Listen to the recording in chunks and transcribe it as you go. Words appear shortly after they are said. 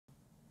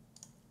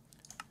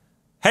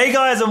Hey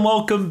guys, and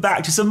welcome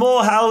back to some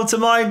more How to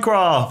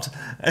Minecraft.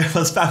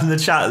 Everyone's back in the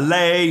chat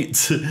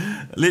late.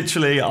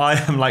 Literally, I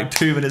am like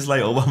 2 minutes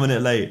late or 1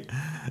 minute late.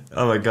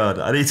 Oh my god,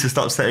 I need to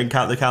stop setting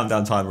the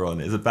countdown timer on.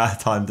 It's a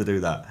bad time to do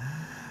that.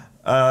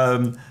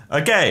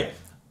 Okay,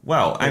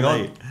 well, hang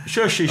on.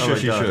 Shush.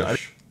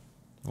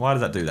 Why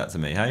does that do that to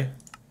me, hey?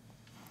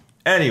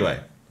 Anyway,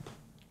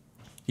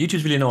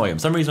 YouTube's really annoying. For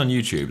some reason on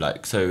YouTube,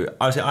 like, so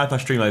I have my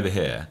stream over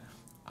here,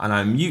 and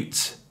I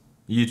mute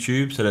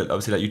YouTube so that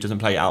obviously that YouTube doesn't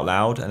play it out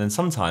loud, and then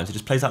sometimes it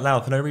just plays out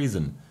loud for no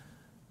reason.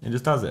 It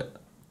just does it.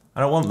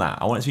 I don't want that.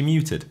 I want it to be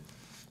muted.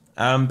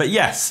 But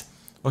yes,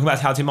 welcome back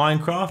to How to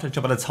Minecraft. I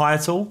jump on the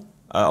title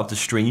of the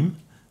stream.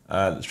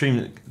 The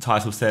stream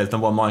title says #1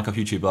 Minecraft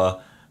YouTuber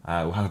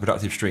will have a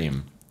productive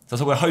stream. So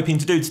that's what we're hoping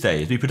to do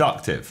today, is be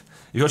productive.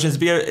 If you're watching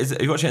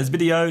this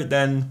video,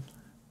 then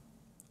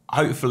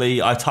hopefully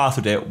I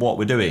titled it what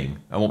we're doing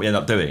and what we end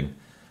up doing.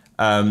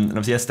 And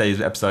obviously yesterday's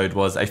episode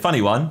was a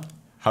funny one.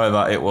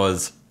 However, it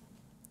was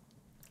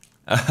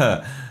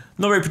not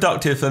very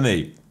productive for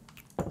me.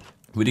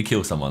 We did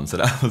kill someone, so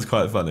that was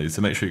quite funny.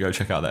 So make sure you go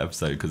check out that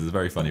episode because it's a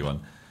very funny one.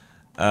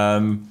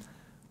 So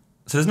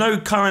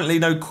there's currently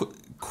no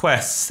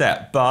quest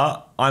set,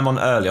 but I'm on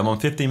early. I'm on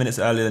 15 minutes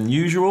earlier than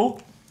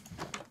usual.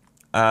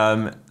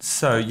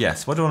 So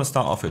yes, what do I want to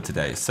start off with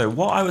today? So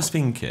what I was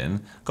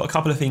thinking, got a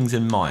couple of things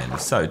in mind.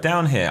 So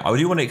down here, I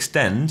do want to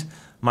extend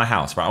my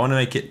house, right? I want to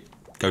make it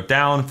go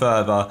down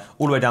further,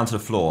 all the way down to the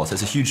floor. So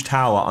it's a huge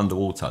tower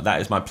underwater.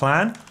 That is my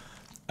plan.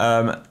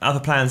 Other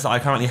plans that I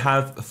currently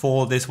have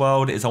for this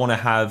world is I want to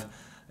have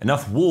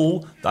enough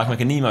wool that I can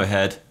make a Nemo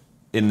head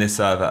in this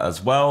server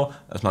as well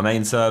as my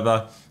main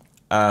server.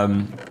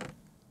 And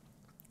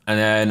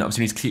then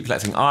obviously we need to keep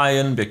collecting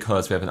iron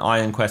because we have an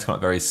iron quest coming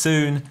up very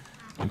soon.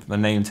 My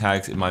name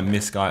tags in my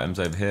misc items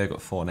over here.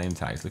 Got 4 name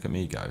tags. Look at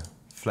me go.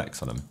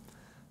 Flex on them.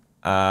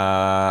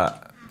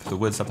 Put the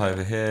wood stuff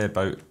over here.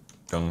 Boat.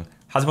 Dung.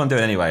 How's everyone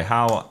doing anyway?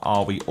 How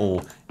are we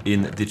all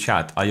in the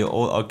chat? Are you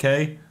all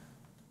okay?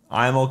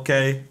 I am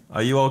okay.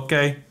 Are you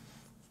okay?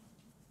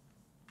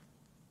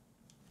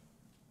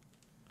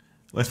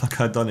 Where's my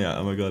card done yet?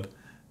 Oh my god.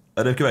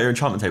 I don't care about your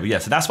enchantment table. Yeah,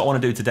 so that's what I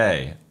want to do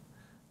today.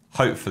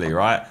 Hopefully,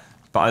 right?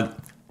 But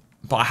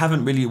I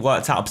haven't really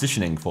worked out a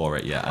positioning for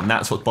it yet, and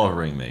that's what's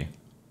bothering me.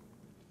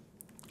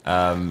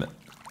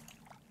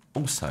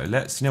 Also,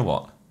 you know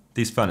what?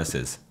 These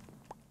furnaces.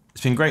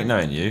 It's been great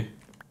knowing you.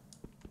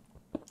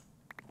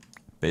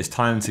 But it's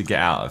time to get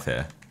out of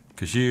here.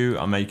 Because you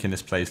are making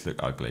this place look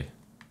ugly.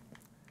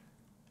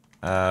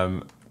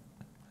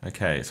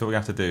 Okay, so what we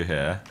have to do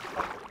here.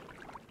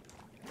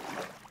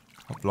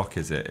 What block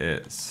is it?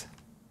 It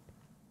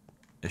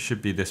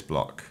should be this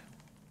block.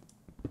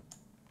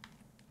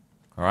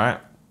 Alright.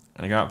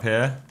 Gonna go up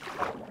here.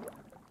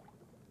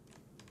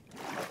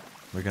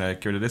 We're gonna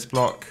get rid of this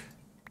block.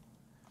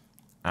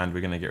 And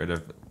we're gonna get rid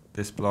of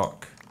this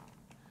block.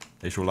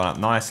 They should all line up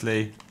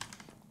nicely.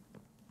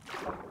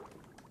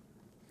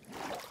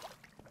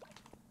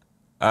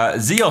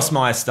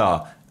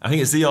 Zeosmeister. I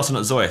think it's Zeos and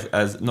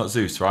not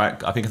Zeus,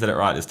 right? I think I said it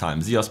right this time.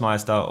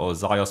 Zeosmeister or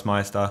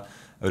Ziosmeister.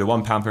 Over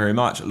 £1 very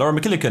much. Lauren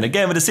McKillican,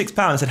 again with a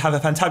 £6, said, have a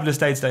fantabulous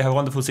day today. Have a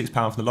wonderful £6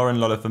 from the Lauren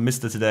Lola from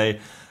Mr. Today.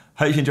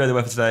 Hope you enjoy the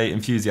weather today.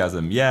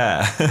 Enthusiasm.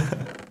 Yeah.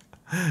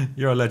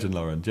 You're a legend,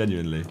 Lauren.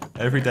 Genuinely.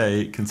 Every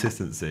day,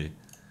 consistency.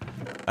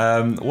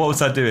 What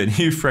was I doing?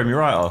 You threw me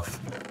right off.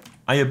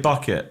 Are you a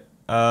bucket?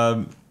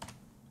 I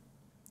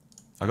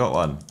got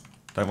one.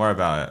 Don't worry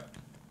about it.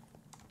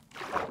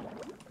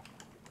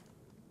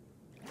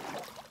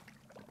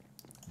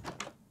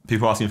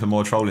 People asking for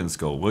more trolling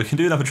school. Well, we can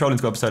do another trolling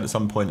school episode at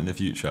some point in the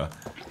future.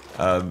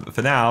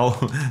 For now,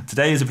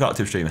 today is a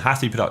productive stream. It has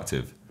to be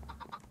productive.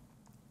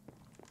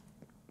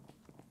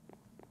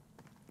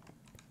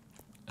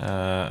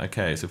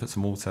 Okay, so put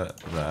some water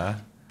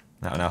there.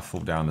 That will now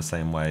fall down the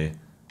same way.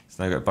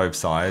 So now we've got both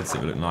sides.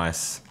 It will look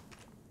nice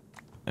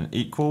and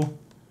equal.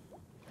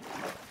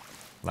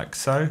 Like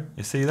so.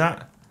 You see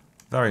that?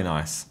 Very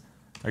nice.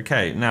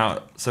 Okay,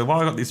 now, so while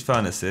I've got these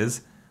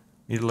furnaces,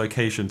 need a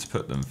location to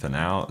put them for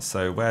now.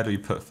 So where do we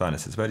put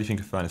furnaces? Where do you think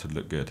a furnace would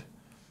look good?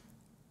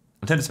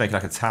 I'm tempted to make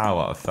like a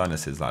tower of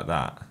furnaces like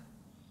that.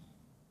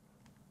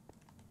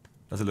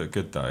 Does it look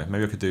good though?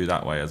 Maybe I could do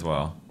that way as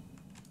well.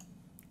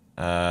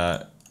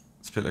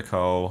 Split the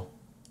coal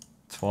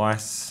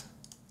twice.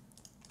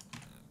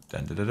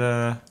 Dun, da, da,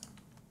 da.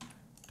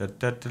 Da,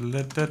 da,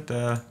 da, da,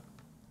 da.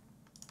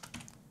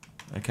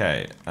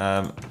 Okay, now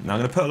I'm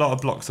going to put a lot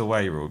of blocks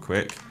away real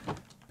quick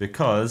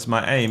because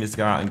my aim is to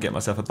go out and get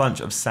myself a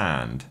bunch of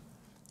sand.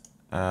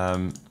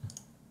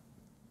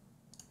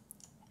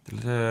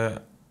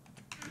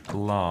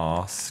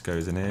 Glass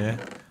goes in here.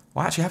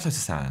 Well, I actually have loads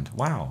of sand.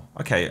 Wow.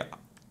 Okay.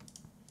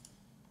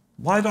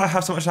 Why do I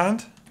have so much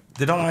sand?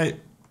 Did I...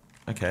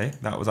 Okay,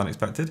 that was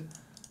unexpected.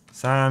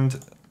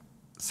 Sand,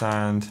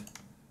 sand,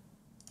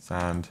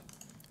 sand.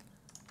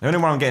 The only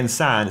way I'm getting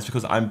sand is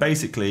because I'm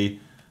basically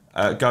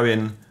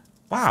going...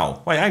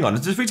 Wow, wait, hang on.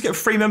 Does we just get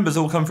 3 members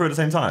all come through at the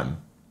same time?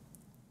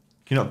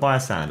 Can you not buy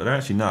sand? I don't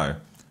actually know.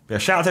 But yeah,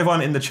 shout out to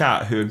everyone in the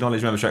chat who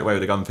acknowledged member straight away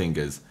with the gun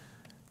fingers.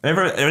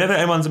 Whenever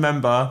anyone's a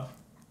member,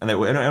 and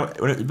whenever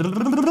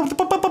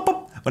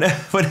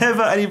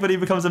anybody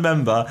becomes a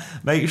member,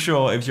 make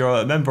sure if you're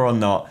a member or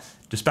not,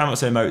 just spam up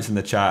some emotes in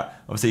the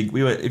chat. Obviously,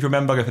 if you're a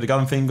member, go for the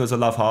gun fingers or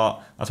love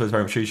heart. That's always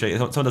very much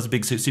appreciated. If someone does a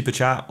big super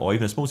chat or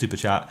even a small super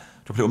chat,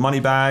 drop little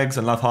money bags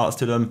and love hearts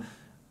to them.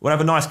 We'll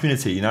have a nice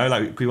community, you know.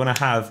 Like we want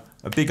to have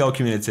a big old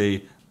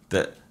community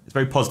that is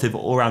very positive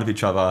all around of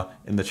each other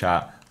in the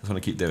chat. That's what I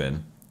want to keep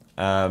doing.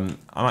 I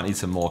might need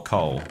some more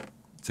coal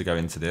to go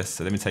into this,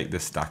 so let me take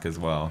this stack as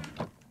well.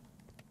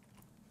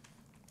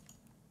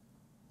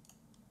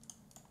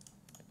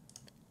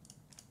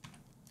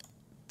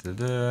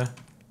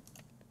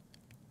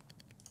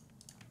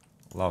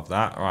 Love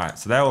that. All right,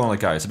 so they're all on the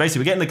go. So basically,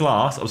 we're getting the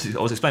glass. Obviously,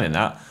 I was explaining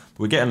that. But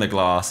we're getting the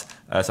glass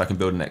so I can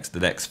build the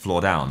next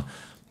floor down.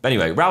 But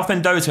anyway, Ralph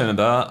Mendoza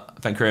member,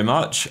 thank you very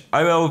much.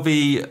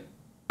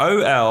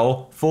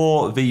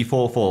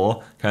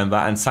 OL4V44 coming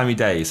back, and Sammy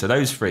Day. So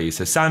those three.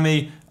 So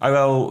Sammy,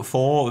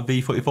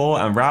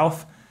 OL4V44, and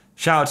Ralph.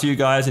 Shout out to you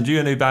guys. Enjoy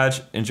your new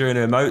badge. Enjoy your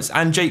new emotes.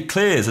 And Jake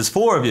Clears. There's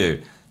 4 of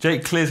you.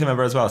 Jake Clears a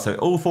member as well. So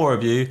all 4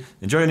 of you.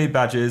 Enjoy your new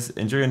badges.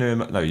 Enjoy your new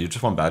no, you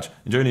just one badge.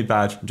 Enjoy your new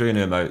badge. Enjoy your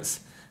new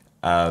emotes.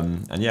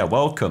 And yeah,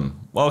 welcome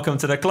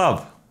to the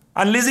club.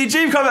 And Lizzie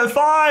G come at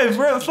 5.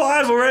 We're at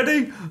 5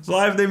 already.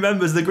 5 new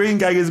members. The green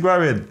gang is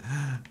growing.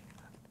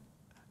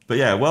 But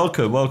yeah,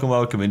 welcome.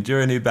 Enjoy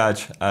your new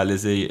badge,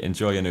 Lizzie.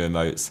 Enjoy your new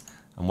emotes,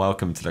 and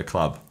welcome to the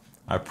club.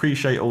 I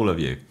appreciate all of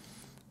you.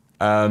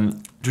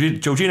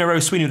 Georgina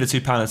Rose Sweeney with the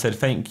 £2 and said,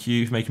 "Thank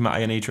you for making my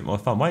A&E trip more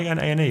fun." Why are you going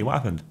to A&E? What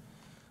happened?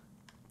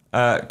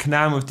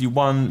 Kanan with the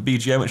 1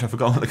 BGM, which I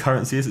forgot what the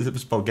currency is. It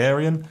was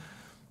Bulgarian.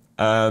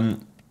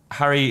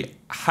 Harry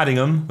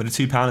Haddingham with a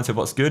 £2 and said,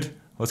 "What's good?"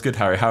 What's good,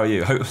 Harry? How are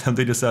you? I hope I'm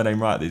doing your surname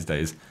right these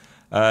days.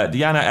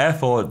 Diana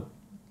F or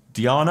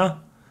Diana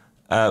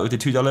with the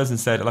 $2 and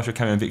said, "I loved your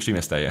cameo in Vic Stream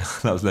yesterday."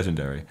 That was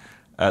legendary.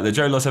 The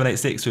Joe Law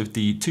 786 with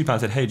the £2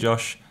 said, "Hey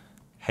Josh,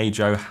 hey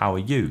Joe, how are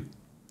you?"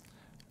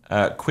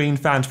 Queen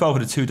Fan 12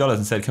 with the $2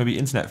 and said, "Can we be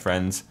internet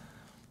friends?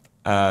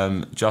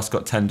 Just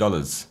got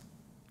 $10.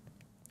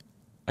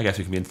 I guess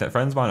we can be internet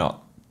friends. Why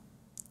not?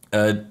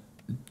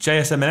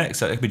 JSMNX,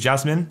 so it could be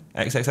Jasmine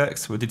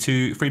XXX with the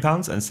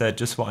 £3 and said,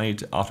 "Just what I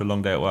need after a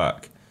long day at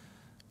work."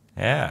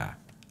 Yeah.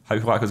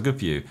 Hope work was good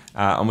for you.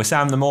 And with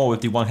Sam the Moore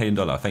with the $1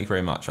 Canadian. Thank you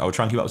very much. I will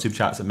try and keep up with super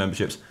chats and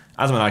memberships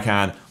as and when I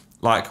can.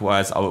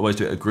 Likewise, I will always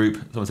do it as a group.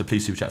 Someone said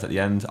please super chats at the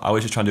end. I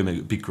always just try and do them in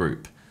a big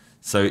group.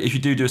 So if you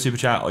do a super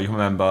chat or you're a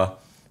member,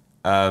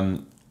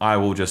 I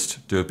will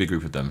just do a big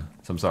group of them.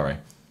 So I'm sorry.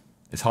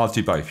 It's hard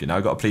to do both, you know.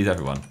 I've got to please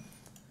everyone.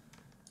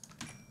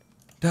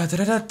 Okay,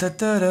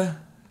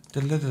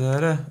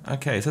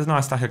 so there's a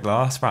nice stack of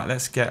glass. Right,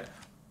 let's get...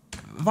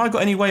 Have I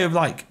got any way of,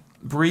 like,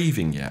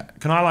 breathing yet?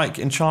 Can I, like,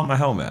 enchant my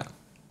helmet?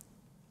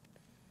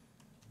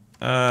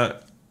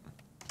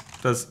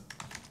 Does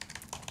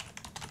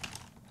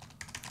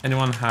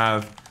anyone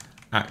have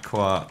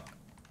Aqua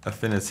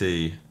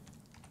Affinity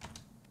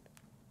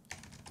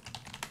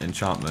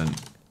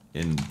enchantment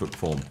in book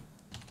form?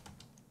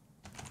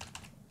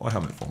 Or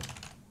helmet form?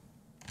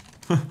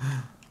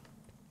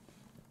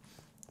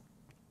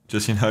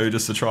 Just, you know,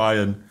 just to try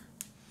and...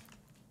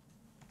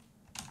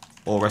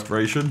 Or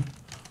restoration.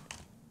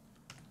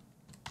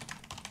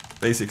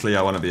 Basically,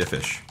 I want to be a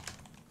fish.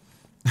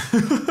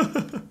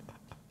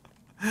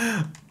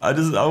 I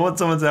want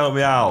someone to help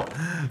me out.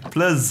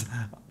 Please.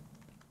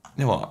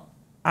 You know what?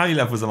 How many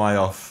levels am I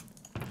off?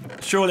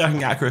 Surely I can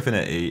get Aqua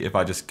Affinity if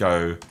I just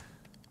go...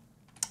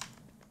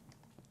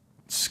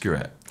 Screw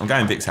it. I'm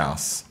going Vic's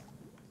house.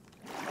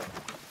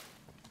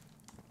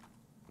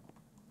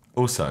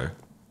 Also...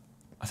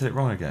 I said it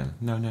wrong again.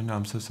 No,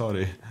 I'm so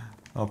sorry.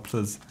 Oh,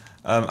 please.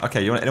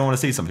 Okay, anyone want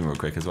to see something real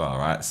quick as well,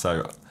 right?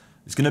 So,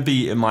 it's going to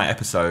be in my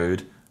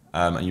episode.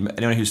 And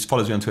anyone who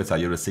follows me on Twitter,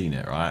 you'll have seen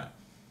it, right?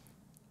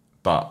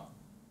 But,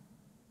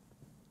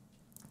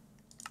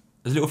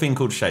 there's a little thing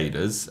called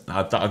shaders. And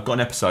I've got an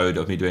episode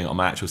of me doing it on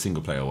my actual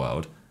single player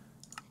world.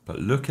 But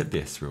look at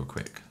this real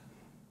quick.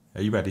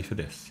 Are you ready for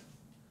this?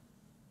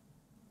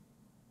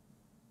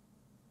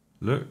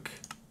 Look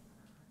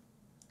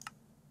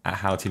at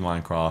How to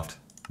Minecraft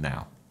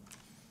now.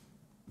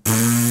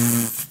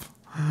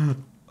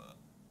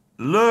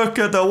 Look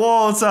at the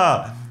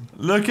water.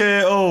 Look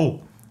at it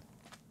all.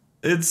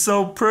 It's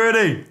so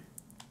pretty.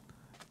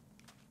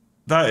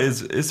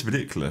 It's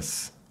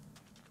ridiculous.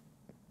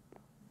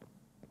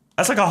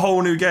 That's like a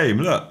whole new game.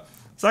 Look,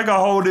 it's like a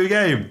whole new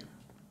game.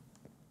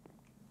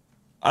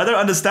 I don't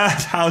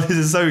understand how this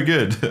is so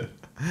good.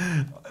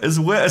 It's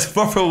weird. It's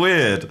proper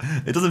weird.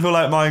 It doesn't feel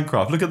like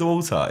Minecraft. Look at the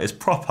water. It's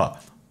proper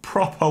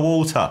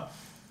water.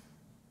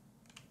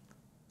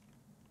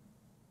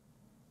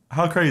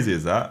 How crazy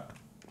is that?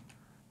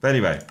 But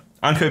anyway,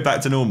 I'm going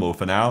back to normal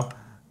for now.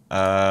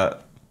 Because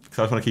I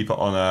just want to keep it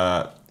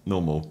on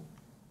normal.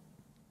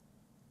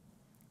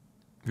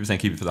 People saying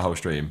keep it for the whole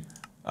stream.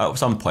 At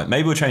some point,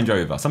 maybe we'll change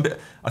over. I feel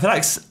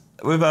like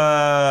with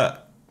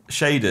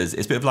shaders,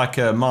 it's a bit of like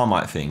a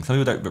Marmite thing.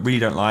 Some people really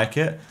don't like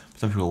it. But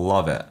some people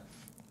love it.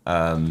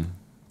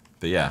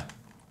 But yeah.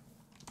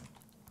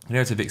 I'm going to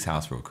go to Vic's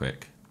house real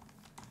quick.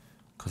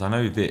 Because I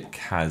know Vic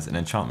has an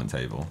enchantment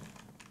table.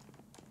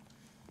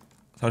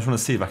 So I just want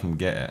to see if I can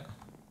get it.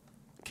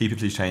 Keep it,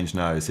 please change,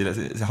 no. See,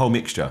 it's a whole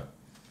mixture.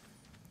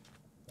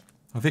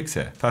 Oh, Vic's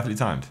here. Perfectly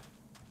timed.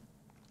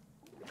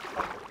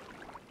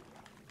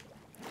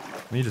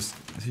 Let me just...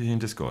 Is he in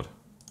Discord?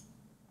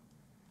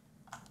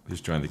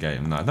 Just joined the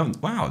game. No, I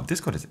don't... Wow,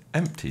 Discord is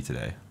empty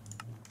today.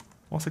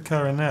 What's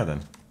occurring there,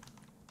 then?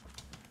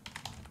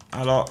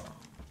 Hello.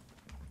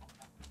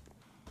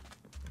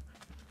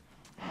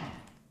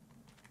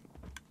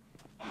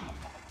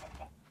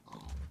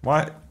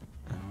 Why?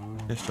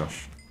 Yes,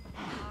 Josh.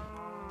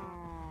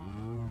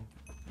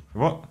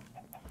 What?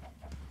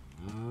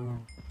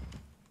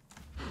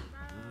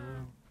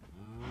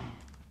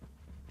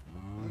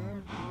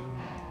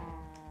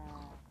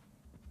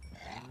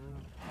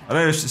 I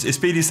don't know, is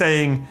Speedy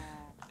saying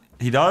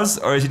he does,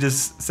 or is he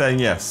just saying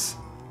yes?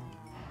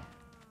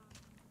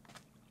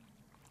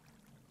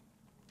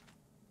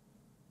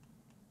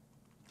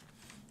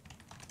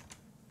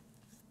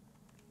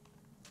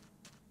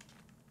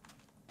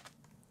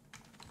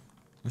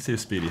 Let's see if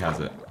Speedy has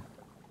it.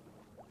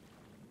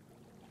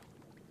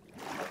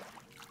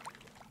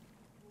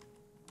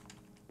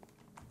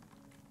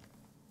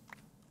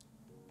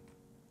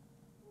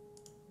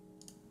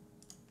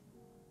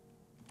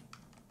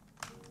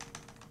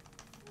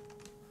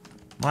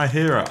 My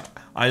hero.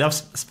 I love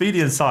Speedy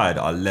and Side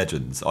are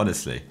legends,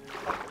 honestly.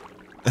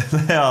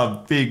 They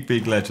are big,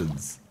 big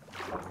legends.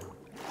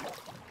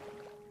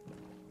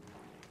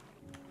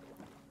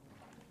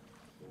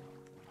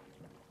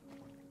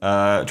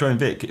 Join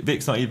Vic.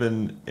 Vic's not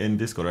even in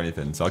Discord or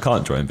anything, so I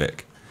can't join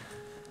Vic.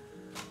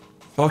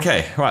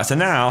 Okay, right, so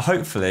now,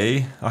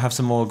 hopefully, I'll have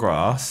some more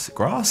grass.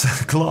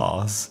 Grass?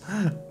 Glass.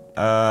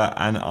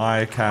 And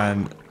I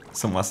can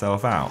sort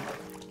myself out.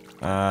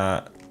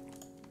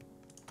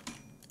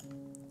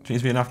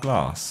 Needs to be enough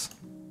glass.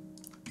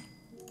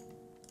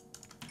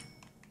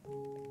 I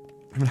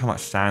don't know how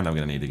much sand I'm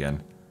going to need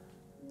again.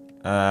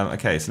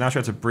 Okay, so now I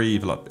should have to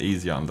breathe a lot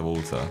easier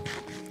underwater.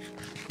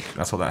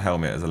 That's what that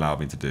helmet has allowed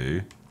me to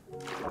do.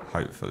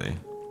 Hopefully.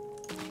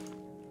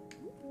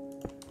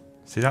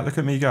 See that? Look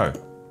at me go.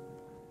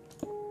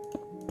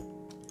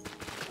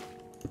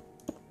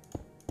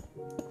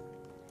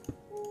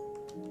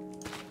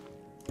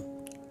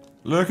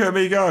 Look at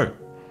me go.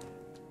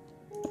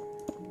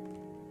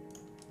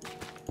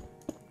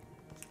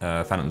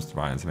 Phantom's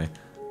right into me.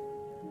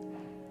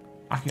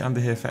 I can get under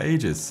here for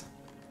ages.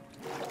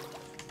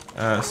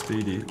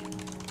 Speedy.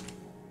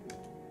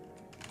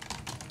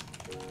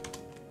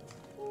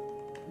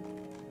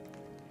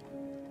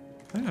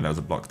 I didn't know there was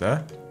a block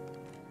there.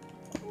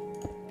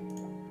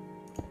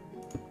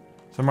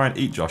 So I'm right,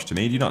 eat Josh to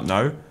me. Do you not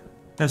know?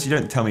 No, so you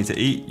don't tell me to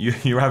eat.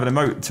 You have an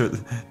emote to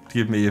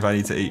give me if I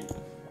need to eat.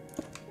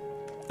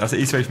 That's the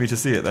easiest way for me to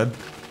see it then.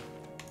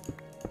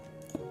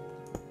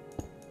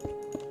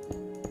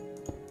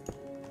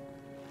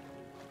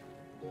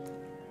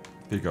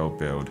 Big old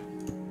build.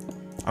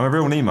 I'm a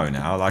real Nemo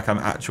now, like I'm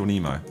actual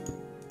Nemo.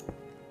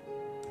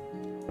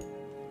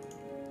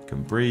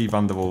 Can breathe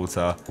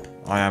underwater.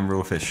 I am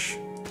real fish.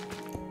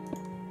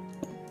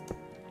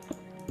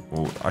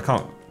 Well, I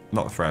can't,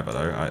 not forever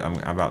though. I'm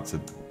about to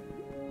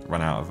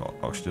run out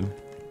of oxygen.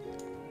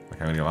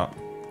 Okay, I'm gonna go up.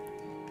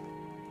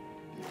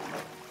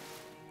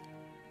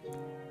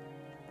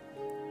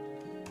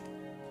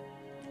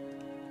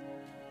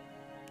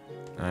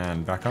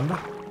 And back under.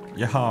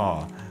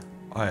 Yaha!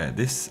 Oh yeah,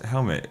 this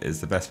helmet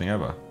is the best thing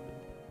ever.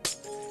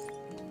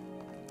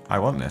 I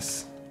want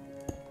this.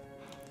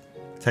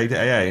 Take the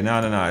AA. No,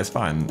 no, no, it's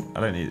fine. I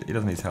don't need. He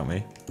doesn't need to help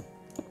me.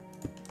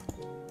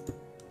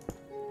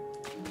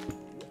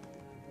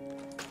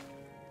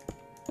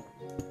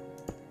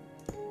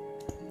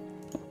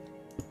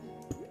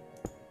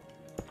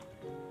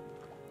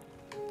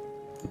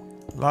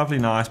 Lovely,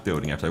 nice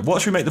building episode.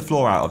 What should we make the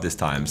floor out of this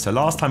time? So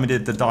last time we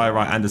did the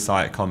diorite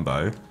andesite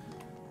combo.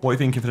 What are you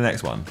thinking for the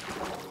next one?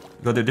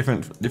 We've got to do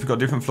different. If we've got a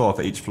different floor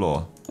for each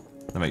floor,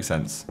 that makes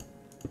sense.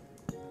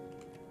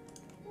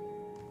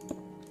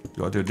 We've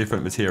got to do a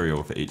different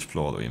material for each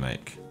floor that we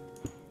make.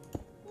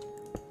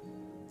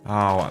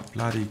 Oh, what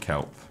bloody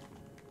kelp!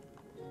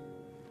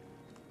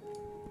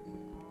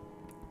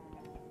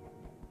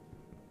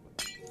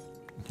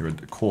 You're a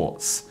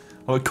quartz.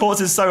 Oh,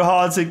 quartz is so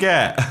hard to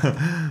get.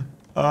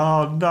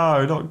 Oh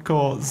no, not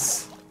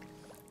quartz.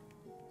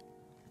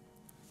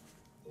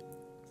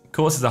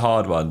 Quartz is a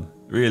hard one.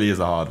 It really is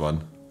a hard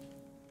one.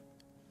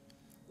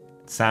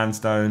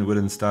 Sandstone,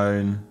 wooden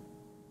stone,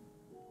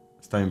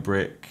 stone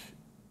brick.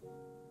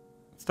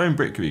 Stone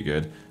brick could be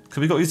good.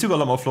 Because we've still got a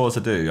lot more floors to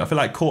do. I feel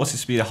like quartz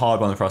used to be a hard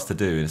one for us to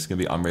do, and it's going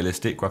to be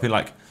unrealistic. Where I feel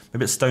like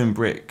maybe it's stone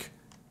brick.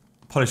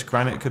 Polished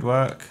granite could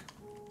work.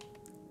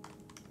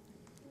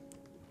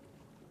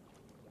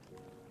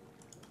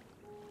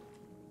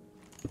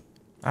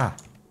 Ah.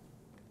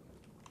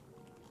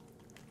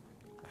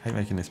 I hate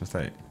making this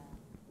mistake.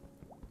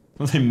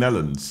 I'm saying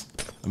melons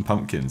and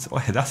pumpkins. Oh,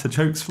 yeah, that's a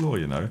jokes floor,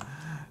 you know.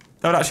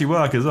 That would actually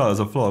work as well as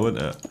a floor,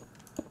 wouldn't it?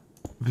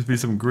 It would be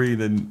some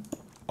green and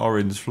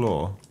orange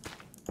floor.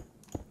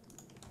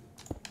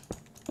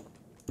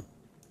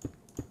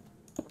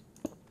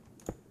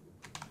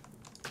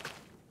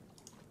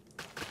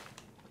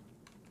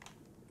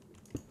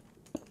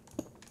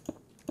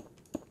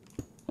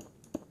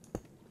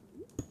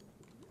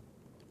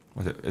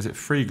 Is it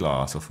 3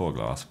 glass or 4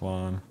 glass?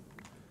 1.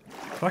 I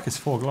feel like it's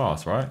 4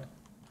 glass, right?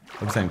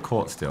 I'm saying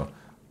quartz still.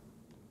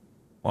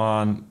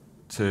 1,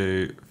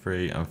 2,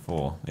 3, and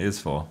 4. It is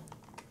 4.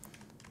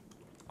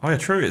 Oh yeah,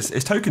 true.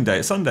 It's token day.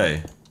 It's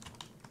Sunday.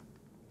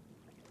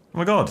 Oh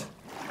my god.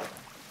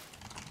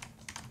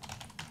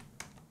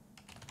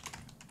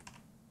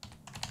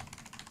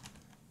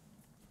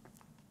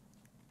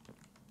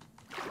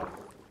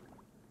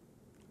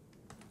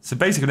 So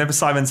basically, whenever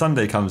Cyber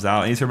Sunday comes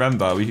out, I need to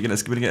remember we're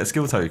gonna get a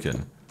skill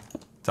token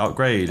to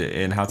upgrade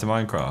in How to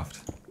Minecraft.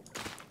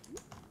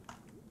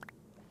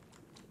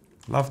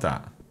 Love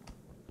that.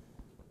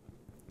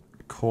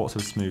 Quartz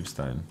of smooth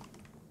stone.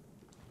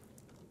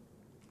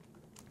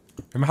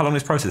 Remember how long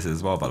this process is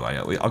as well, by the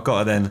way. I've got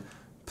to then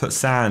put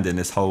sand in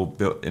this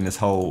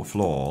whole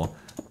floor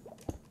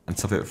and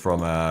stop it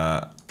from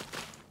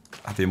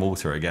having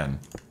mortar again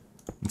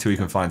until you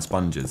can find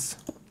sponges.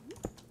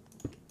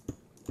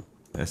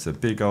 It's a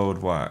big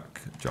old work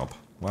job.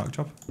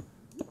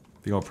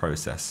 Big old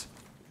process.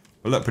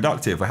 Well, look,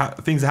 productive.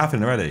 Things are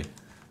happening already.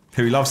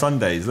 We love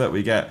Sundays. Look,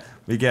 we get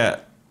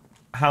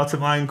How to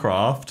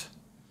Minecraft.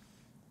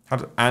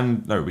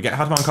 We get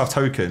How to Minecraft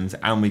tokens,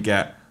 and we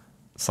get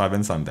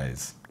Cyber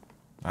Sundays.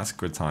 That's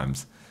good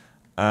times.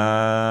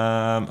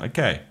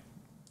 Okay.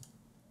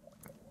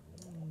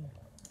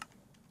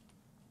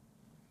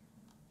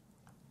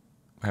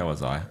 Where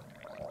was I?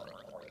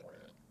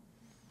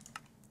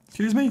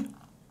 Excuse me?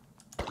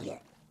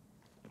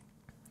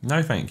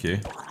 No, thank you.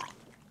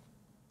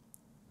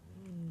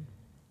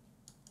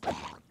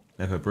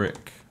 Never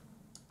brick.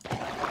 I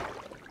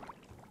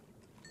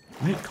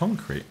need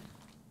concrete.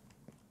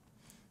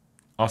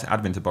 Ask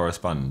admin to borrow a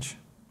sponge.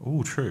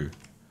 Oh, true.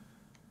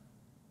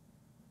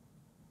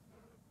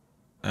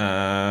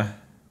 How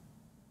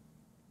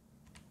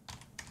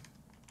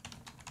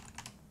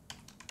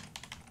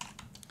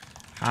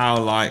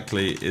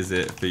likely is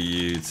it for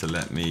you to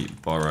let me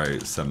borrow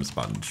some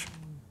sponge?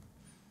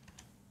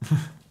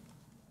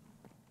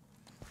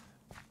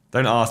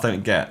 Don't ask,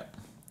 don't get.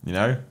 You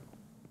know?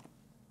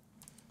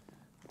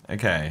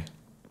 Okay.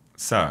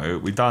 So,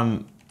 we've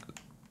done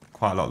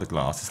quite a lot of the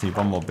glass. Just need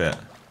one more bit.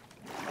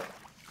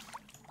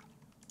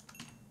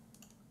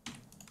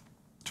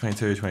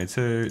 22,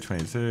 22,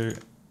 22,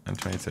 and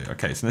 22.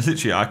 Okay, so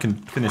literally I can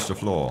finish the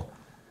floor.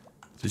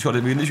 So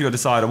we literally got to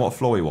decide on what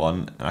floor we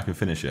want, and I can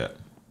finish it.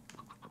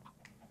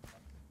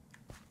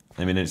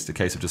 I mean, it's the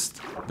case of just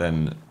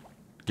then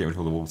getting rid of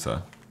all the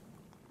water.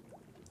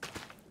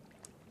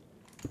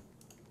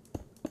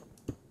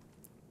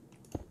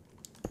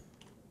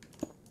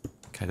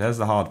 Okay, there's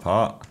the hard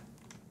part.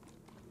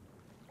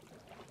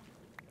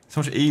 It's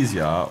much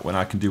easier when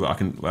I can do what I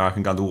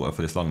can go underwater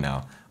for this long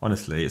now.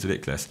 Honestly, it's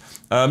ridiculous.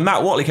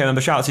 Matt Watley came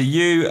member. Shout out to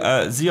you,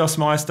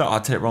 Zeosmeister. I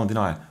did it wrong, didn't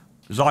I?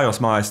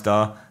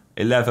 Ziosmeister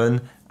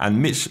 11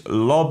 and Mitch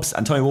Lobbs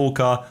and Tony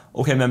Walker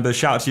all came members.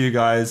 Shout out to you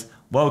guys.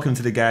 Welcome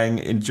to the gang.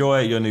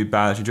 Enjoy your new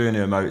badge. Enjoy your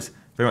new emotes.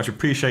 Very much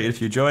appreciated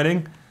for you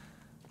joining.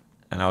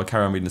 And I'll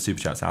carry on reading the super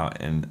chats out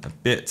in a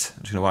bit.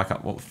 I'm just gonna work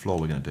out what floor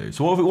we're gonna do.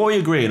 So what are we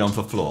agreeing on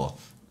for floor?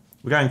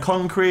 We're going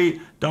concrete,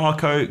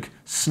 dark oak,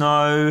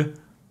 snow,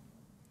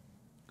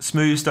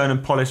 smooth stone,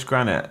 and polished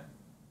granite.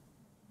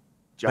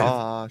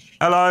 Josh.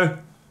 Hello.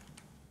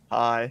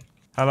 Hi.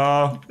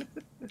 Hello.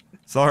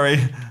 Sorry,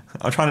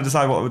 I'm trying to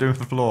decide what we're doing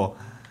for floor.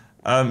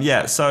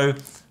 Yeah. So,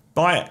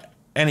 by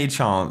any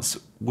chance,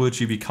 would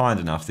you be kind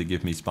enough to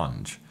give me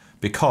sponge?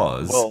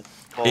 Because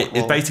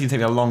it basically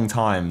takes a long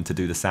time to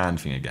do the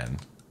sand thing again.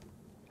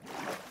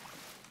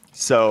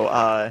 So,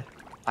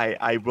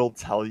 I will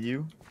tell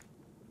you,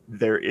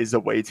 there is a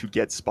way to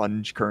get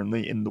sponge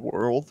currently in the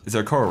world. Is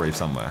there a coral reef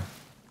somewhere?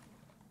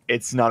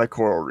 It's not a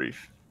coral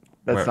reef.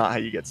 That's not how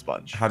you get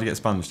sponge. How do you get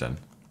sponge then?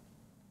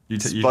 You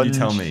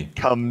tell me.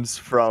 Comes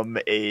from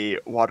a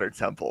water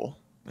temple.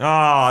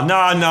 Oh,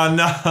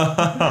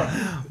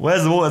 no.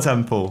 Where's the water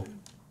temple?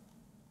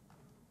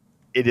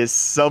 It is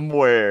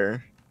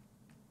somewhere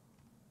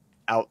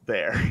out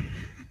there.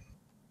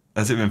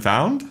 Has it been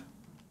found?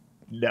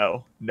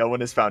 No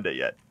one has found it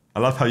yet. I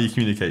love how you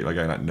communicate by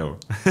going like, no.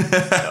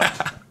 No.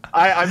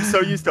 I'm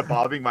so used to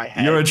bobbing my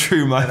head. You're a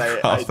true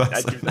Minecraft person.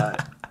 I do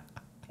that.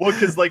 Well,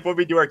 because like when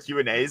we do our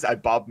Q&As, I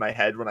bob my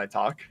head when I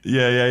talk.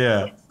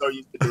 Yeah. I'm so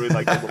used to doing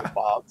like the little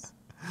bobs.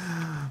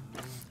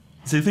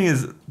 So the thing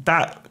is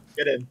that...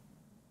 Get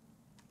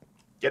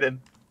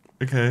in.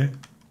 Okay.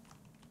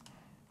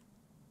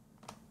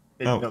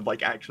 No,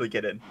 like actually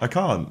get in. I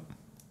can't.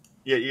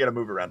 Yeah, you gotta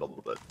move around a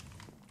little bit.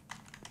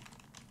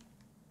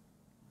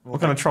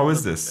 What kind of troll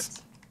is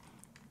this?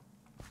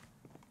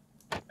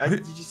 You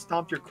just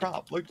stomped your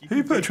crop. Look.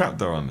 Who put a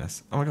trapdoor on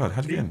this? Oh my god,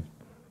 how'd you get in?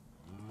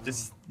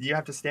 You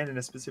have to stand in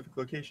a specific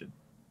location.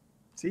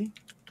 See?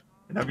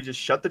 And now we just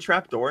shut the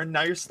trapdoor and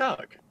now you're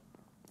stuck.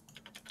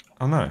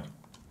 Oh no.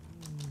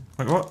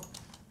 Wait, what?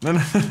 No.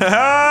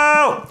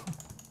 Help!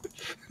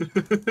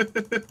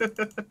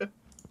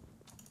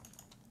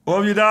 What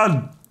have you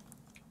done?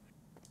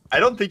 I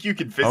don't think you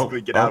can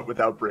physically get out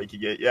without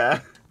breaking it, yeah.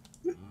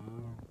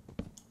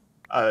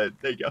 There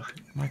you go.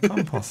 My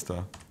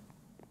composter.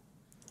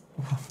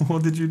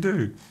 What did you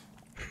do?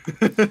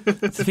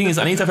 The thing is,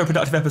 I need to have a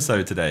productive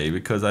episode today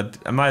because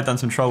I might have done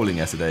some trolling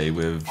yesterday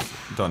with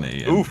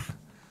Donnie. Oof.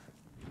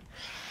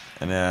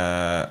 And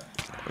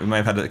we may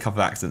have had a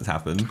couple of accidents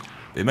happen.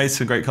 It made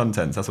some great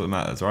content. That's what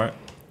matters, right?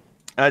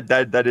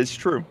 That is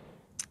true.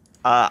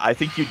 I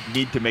think you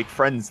need to make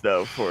friends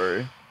though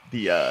for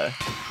the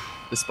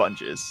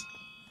sponges.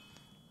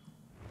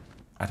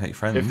 I'd make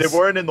friends. If they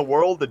weren't in the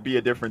world, it'd be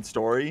a different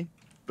story.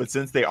 But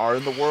since they are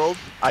in the world,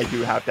 I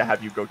do have to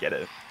have you go get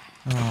it.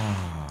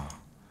 Oh.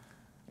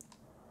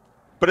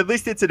 But at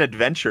least it's an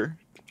adventure.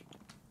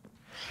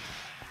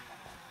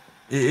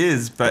 It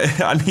is,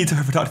 but I need to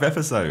have a productive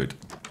episode.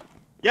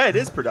 Yeah, it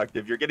is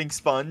productive. You're getting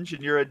sponge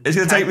and you're a... It's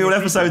going to take me all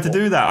episode to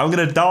do that. I'm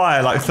going to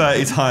die like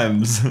 30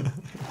 times.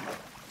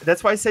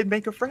 That's why I said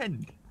make a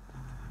friend.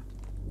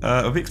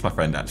 Vic's my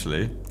friend,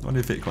 actually. I wonder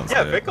if Vic wants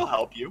to do it. Vic will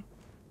help you.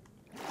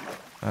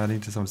 I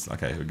need to...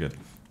 Okay, we're good.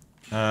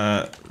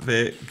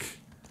 Vic,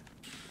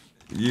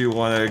 you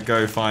want to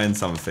go find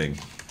something.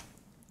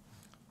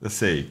 Let's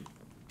see.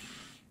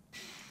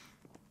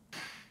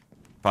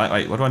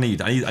 Wait, what do I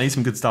need? I need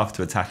some good stuff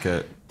to attack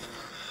a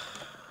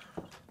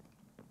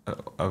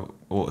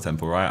water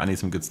temple, right? I need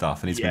some good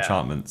stuff. I need some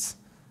enchantments.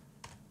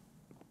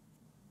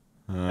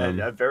 And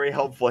a very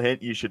helpful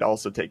hint, you should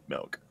also take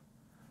milk.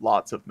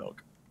 Lots of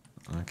milk.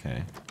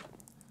 Okay.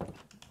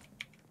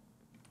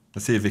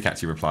 Let's see if Vic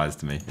actually replies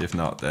to me. If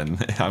not, then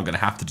I'm going to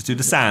have to just do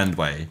the sand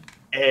way.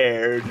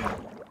 Aired.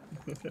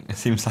 It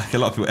seems like a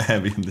lot of people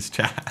air me in this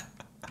chat.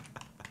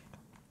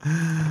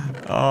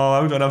 Oh, I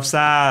haven't got enough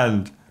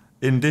sand.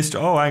 In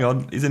Discord. Oh, hang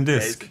on. He's in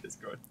Disc. Yeah, he's in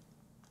Discord.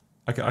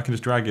 I can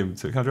just drag him.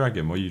 So can I drag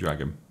him or you drag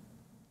him?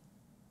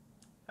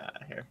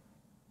 Here.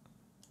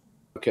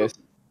 Okay.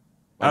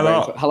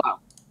 Hello.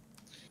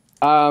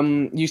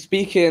 Hello. You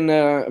speak in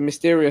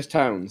mysterious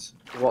tones.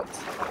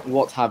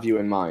 What have you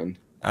in mind?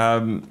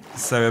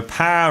 So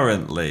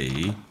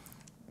apparently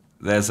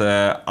there's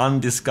a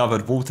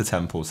undiscovered water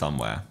temple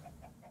somewhere.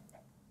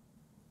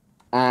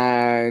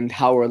 And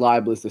how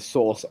reliable is the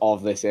source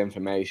of this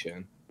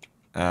information?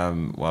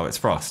 Well, it's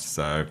Frost,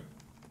 so...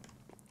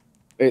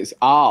 It's...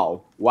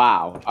 Oh,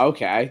 wow.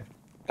 Okay.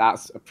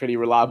 That's a pretty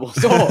reliable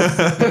source.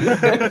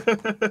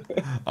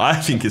 I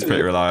think it's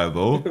pretty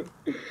reliable,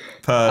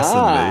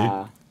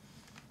 personally.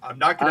 I'm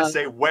not going to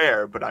say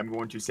where, but I'm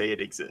going to say it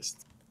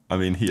exists. I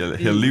mean, he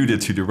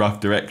alluded to the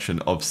rough direction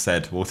of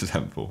said water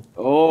temple.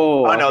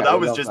 Oh, no, that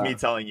was just me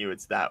telling you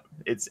it's out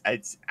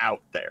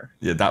there.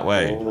 Yeah, that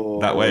way. Oh.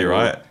 That way,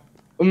 right?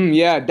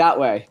 Yeah, that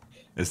way.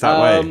 It's that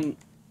way.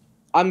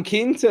 I'm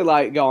keen to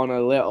like go on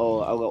a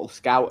little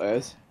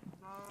scouters.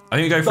 I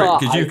think you go for it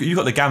because you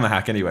got the gamma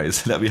hack anyways.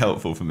 So that'd be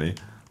helpful for me.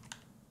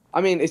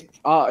 I mean, it's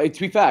to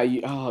be fair,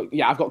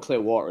 yeah, I've got clear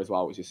water as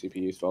well, which is super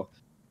useful.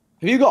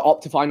 Have you got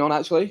Optifine on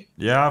actually?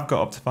 Yeah, I've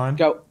got Optifine.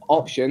 Go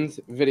options,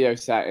 video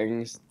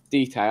settings,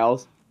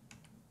 details.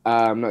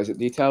 No, is it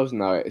details?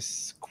 No,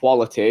 it's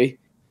quality.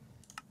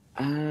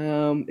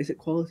 Is it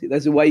quality?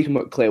 There's a way you can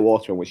put clear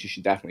water on, which you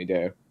should definitely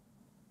do.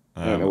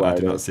 I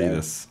did not see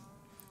this.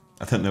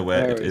 I don't know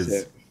where it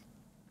is.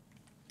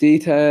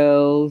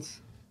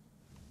 Details.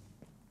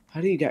 How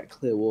do you get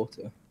clear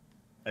water?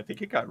 I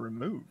think it got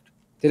removed.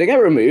 Did it get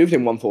removed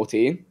in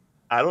 1.14?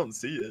 I don't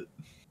see it.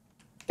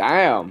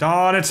 Damn.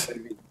 Darn it.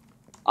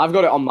 I've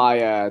got it on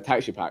my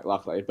texture pack,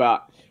 luckily.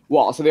 But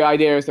what? So the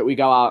idea is that we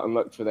go out and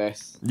look for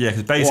this. Yeah,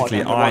 because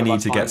basically I need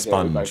to get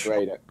sponge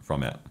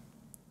from it.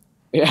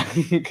 Yeah,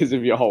 because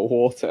of your whole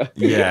water.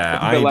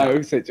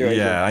 Yeah, situation.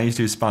 Yeah, I need to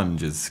do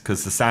sponges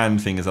because the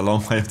sand thing is a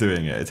long way of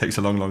doing it. It takes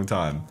a long, long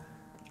time.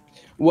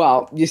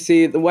 Well, you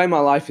see, the way my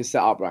life is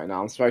set up right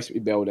now, I'm supposed to be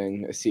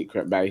building a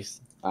secret base.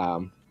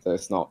 So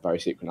it's not very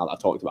secret now that I've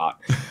talked about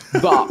it.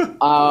 But,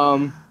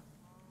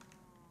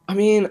 I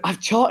mean, I've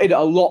charted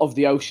a lot of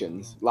the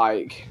oceans.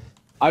 Like,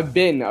 I've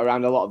been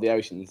around a lot of the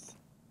oceans.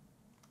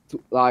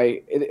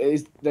 Like,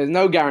 there's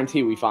no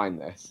guarantee we find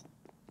this.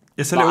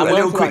 It's a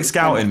little quick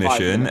scouting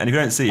mission, and if you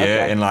don't see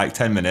it in like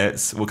 10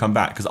 minutes, we'll come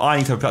back, because I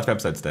need to have a productive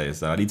episode today,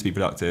 so I need to be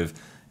productive.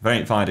 If I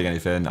ain't finding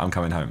anything, I'm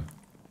coming home.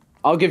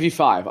 I'll give you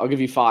 5.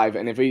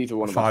 And if either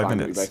one of us 5 find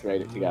minutes. it, we both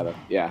raid it together.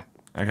 Yeah.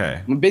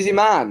 Okay. I'm a busy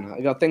man.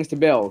 I got things to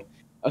build.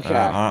 Okay.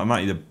 I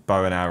might need a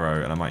bow and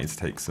arrow, and I might need to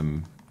take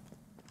some...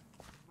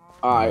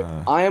 Alright,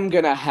 I am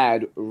going to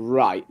head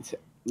right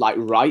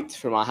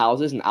from our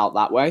houses and out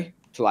that way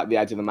to like the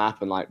edge of the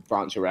map and like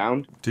branch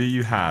around. Do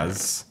you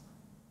has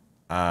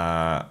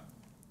a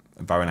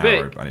bow and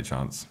arrow by any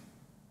chance?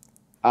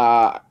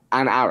 An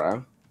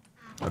arrow?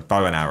 A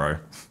bow and arrow.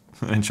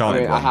 An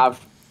enchanted one.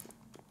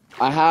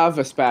 I have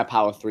a spare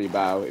power 3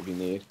 bow if you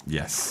need.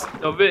 Yes.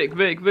 Oh, Vic.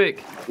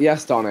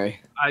 Yes, Donnie.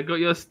 I got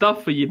your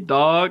stuff for you,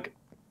 dog.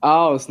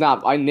 Oh,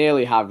 snap. I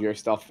nearly have your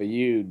stuff for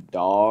you,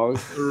 dog.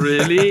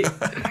 Really?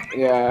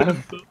 Yeah.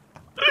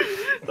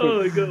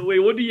 Oh, my God. Wait,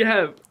 what do you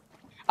have?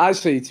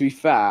 Actually, to be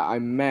fair, I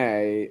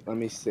may... Let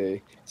me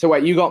see. So,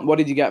 wait, what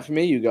did you get for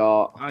me? You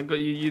got... I got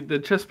you the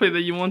chest plate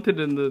that you wanted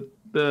and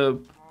the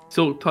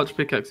silk touch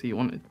pickaxe that you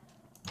wanted.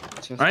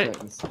 Chest right?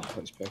 plate and silk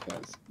touch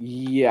pickaxe.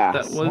 Yes.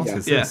 That was... What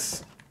is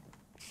this?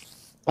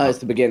 It's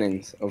the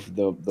beginnings of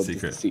the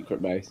Secret.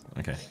 secret base.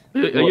 Okay. Are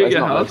you Well, at it's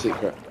your not no house?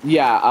 secret.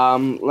 Yeah.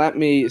 Let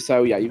me.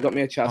 So yeah, you've got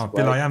me a chest Oh,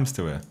 plate. Bill, I am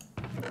still here.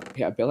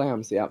 Yeah, Bill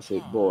Am's the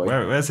absolute boy.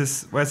 Where's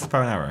this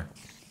bow and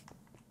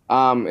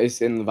arrow?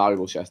 It's in the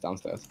valuable chest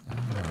downstairs.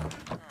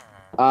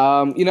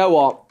 You know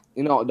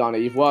what? Donnie,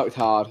 you've worked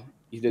hard.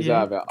 You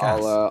deserve it.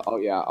 Gas.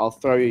 I'll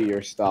throw you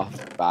your stuff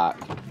back.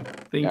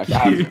 Thank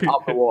Yeah, you.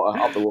 up the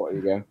water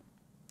you go.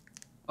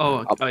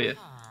 Oh yeah.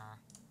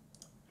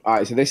 All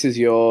right, so this is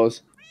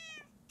yours.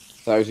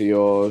 Those are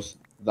yours.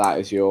 That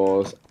is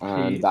yours,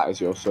 and Jeez. that is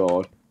your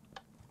sword.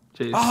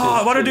 Cheers,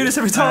 Oh, why do I do this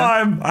every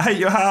time? I hate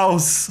your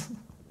house.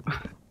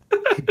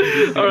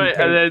 All right,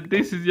 and then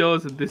this is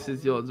yours and this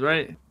is yours,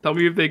 right? Tell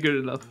me if they're good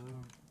enough.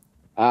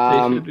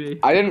 They should be.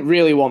 I didn't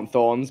really want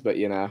thorns, but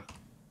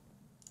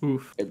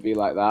Oof. it'd be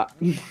like that.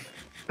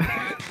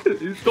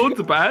 Thorns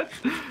are bad.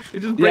 It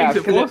just breaks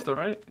it faster,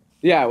 right?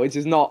 Yeah, which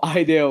is not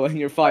ideal when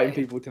you're fighting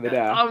people to the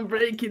death. I'm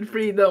breaking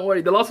free. Don't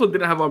worry. The last one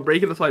didn't have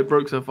unbreaking. That's why it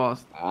broke so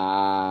fast. Big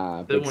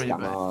Don't worry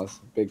about scammers.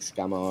 Big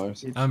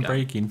scammers. I'm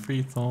breaking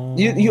free thorns.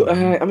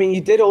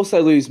 You did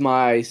also lose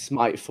my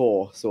Smite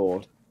 4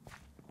 sword.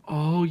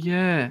 Oh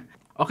yeah.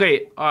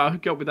 Okay, I'll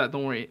hook you up with that.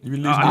 Don't worry. You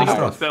lose I think I got a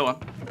stuff. spare one.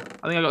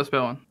 I think I got a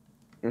spare one.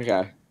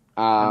 Okay.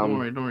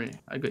 Don't worry.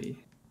 I got you.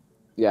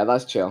 Yeah,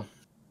 that's chill.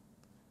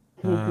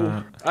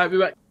 Alright, be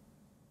back.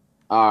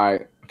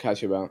 Alright,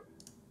 catch you about.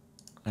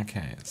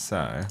 Okay,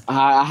 so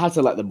I had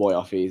to let the boy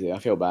off easy. I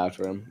feel bad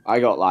for him. I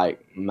got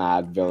like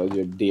mad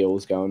villager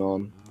deals going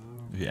on.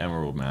 the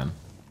emerald man.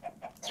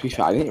 To be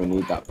fair, I didn't even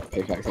need that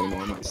pickaxe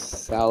anymore. I might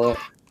sell it.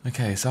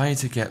 Okay, so I need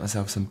to get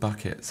myself some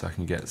buckets so I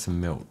can get some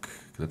milk.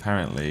 Because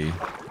apparently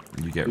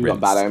you get You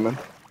rinsed. got bad omen.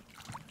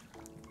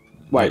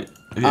 Wait.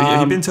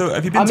 Have you been to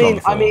one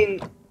before? I mean,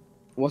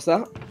 what's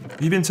that?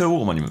 Have you been to a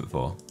water monument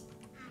before?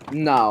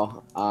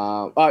 No.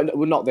 Well,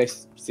 not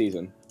this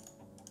season.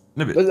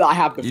 No, but But I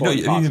have before. have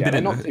you even been They're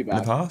in not too the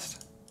bad.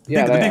 past?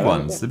 Yeah, the they big are.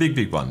 ones. The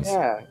big ones.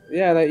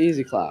 Yeah, they're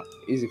easy clap.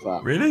 Easy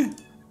clap. Really?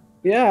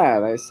 Yeah,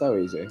 they're so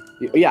easy.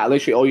 Yeah,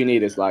 literally all you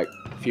need is like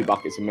a few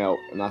buckets of milk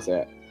and that's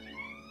it.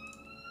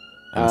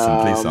 And some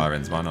police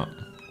sirens, why not?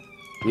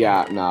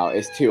 Yeah, no,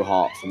 it's too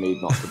hot for me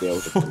not to deal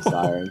with the police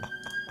siren.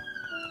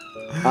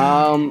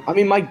 I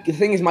mean, the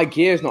thing is, my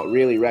gear's not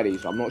really ready,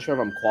 so I'm not sure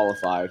if I'm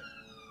qualified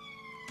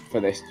for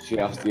this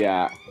just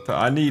yet. But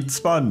I need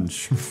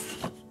sponge.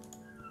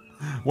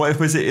 What if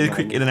was it a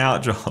quick in and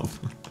out job?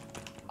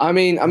 I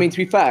mean, to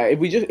be fair, if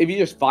you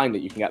just find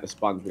it, you can get the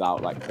sponge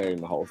without like clearing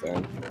the whole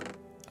thing.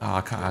 Oh,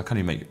 I can't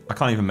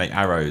even make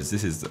arrows.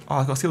 This is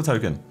I got a steel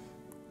token.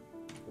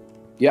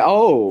 Yeah.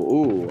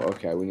 Oh.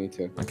 Okay. We need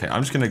to. Okay,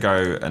 I'm just gonna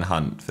go and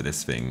hunt for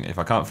this thing. If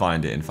I can't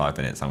find it in 5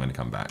 minutes, I'm gonna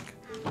come back.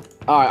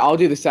 All right, I'll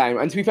do the same.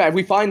 And to be fair, if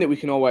we find it, we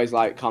can always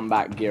like come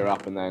back, gear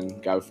up, and then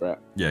go for it.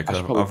 Yeah, I because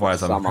should probably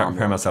otherwise put I'm some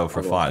preparing myself for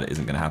a armor. fight that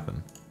isn't gonna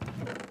happen.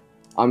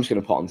 I'm just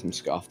gonna put on some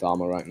scuffed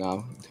armor right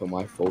now until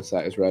my full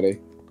set is ready.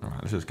 All right,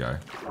 let's just go.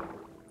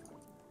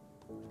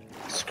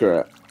 Screw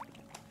it.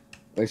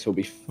 This will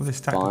be Well, they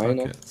stack the fine.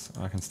 buckets.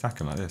 I can stack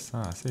them like this.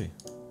 Ah, I see.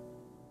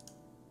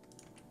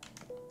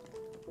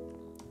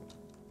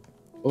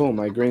 Oh,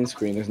 my green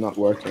screen is not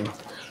working.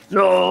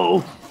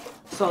 No!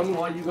 Son,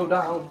 why you go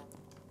down?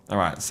 All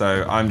right,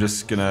 so I'm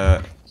just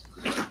gonna.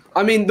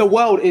 I mean, the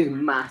world is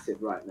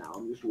massive right now.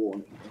 I'm just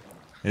warning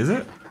you. Is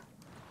it?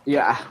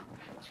 Yeah,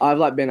 I've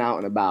like been out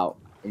and about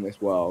in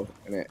this world,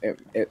 and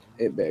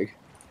it big.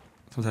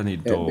 Sometimes I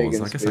need Yeah, big doors.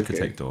 and I guess I could spooky.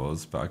 take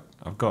doors, but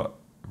I've got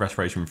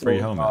respiration free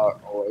helmet.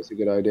 Always a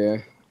good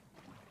idea.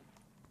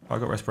 I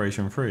got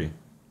respiration free.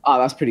 Oh,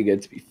 that's pretty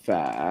good. To be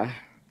fair.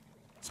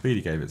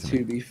 Speedy gave it to To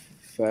me. be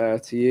fair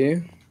to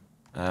you.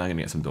 I'm gonna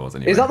get some doors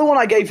anyway. Is that the one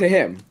I gave to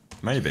him?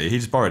 Maybe he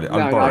just borrowed it. No, I'm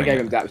no, I borrowing gave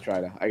it. him Depth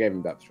Strider.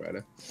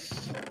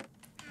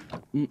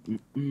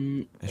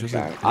 It's just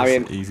Okay,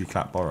 an easy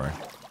clap borrow.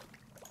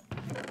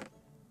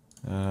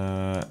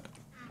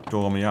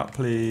 Door me up,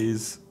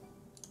 please.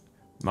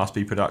 Must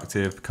be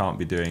productive. Can't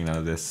be doing none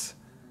of this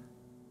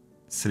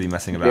silly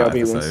messing about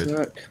BRB one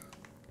episode.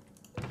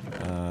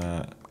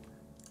 sec.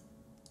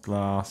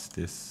 Glass.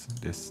 This.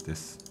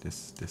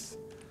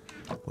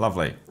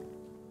 Lovely.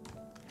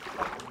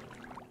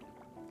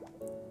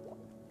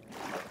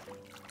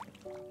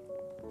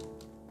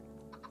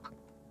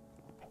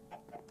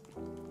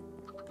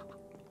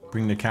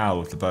 Bring the cow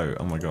with the boat.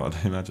 Oh my god,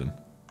 imagine.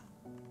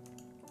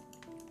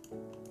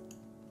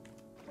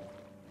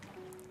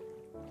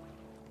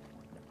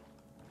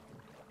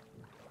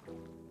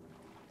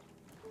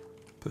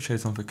 Put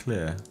shades on for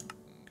clear.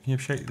 Can you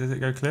have shade? Does it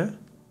go clear?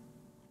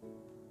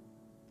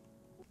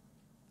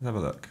 Let's have a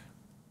look.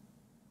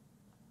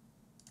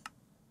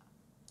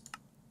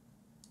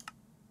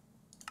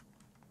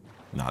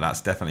 No,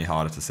 that's definitely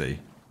harder to see.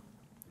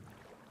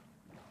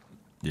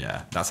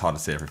 Yeah, that's hard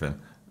to see everything.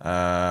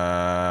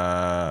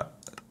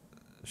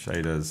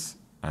 Shaders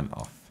and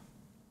off.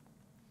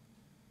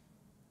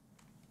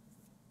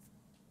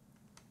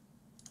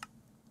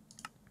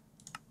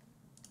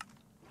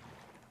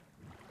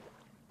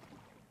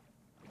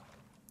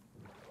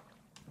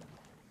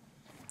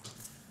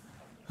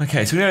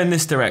 Okay, so we go in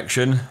this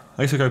direction.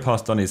 I guess we'll go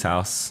past Donnie's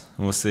house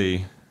and we'll see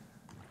if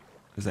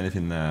there's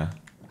anything there.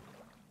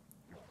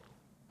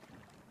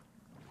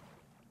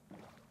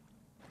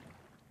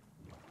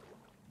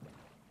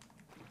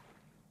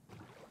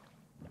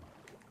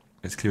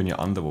 It's clear when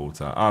you're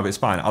underwater. Oh, but it's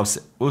fine.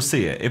 We'll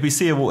see it. If we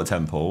see a water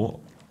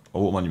temple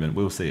or water monument,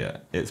 we'll see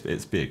it.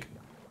 It's big.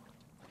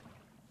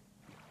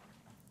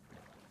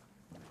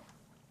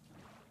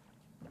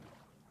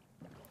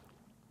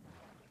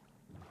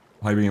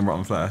 Why are you bringing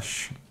rotten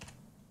flesh?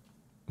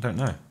 I don't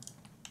know.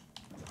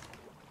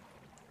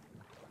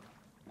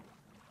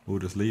 We'll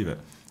just leave it.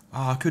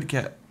 Oh, I could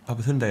get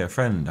Babatunde a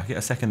friend. I could get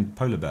a second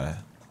polar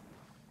bear.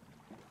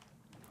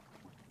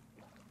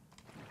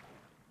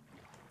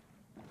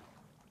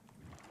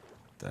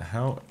 The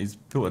hell? He's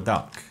built a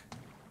duck.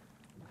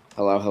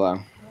 Hello, hello.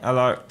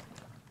 Hello.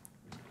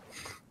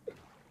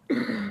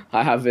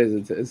 I have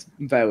visitors.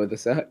 Bear with a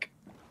sec.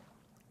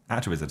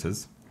 Actual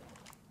visitors.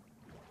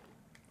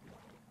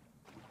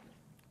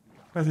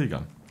 Where's he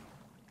gone?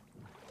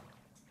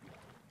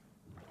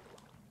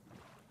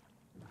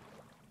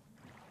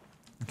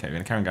 Okay, we're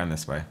going to carry on going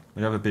this way.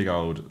 We have a big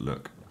old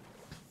look.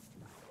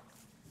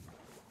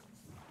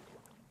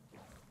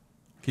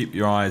 Keep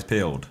your eyes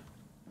peeled.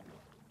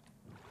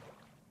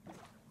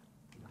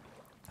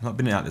 I've not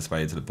been out this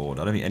way to the board.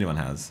 I don't think anyone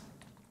has.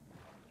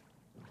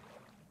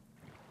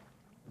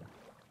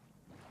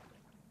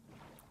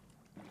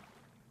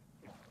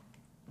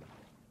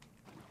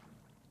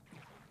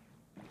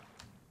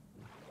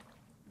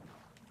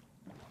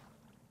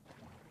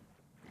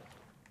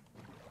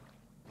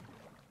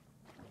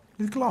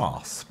 There's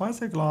glass. Why is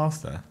there glass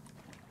there?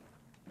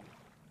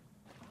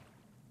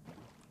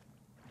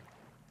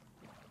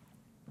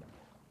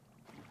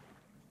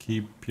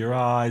 Keep your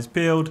eyes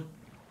peeled.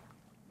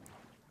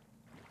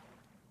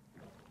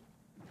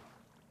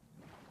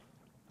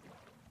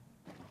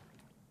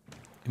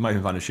 You might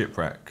even find a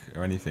shipwreck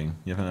or anything.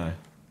 You never know.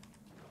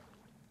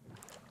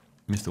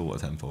 Missed the water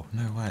temple.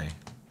 No way.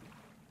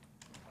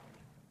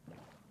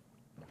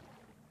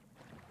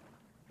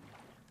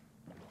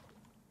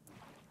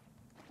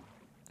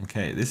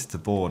 Okay, this is the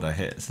board I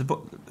hit. So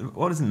the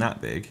board isn't that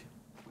big.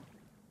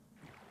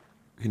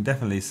 We can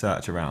definitely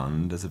search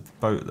around. There's a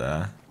boat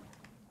there.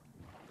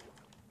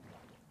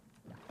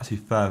 Actually,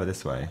 further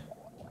this way.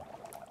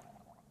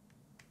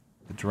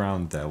 The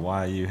drowned there.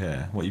 Why are you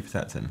here? What are you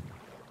protecting?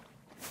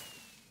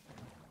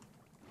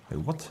 Wait,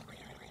 what?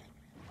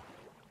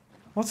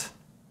 What?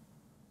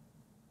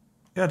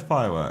 You had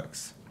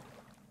fireworks.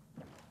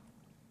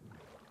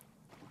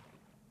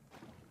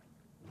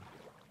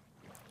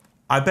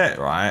 I bet,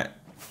 right?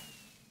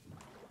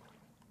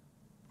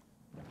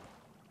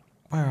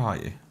 Where are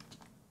you?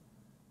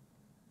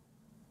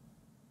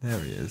 There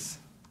he is.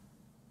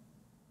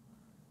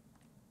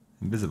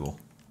 Invisible.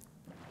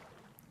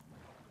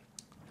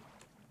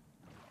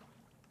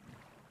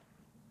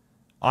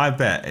 I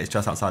bet it's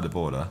just outside the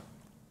border.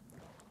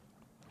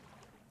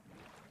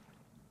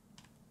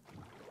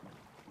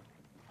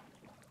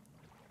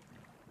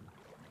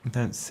 I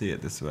don't see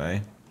it this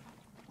way.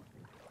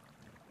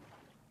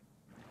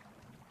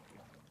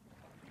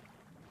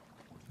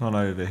 Not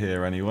over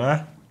here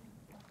anywhere.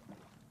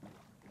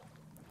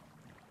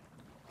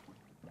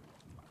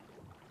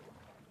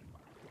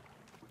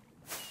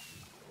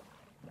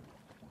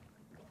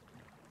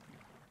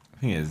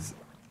 Thing is,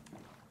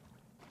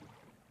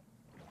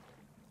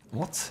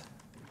 what? Is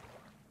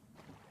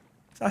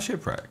that a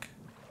shipwreck?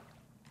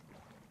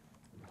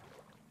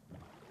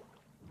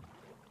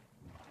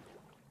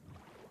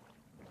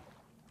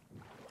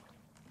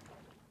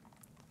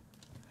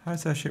 How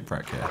is there a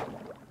shipwreck here?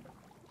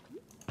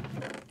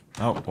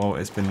 Oh, well,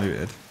 it's been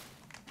looted.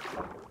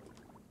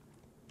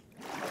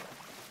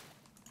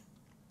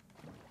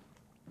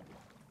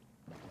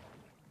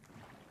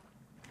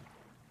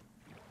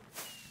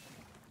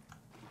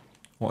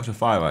 Watch the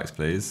fireworks,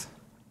 please.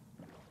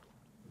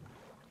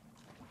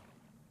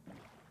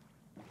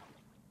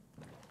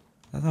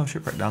 There's no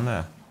shipwreck down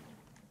there.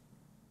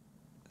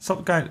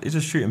 Stop going, it's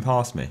just shooting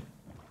past me.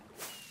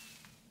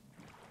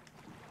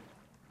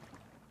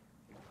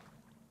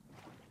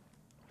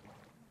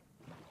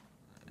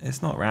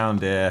 It's not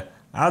round here.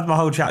 How'd my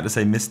whole chat to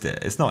say missed it?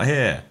 It's not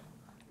here.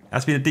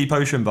 That's been a deep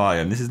ocean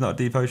biome. This is not a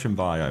deep ocean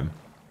biome.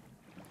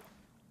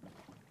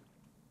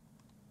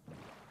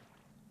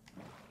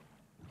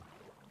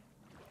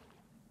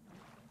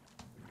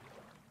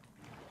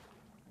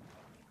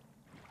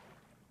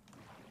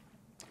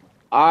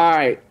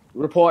 Alright,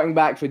 reporting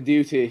back for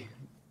duty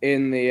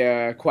in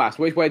the quest.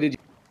 Which way did you...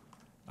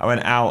 I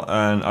went out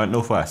and I went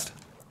northwest.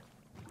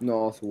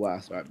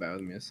 Northwest, right, bear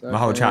with me a second. My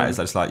whole chat is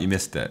just like, you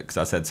missed it, because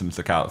I said some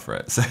look out for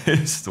it. So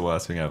it's the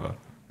worst thing ever.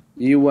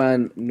 You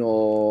went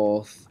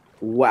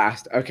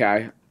northwest.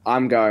 Okay,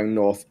 I'm going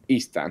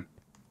northeast then.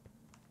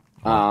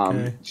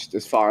 Okay. Just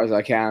as far as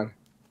I can.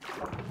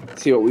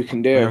 See what we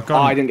can do. I've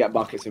gone, I didn't get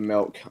buckets of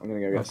milk. I'm going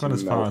to go get some milk.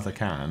 I've gone as far as I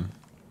can.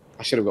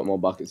 I should have got more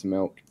buckets of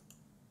milk.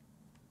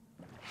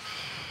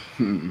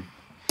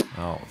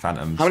 Oh,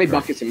 phantoms. How many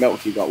buckets of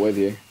milk you got with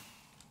you?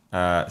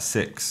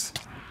 6.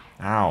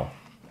 Ow.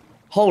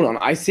 Hold on,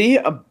 I see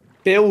a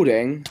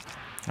building.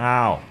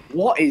 Ow.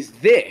 What is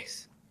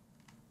this?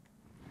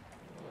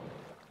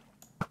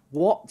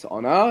 What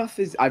on earth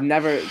is... I've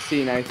never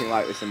seen anything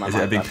like this in my life.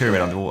 Is it a big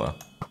pyramid underwater?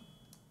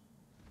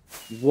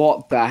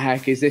 What the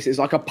heck is this? It's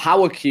like a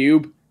power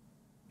cube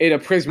in a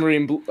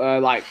prismarine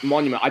like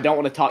monument. I don't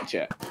want to touch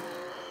it.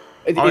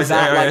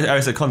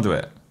 It's a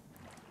conduit.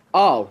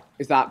 Oh,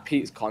 is that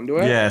Pete's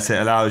conduit? Yes,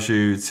 it allows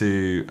you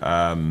to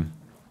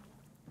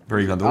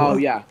breathe underwater. Oh,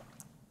 yeah.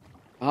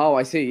 Oh,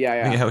 I see. Yeah, yeah.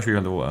 I think it helps you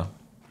underwater.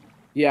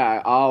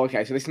 Yeah. Oh,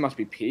 okay. So this must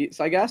be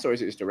Pete's, I guess, or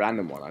is it just a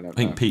random one? I don't know. I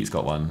think Pete's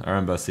got one. I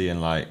remember seeing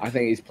like... I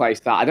think he's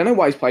placed that. I don't know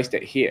why he's placed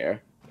it here.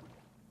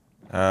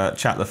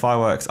 Chat, the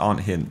fireworks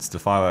aren't hints. The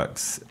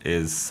fireworks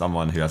is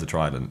someone who has a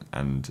trident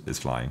and is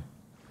flying.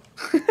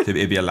 So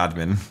it'd be a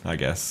ladmin, I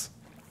guess.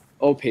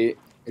 Oh, Pete.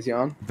 Is he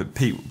on? But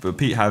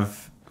Pete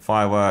have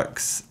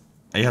fireworks.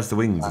 He has the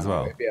wings as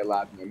well. It'd be a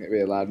ladman. It'd be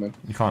a ladman.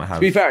 You can't have...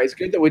 To be fair, it's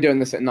good that we're doing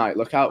this at night.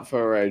 Look out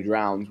for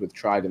drowns with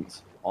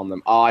tridents on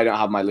them. Oh, I don't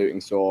have my looting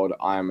sword.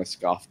 I am a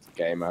scuffed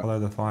gamer. Follow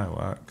the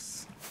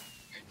fireworks.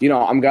 You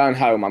know, I'm going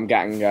home. I'm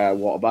getting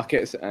water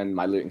buckets and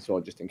my looting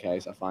sword just in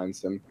case I find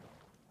some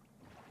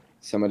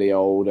of the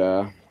old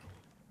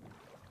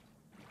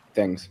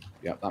things.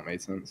 Yep, that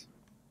made sense.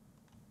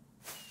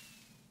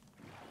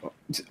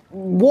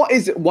 What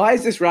is it? Why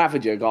has this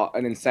Ravager got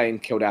an insane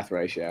kill death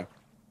ratio?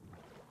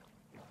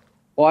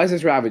 Why is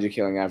this Ravager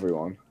killing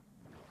everyone?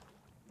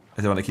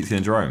 Is the one that keeps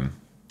getting Jerome?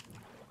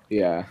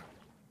 Yeah.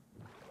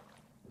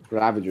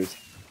 Ravager's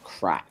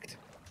cracked.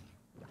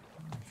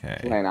 Okay.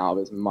 Playing out of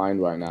his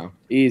mind right now.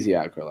 Easy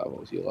aggro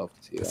levels. You love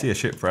to see that. I see a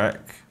shipwreck.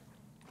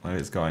 Maybe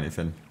it's got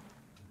anything.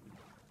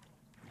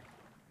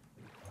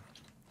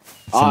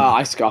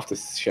 I scuffed a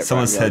shipwreck.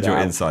 Someone said you're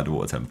inside the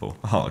water temple.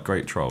 Oh,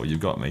 great troll. You've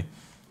got me.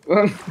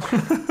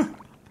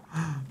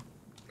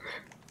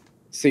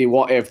 See,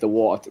 what if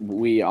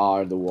we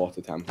are the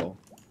water temple?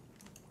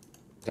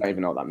 Don't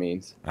even know what that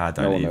means. I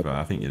don't either.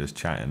 I think you're just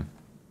chatting.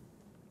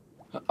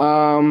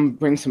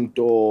 Bring some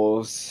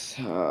doors.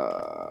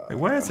 Wait,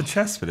 where's the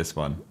chest for this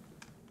one?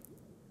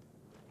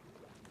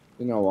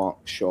 You know what?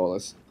 Sure,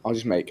 I'll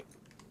just make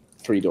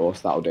 3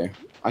 doors. That'll do.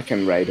 I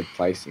can raid a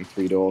place in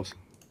 3 doors.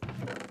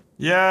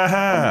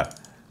 Yeah.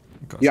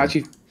 You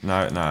actually?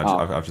 No.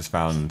 I've just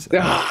found.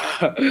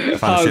 I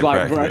found a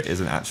shipwreck like, that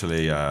isn't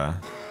actually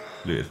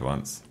looted for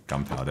once.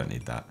 Gunpowder, I don't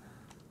need that.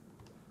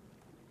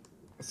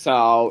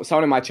 So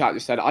someone in my chat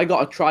just said, I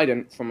got a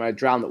trident from a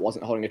drown that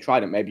wasn't holding a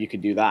trident. Maybe you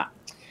could do that.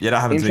 Yeah, that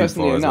happened to me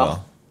before as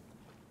well.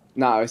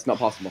 No, it's not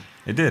possible.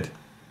 It did.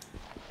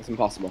 It's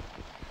impossible.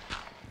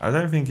 I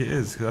don't think it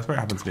is, because that's what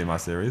happened to me in my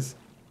series.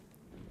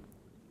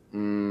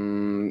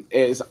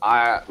 Is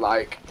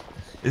like...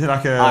 Is it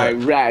like a...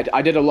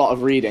 I did a lot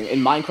of reading.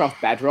 In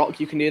Minecraft Bedrock,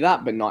 you can do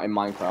that, but not in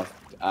Minecraft,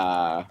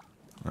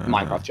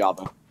 Minecraft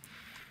Java.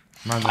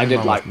 I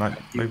did like...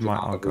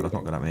 oh god, I've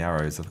not got that many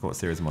arrows. I forgot what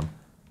series I'm on.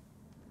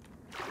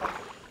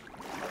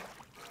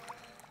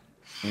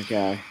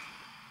 Okay.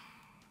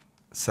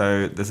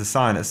 So there's a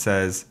sign that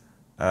says,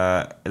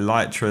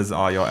 Elytras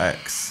are your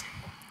ex.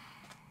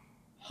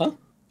 Huh?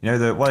 You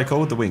know what are they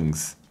called? The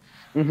wings.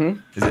 Mm-hmm.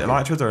 Is it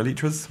Elytras or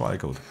Elytras? What are they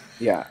called?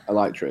 Yeah,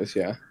 Elytras,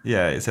 yeah.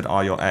 Yeah, it said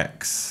are your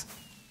ex.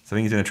 So I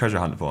think you're doing a treasure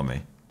hunt for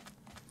me.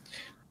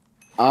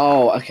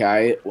 Oh,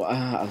 okay.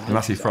 Well, it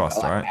must be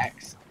Frost, right?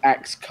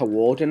 X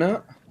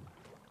coordinate.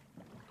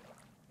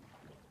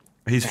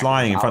 He's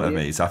flying in front of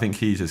me, so I think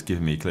he's just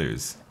giving me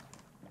clues.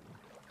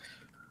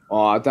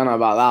 Oh, I don't know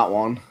about that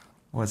one.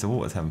 Oh, it's a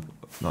water temple.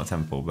 Not a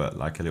temple, but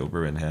like a little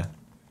ruin here.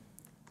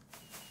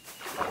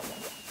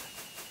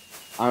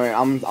 I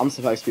mean, I'm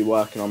supposed to be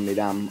working on the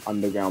damn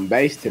underground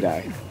base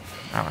today.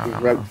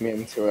 You've roped me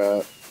into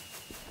a...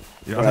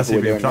 You're not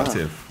being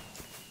productive.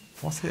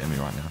 What's hitting me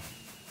right now?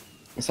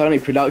 It's only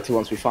productive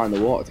once we find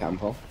the water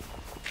temple.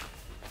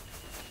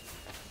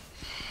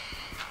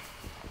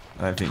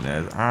 I don't think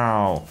there's...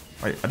 Ow!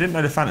 Wait, I didn't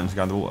know the phantoms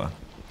go underwater.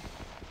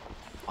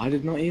 I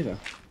did not either.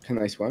 Can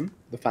they swim?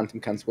 The phantom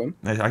can swim?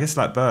 I guess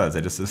like birds,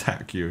 they just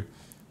attack you.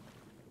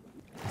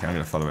 Okay, I'm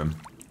going to follow him.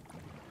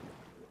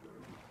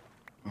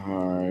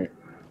 Alright.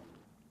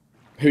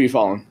 Who are you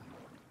following?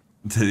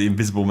 To the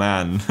invisible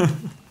man.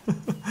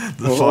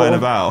 That's flying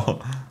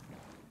about.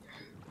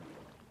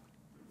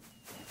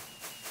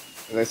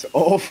 This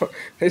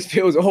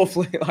feels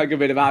awfully like a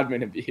bit of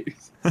admin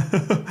abuse.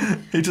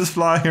 He's just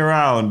flying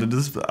around and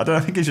just... I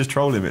think he's just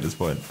trolling me at this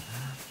point.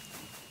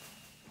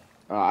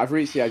 I've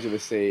reached the edge of the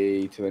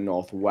sea to the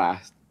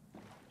northwest.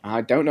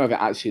 I don't know if it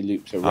actually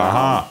loops around.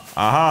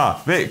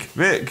 Aha!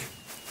 Vic!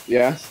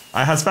 Yes?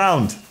 I has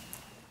found!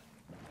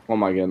 Oh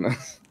my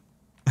goodness.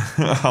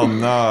 Oh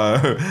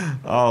no!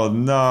 Oh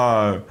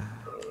no!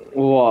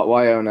 What?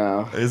 Why oh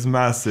no? It's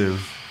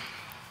massive.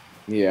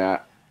 Yeah.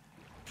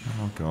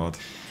 Oh god.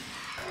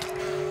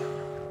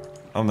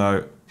 Oh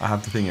no, I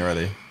have the thing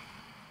already.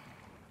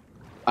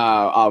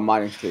 Oh,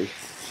 mining key.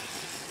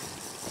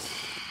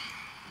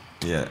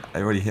 Yeah, it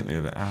already hit me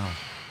with it. Ow.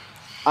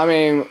 I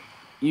mean,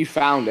 you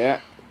found it.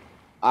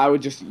 I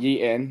would just yeet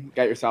in,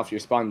 get yourself your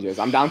sponges.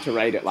 I'm down to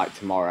raid it like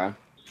tomorrow.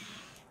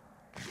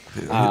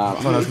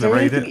 Someone else gonna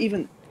raid it.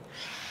 Even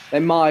they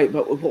might,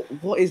 but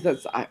what is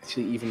that's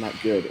actually even that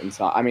good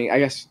inside? I mean, I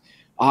guess.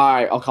 All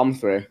right, I'll come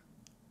through.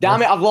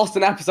 Damn it! I've lost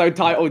an episode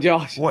title,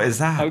 Josh. What is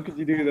that? How could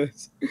you do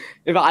this?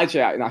 If I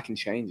can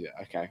change it.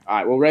 Okay. All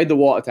right, we'll raid the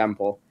water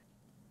temple,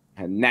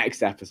 and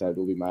next episode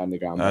will be my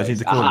underground base. I need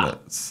the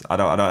coordinates. I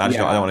don't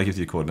want to give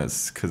you the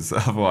coordinates because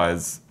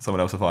otherwise someone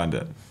else will find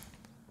it.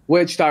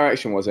 Which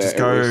direction was it? Just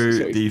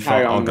go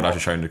default. Oh god, I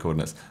should show you the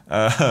coordinates.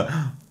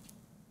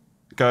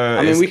 Go.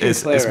 I mean,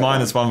 it's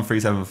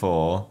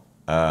 -1374,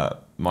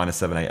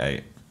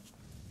 -788.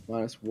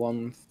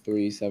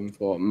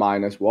 -1374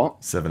 minus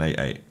what?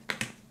 788.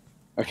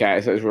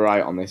 Okay, so it's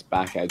right on this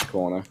back edge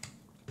corner.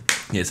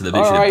 Yeah, so they're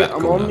literally the back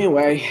corner. I'm on my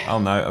way. Oh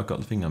no, I've got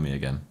the thing on me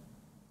again.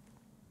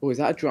 Oh, is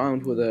that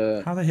drowned with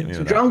a... How they hit me with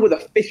that? Drowned with a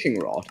fishing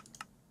rod.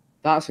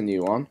 That's a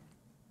new one.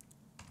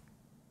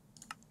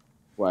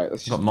 Wait,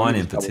 let's just... Got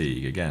mining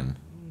fatigue again.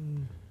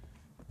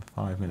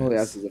 5 minutes. All he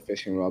has is a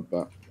fishing rod,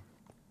 but...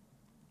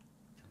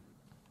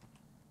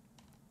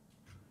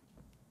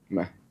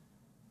 Meh.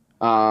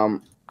 How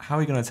are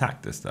we going to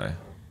attack this, though?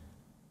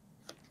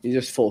 You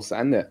just full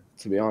send it,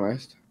 to be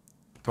honest.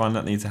 Do I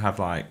not need to have,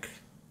 like...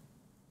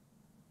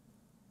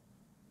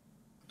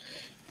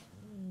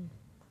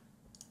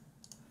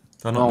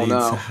 Do I not need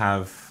to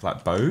have,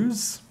 like,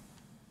 bows?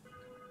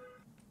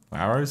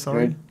 Arrows,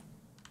 sorry?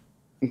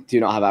 Do you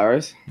not have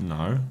arrows? No.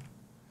 I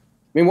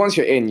mean, once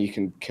you're in, you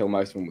can kill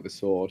most of them with a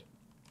sword.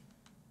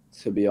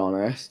 To be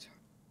honest.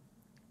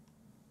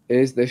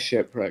 Is this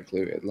shipwreck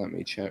looted? Let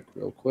me check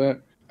real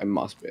quick. It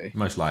must be.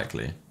 Most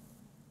likely.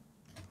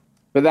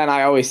 But then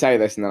I always say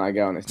this and then I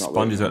go and it's not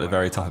Sponges are at the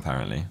very top,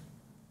 apparently.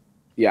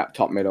 Yeah,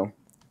 top middle.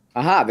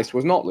 Aha, this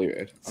was not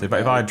looted. So if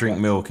I drink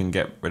milk and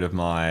get rid of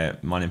my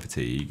mining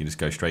fatigue, you can just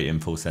go straight in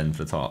full send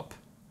for the top.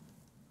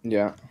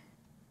 Yeah.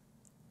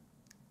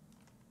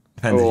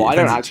 Depends. I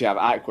don't actually have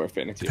aqua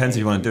affinity. Depends if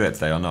you want to do it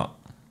today or not.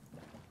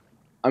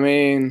 I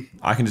mean...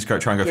 I can just try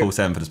and go full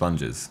send for the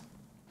sponges.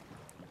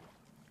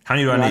 How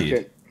many do I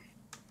need?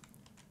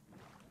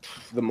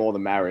 The more the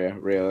merrier,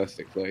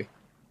 realistically.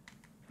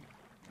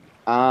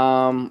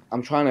 I'm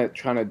trying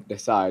to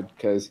decide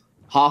because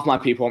half my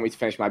people want me to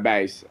finish my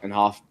base and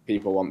half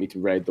people want me to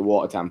raid the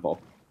water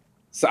temple.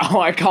 So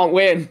I can't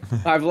win.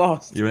 I've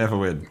lost. You will never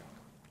win.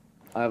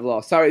 I've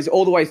lost. So it's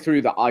all the way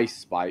through the ice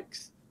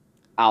spikes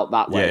out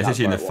that way. Yeah, it's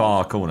actually in the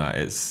far corner.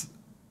 It's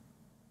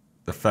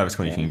the furthest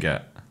corner you can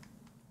get.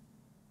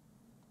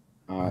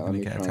 Alright, let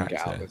me try and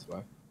get out this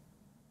way.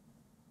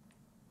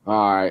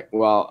 Alright,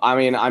 well, I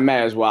mean, I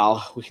may as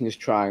well. We can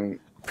just try and...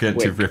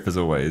 Preemptive rip as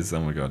always.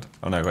 Oh my god.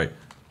 Oh no, wait.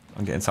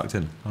 I'm getting sucked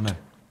in. Oh no.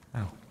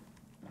 Ow.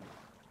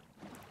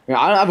 Yeah,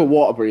 I don't have a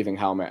water breathing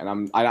helmet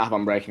and I don't have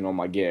unbreaking on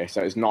my gear,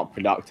 so it's not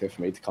productive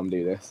for me to come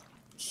do this.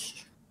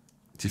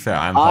 To be fair,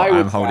 I'm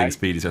holding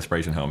Speedy's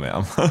respiration helmet.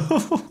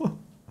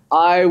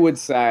 I would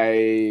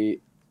say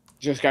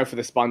just go for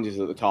the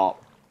sponges at the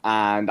top,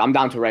 and I'm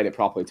down to raid it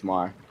properly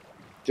tomorrow.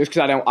 Just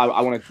because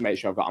I wanted to make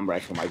sure I've got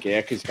unbreaking on my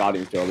gear, because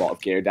Guardians do a lot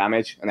of gear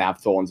damage, and they have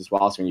thorns as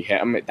well, so when you hit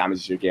them, it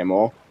damages your gear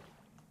more.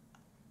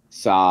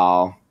 So...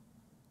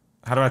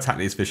 How do I attack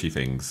these fishy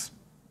things?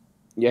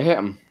 You hit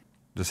them.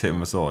 Just hit them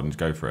with a sword and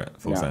go for it,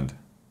 full send.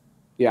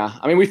 Yeah,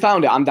 I mean, we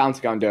found it. I'm down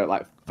to go and do it,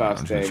 like,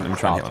 first thing. I'm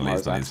trying to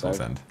hit on these full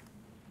send.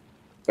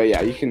 But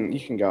yeah, you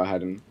can go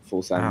ahead and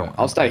full send it.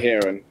 I'll stay here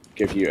and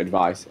give you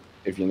advice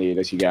if you need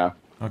as you go.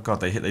 Oh god,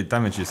 they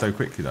damage you so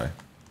quickly, though.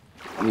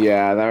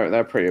 Yeah,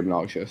 they're pretty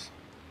obnoxious.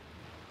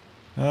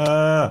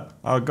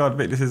 Oh god,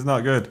 Vic, this is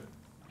not good.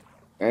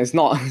 It's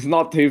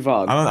not too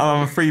fun.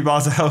 I'm 3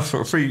 bars of health,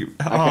 3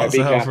 hearts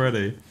of health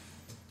already.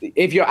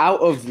 If you're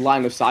out of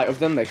line of sight of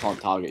them, they can't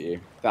target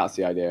you. That's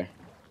the idea.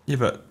 Yeah,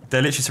 but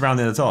they're literally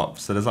surrounding the top,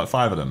 so there's like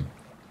 5 of them.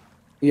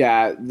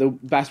 Yeah, the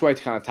best way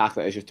to kind of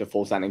tackle it is just to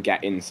full send and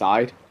get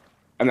inside,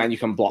 and then you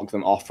can block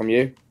them off from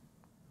you.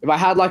 If I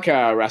had like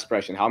a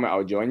respiration helmet, I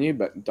would join you,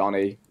 but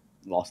Donnie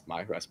lost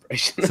my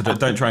respiration. So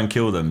don't try and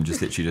kill them,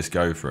 just literally just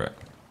go for it.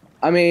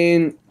 I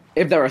mean,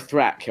 if they're a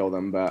threat, kill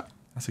them, but...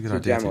 That's a good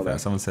idea, to be fair.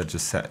 Someone said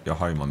just set your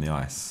home on the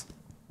ice.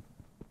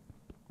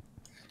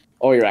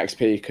 Or your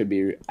XP could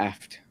be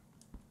effed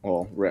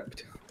or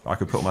ripped. I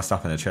could put all my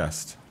stuff in a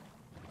chest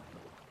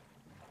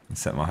and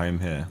set my home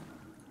here.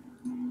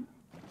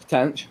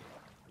 Potential.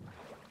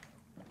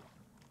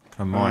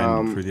 Can I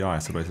mine through the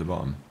ice all the way to the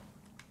bottom?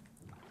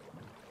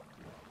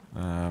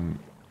 I'm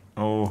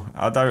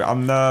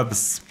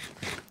nervous.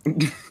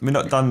 We've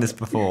not done this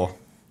before.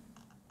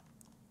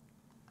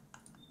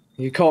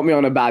 You caught me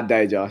on a bad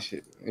day, Josh.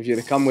 If you'd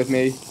have come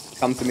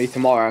to me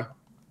tomorrow,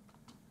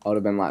 I would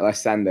have been like,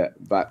 let's send it.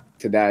 But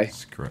today,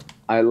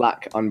 I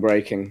lack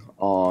unbreaking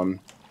on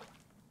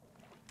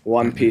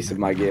one piece of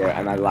my gear,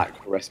 and I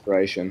lack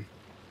respiration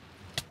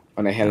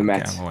on a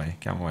helmet.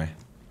 Get away.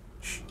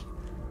 Shh.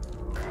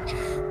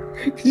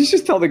 Did you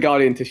just tell the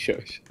Guardian to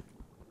shush?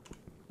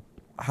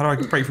 How do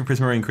I break through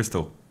Prismarine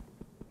Crystal?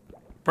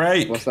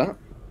 Break! What's that?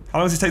 How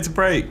long does it take to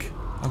break?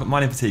 I've got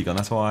mining fatigue on,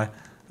 that's why.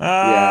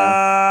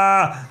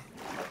 Ah!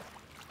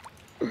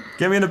 Yeah.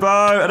 Get me in the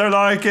boat, I don't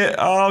like it.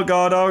 Oh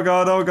god.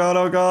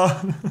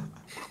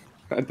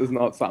 That does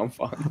not sound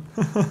fun.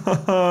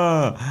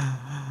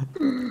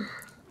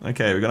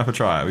 Okay, we're gonna have to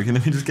try it.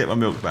 Let me just get my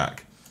milk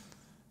back.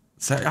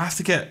 So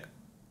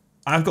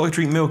I've got to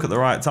drink milk at the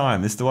right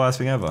time. This is the worst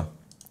thing ever.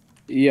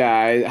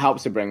 Yeah, it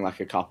helps to bring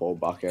like a couple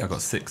buckets. I've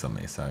got 6 on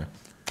me, so.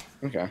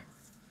 Okay.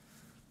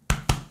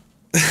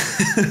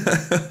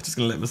 Just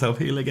gonna let myself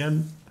heal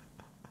again.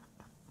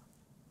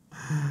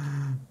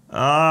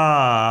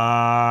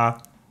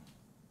 Ah.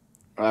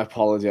 I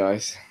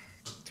apologize.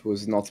 It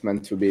was not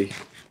meant to be.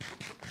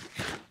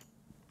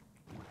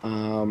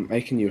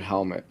 Make a new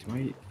helmet. Do I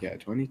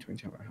need to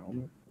have a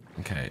helmet?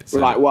 Okay. So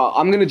Right, well,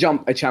 I'm gonna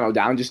jump a channel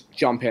down. Just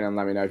jump in and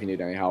let me know if you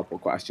need any help or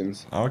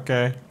questions.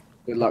 Okay.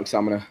 Good luck,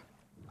 Summoner.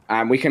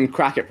 We can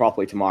crack it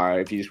properly tomorrow.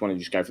 If you just want to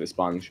just go for the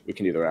sponge, we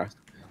can do the rest.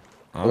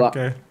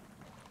 Okay.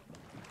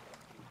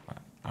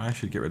 I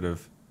should get rid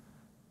of...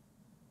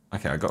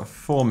 Okay, I got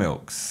 4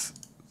 milks.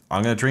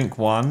 I'm going to drink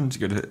 1 to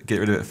get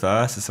rid of it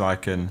first, so I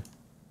can...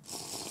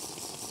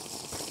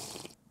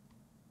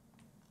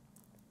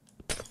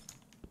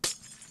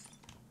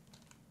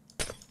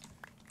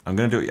 I'm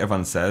going to do what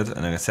everyone said, and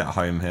I'm going to set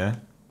home here.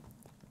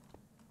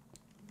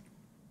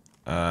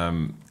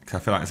 Because I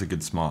feel like it's a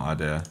good, smart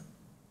idea.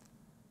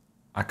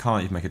 I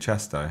can't even make a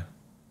chest, though.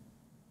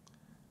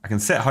 I can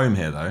set home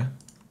here, though.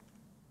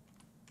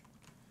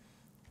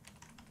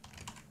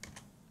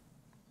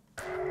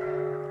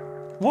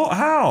 What?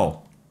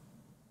 How?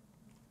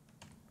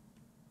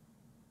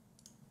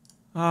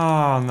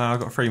 Oh, no, I've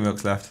got 3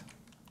 milks left.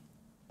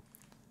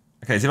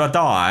 Okay, so if I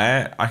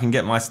die, I can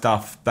get my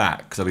stuff back,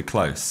 because I'll be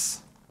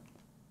close.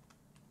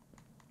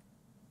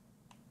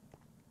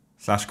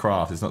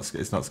 /craft,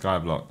 it's not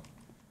Skyblock.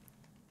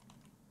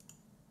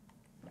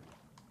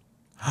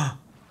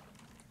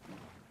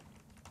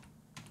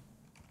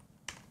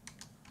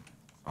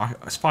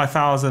 It's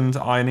 5,000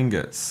 iron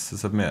ingots to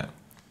submit.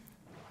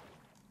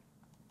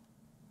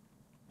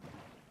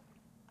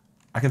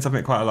 I can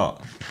submit quite a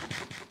lot.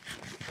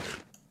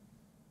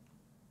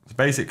 So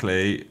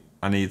basically,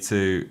 I need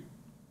to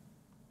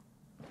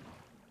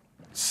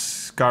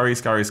scurry.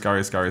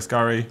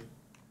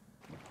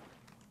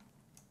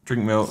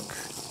 Drink milk.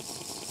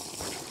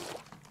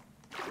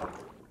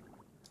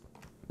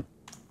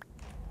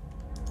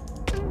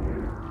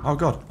 Oh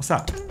god, what's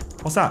that?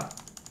 What's that?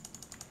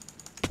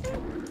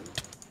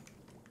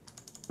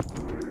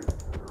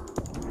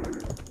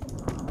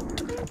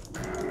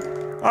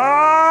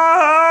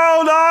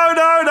 Oh no!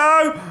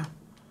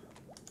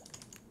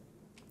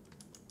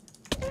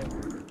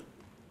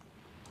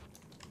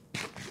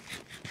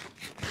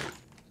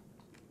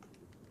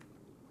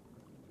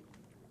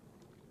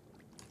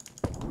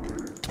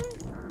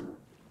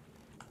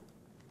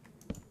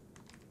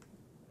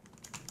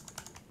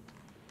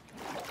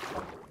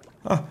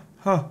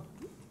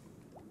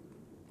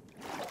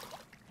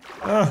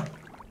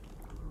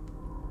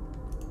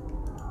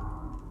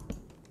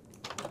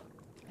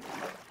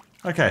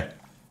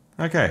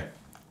 Okay.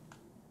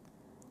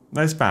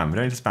 No spam. We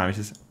don't need to spam. It's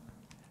just...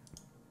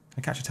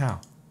 I catch a towel.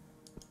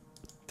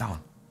 Down.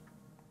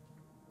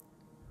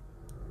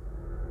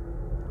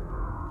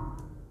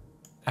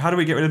 How do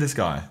we get rid of this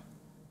guy?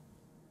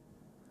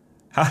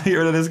 How do we get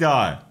rid of this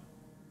guy?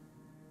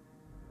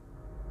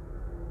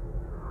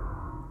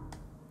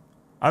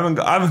 I haven't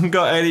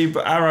got any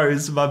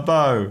arrows for my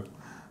bow.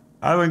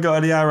 I haven't got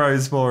any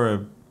arrows for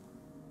him.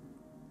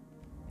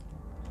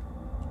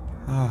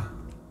 Oh.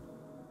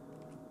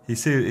 He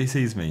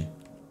sees me.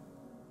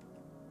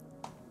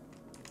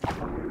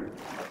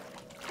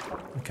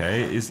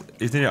 Okay, he's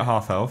nearly at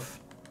half health.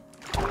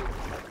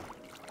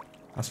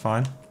 That's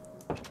fine.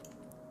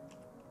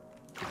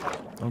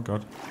 Oh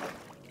god.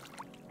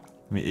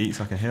 Let me eat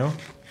so I can heal.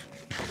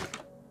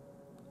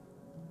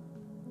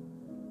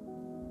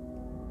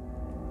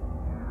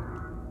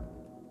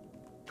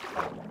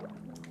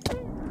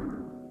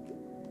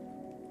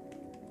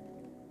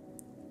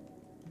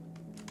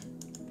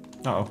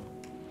 Uh-oh.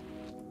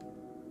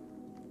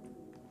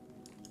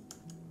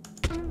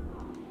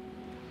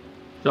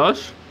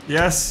 Josh?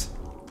 Yes?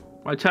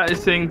 My chat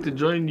is saying to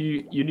join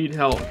you, you need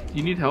help.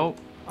 You need help?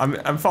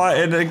 I'm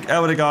fighting an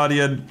Elder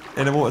Guardian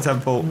in a water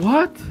temple.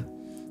 What?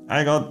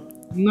 Hang on.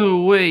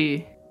 No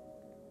way.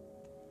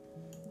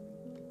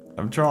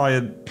 I'm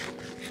trying.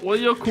 What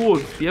are your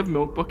codes? Do you have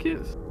milk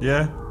buckets?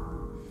 Yeah.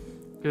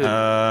 Good.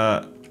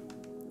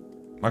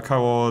 My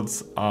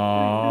coords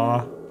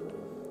are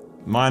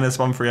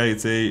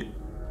 -1380,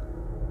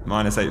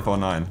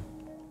 -849.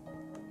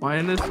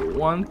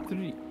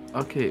 -13.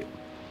 Okay.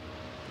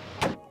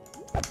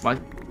 My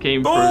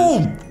game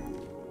Boom! froze.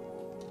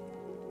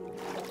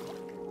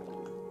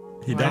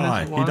 He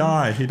died. He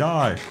died. He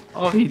died.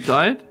 Oh, he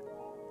died?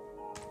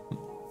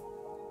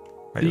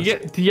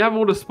 Wait, Do you have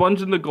all the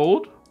sponge and the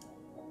gold?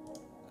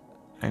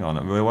 Hang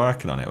on. We're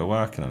working on it. We're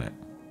working on it.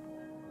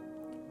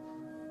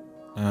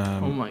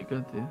 Oh my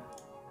god, dude.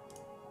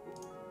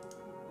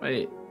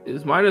 Wait,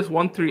 is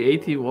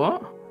 -1380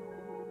 what?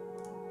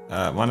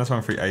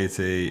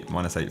 -1380,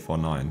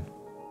 -849.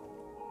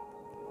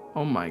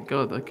 Oh my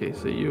god, okay,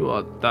 so you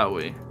are that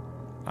way.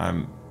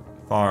 I'm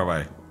far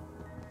away.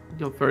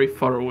 You're very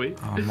far away.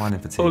 Oh, I'm mining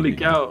for TV. Holy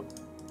cow.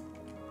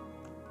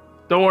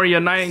 Don't worry, your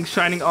knight in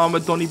shining armor,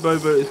 Donny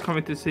Bobo, is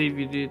coming to save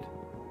you, dude.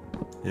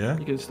 Yeah?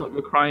 You can stop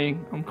your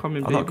crying. I'm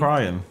coming, I'm baby. not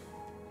crying.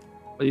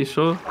 Are you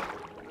sure?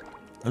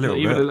 A little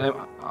bit.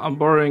 I'm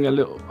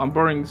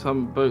borrowing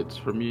some boats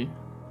from you.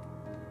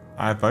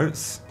 I have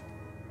boats?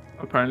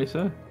 Apparently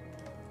so.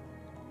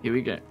 Here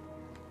we go.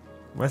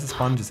 Where's the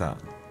sponges at?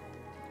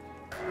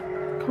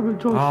 Come on,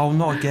 Josh. Oh,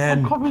 not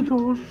again. Come on,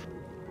 Josh.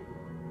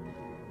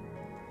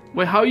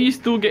 Wait, how are you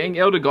still getting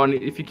Elder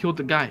Guardian if you killed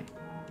the guy?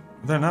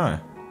 I don't know.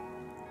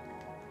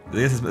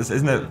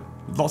 Isn't there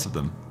lots of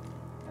them?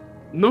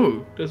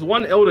 No, there's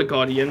one Elder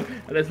Guardian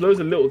and there's loads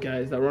of little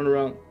guys that run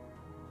around.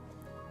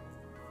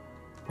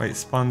 Wait,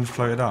 sponge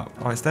floated up.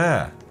 Oh, it's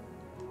there.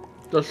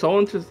 Josh,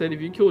 someone just said if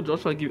you kill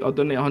Josh, I'll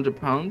donate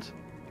 £100.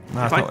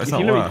 No, If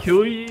you let me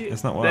kill you,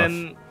 it's not worth.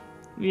 then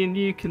me and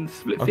you can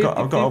split.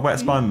 I've got a wet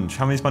sponge.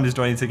 How many sponges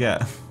do I need to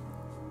get?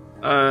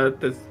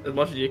 There's as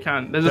much as you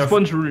can. There's a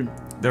sponge room.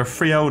 There are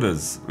 3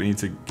 elders. We need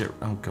to get.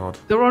 Oh god.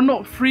 There are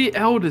not 3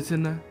 elders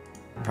in there.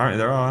 Apparently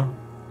there are.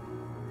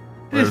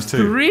 There's 2.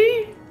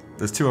 3.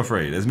 There's 2 or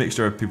 3. There's a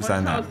mixture of people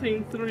saying that. I'm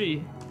saying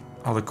 3.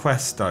 Oh, the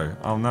quest though.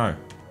 Oh no.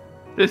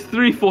 There's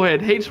 3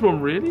 forehead.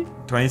 H1, really?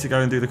 Do I need to go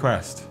and do the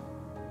quest?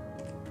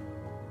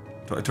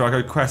 Do I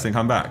go quest and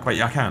come back? Wait,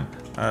 yeah, I can.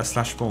 /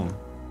 spawn.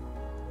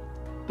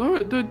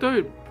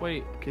 Don't.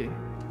 Wait, okay.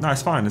 No,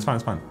 it's fine. It's fine.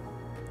 It's fine.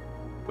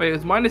 Wait,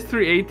 it's minus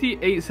 380,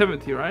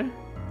 870, right?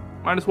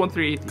 Minus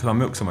 1380. Because our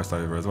milk's almost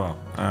over as well.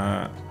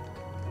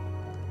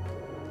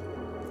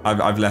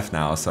 I've left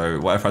now, so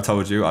whatever I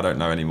told you, I don't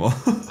know anymore.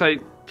 Say,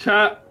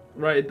 chat,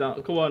 write it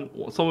down. Come on,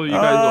 some of you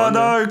guys got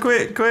no,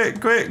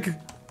 quick.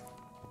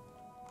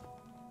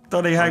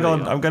 Donny, hang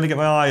on. I'm going to get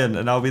my iron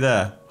and I'll be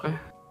there. Okay.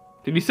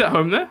 Did you sit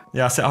home there?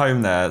 Yeah, I sit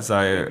home there,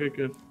 so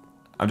Good.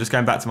 I'm just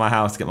going back to my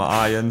house to get my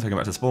iron, so I go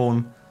back to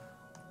spawn.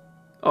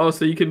 Oh,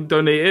 so you can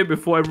donate it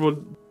before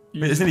everyone...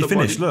 It's nearly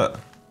finished, look.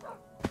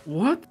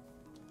 What?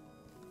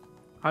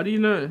 How do you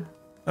know?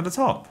 At the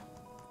top.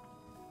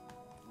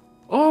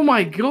 Oh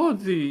my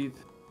god, dude.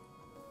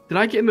 Did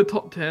I get in the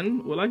top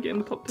 10? Will I get in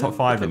the top 10? Top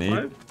 5 you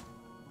need.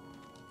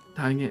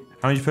 Dang it.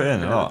 How many did you put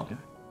in? A lot?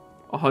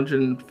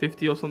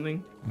 150 or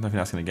something. I don't think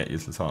that's going to get you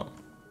to the top.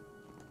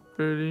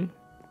 Really?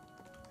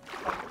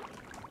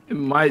 It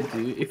might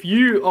do. If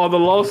you are the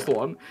last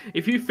one,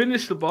 if you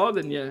finish the bar,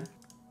 then yeah.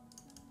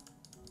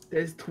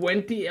 There's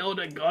 20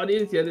 Elder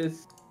Guardians. Yeah,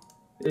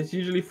 there's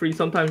usually 3.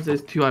 Sometimes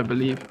there's 2, I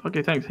believe.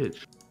 Okay, thanks,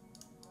 Hitch.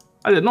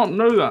 I did not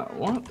know that.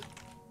 What?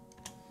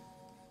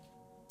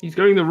 He's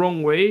going the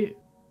wrong way.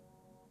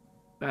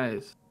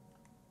 Guys,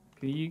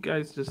 can you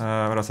guys just...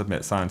 what else?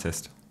 Admit,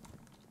 scientist.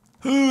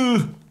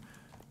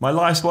 My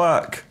life's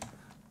work.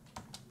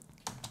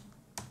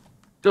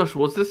 Josh,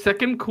 what's the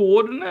second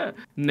coordinate?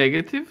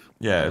 Negative?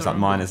 Yeah, it's like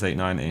minus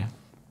 890.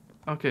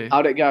 Okay.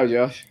 How'd it go,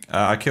 Josh?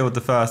 I killed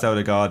the first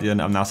Elder Guardian.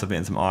 I'm now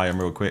submitting some iron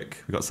real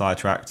quick. We got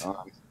sidetracked. Nice.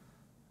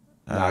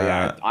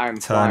 Yeah, iron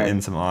turn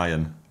in some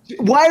iron.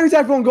 Where has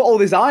everyone got all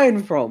this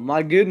iron from?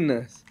 My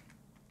goodness.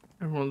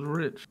 Everyone's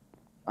rich.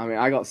 I mean,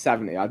 I got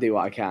 70. I do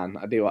what I can.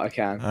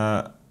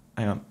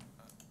 Hang on.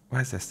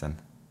 Where's this then?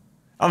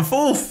 I'm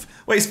 4th.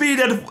 Wait, Speedy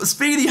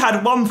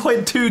had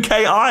 1.2k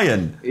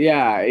iron.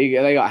 Yeah,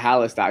 they got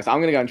hella stacks. I'm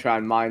gonna go and try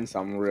and mine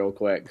some real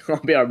quick. I'll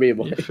be a real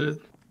boy. You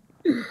should.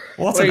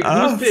 What Wait,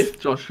 on who's earth? 5th,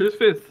 Josh? Who's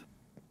 5th?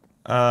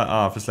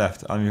 I've just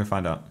left. I'm gonna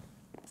find out.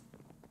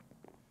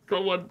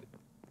 Someone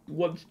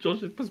wants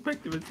Josh's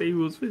perspective and say who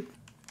was 5th.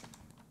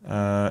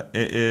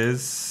 It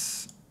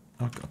is.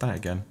 Oh god, done it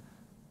again.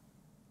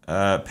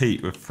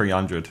 Pete with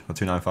 300 or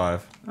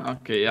 295.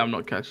 Okay, yeah, I'm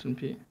not catching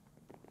Pete.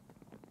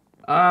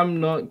 I'm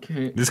not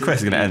catching. This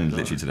quest is gonna end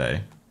literally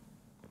today.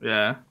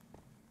 Yeah.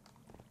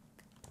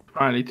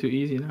 Apparently too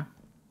easy now.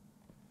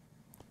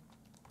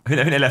 I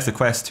think they left the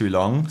quest too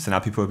long, so now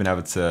people have been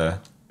able to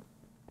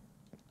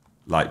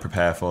like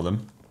prepare for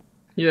them.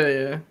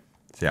 Yeah.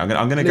 So yeah,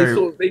 I'm gonna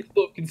go. They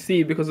sort of can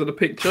see because of the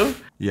picture.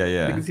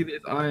 Yeah. They can see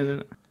there's iron in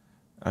it.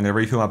 I'm gonna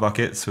refill my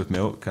buckets with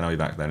milk, and I'll be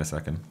back there in a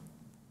second.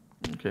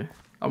 Okay,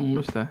 I'm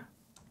almost there.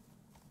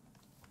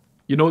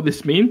 You know what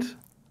this means?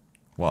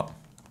 What?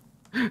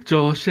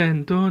 Josh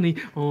and Donny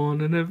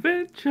on an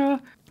adventure.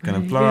 Gonna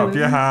blow up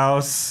your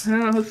house.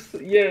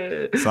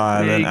 Yeah.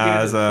 Silent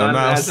as a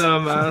mouse.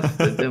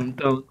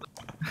 Dum.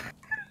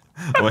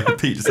 Wait,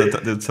 Pete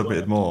just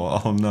submitted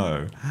more. Oh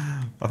no.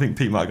 I think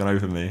Pete might have gone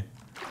over me.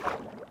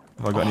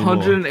 Have I got any more?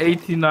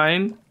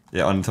 189.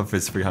 Yeah, on top of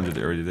his 300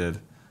 it already did.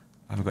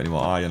 I haven't got any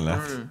more iron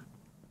left.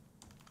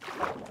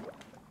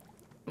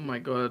 Oh my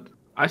god.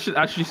 I should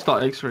actually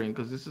start x-raying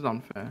because this is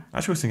unfair.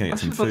 Actually, I was thinking of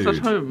getting I some should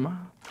food. touch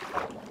home.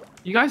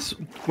 You guys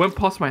went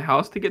past my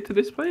house to get to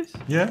this place?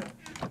 Yeah.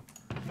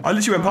 I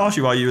literally went past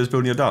you while you was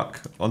building your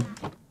duck.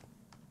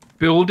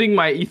 Building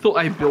my... You thought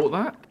I built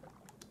that?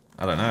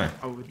 I don't know.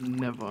 I would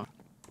never.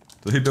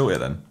 So who built it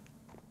then?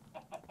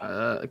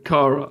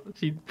 Kara.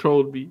 She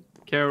trolled me.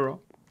 Kara.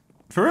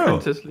 For real?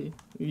 Princess Lee.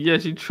 Yeah,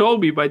 she trolled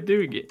me by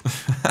doing it.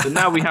 So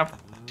now we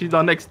have... She's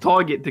our next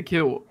target to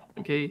kill.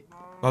 Okay?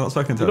 I've not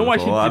spoken to You know her why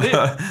before. she did it?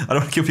 I don't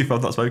want to kill people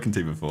I've not spoken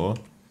to before.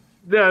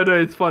 No,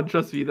 it's fun.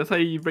 Trust me. That's how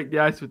you break the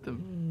ice with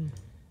them.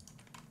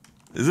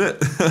 Is it?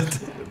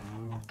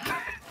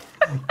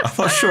 I'm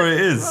not sure it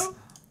is.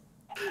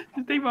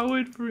 Just take my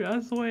word for it. I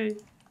swear.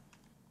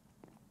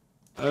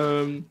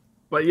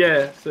 But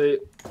yeah. So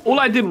all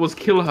I did was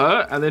kill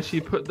her, and then she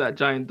put that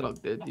giant duck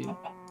there, dude.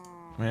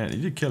 Man,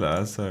 you did kill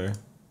her, so.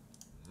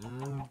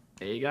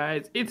 Hey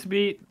guys, it's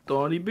me,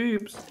 Donny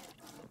Boobs.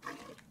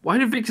 Why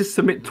did Vic just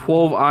submit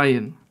 12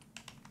 iron?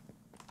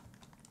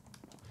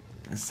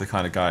 It's the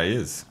kind of guy he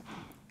is.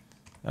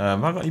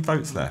 Have I got any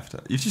boats left?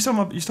 You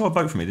stole a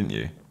boat from me, didn't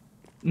you?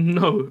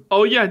 No.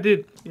 Oh yeah, I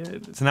did. Yeah. I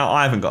did. So now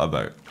I haven't got a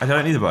boat. I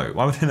don't need a boat.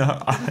 Why would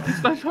I?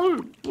 Slash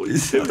home. What are you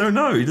I doing? don't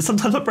know.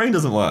 Sometimes my brain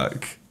doesn't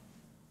work.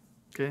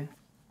 Okay.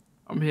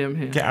 I'm here.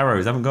 Get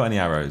arrows. I haven't got any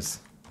arrows.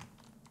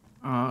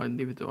 Oh,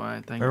 neither do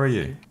I. Thank you. Where are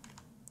you?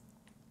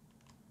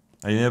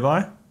 Are you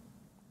nearby?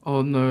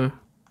 Oh no,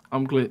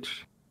 I'm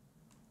glitched.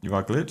 You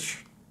are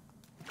glitch?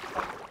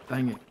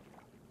 Dang it.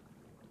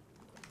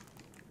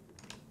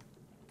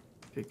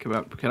 Okay, come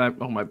up. Can I?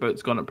 Oh, my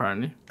boat's gone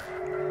apparently.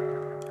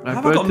 My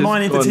Have I got boat is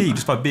mining gone. fatigue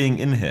just by being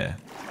in here?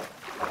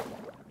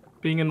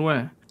 Being in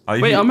where? Oh,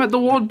 Wait, I'm at the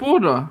world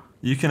border.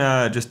 You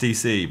can just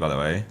DC, by the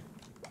way,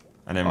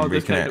 and then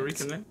Just take the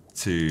reconnect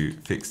to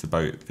fix the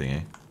boat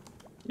thingy.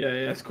 Yeah,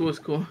 it's cool, it's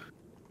cool.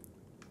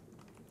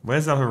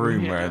 Where's the other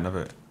room here. where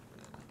another...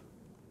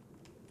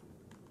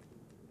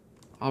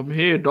 I'm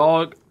here,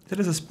 dog.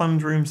 There's a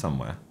sponge room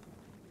somewhere.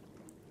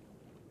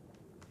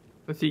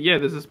 Let's see, yeah,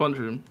 there's a sponge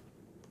room.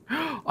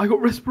 I got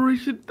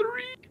respiration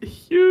 3!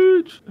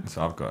 Huge!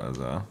 So I've got it as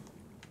well.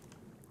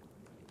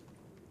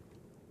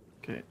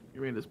 Okay,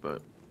 give me this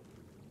boat.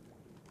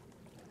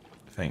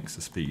 Thanks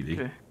to Speedy.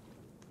 Okay.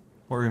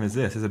 What room is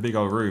this? It's a big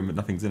old room, but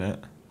nothing's in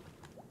it.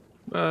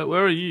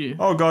 Where are you?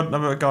 Oh god,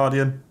 another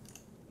guardian.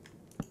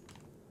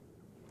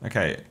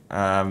 Okay,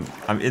 I'm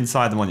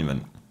inside the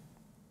monument.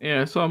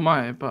 Yeah, so am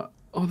I, but...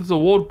 Oh, there's a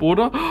world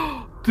border?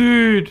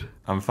 Dude!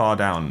 I'm far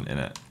down in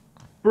it.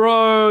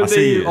 Bro, I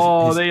see you.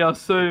 Oh, they are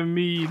so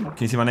mean. Can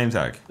you see my name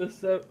tag?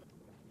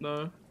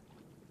 No.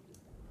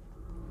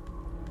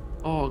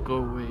 Oh, go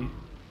away.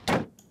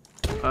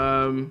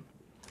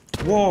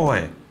 Whoa!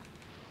 Wait.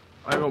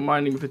 I got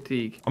mining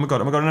fatigue. Oh my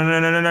god! Oh my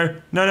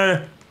god!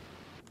 No!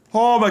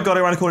 Oh my god! I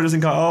ran a corner,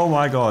 doesn't cut. Oh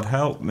my god!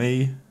 Help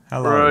me!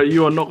 Hello. Bro,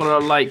 you are not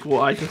gonna like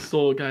what I just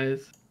saw,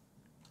 guys.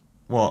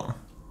 What?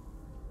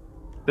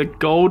 The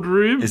gold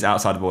room It's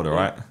outside the border,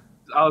 right? is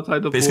outside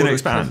the border. But it's gonna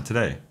expand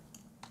today.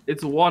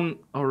 It's one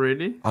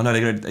already. Oh no,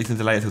 they're gonna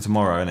delay it till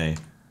tomorrow, isn't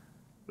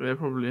he? Yeah,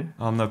 probably.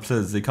 Oh no,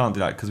 please, they can't do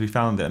that because we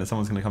found it and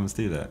someone's gonna come and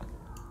steal it.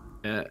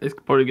 Yeah, it's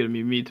probably gonna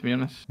be me, to be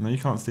honest. No, you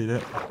can't steal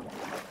it.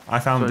 I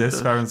found Sorry, this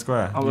Josh. fair and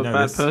square. I'm you a know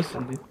bad this.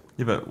 person, dude.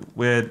 Yeah, but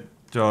we're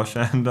Josh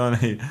and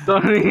Donny.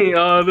 Sorry,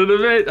 oh, no, no.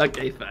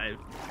 Okay, fine.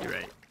 You're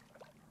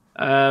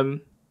right.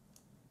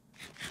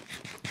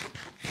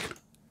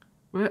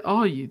 Where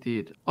are you,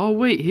 dude? Oh,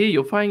 wait, here,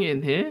 you're fighting it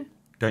in here?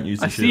 Don't use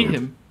the I shield. see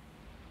him.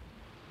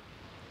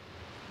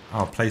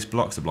 Oh, place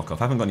blocks to block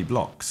off. I haven't got any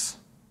blocks.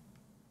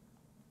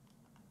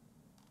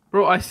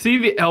 Bro, I see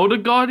the Elder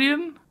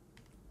Guardian.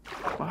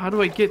 But how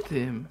do I get to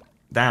him?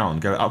 Down.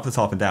 Go up the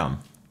top and down.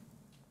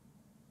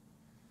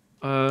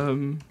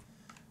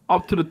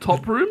 Up to the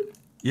top room?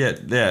 Yeah.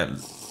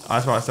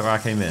 That's where I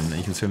came in. And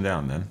you can swim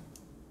down then.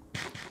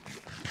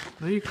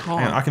 No, you Hang on,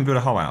 can't. I can build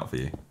a hole out for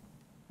you.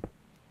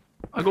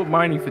 I got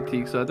mining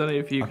fatigue, so I don't know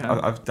if you can.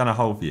 I've done a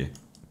hole for you.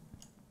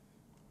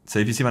 So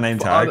if you see my name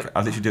But tag,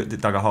 I've literally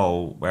dug a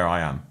hole where I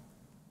am.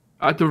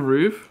 At the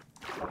roof?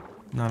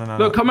 No.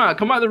 Look, come out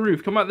the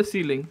roof, come out the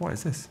ceiling. What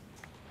is this?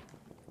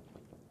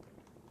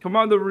 Come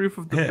out the roof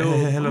of the Here, building.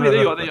 here,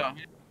 There you are.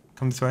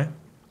 Come this way.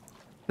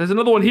 There's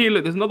another one here,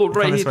 look, there's another one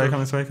right Come this here. way, come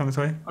this way, come this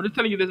way. I'm just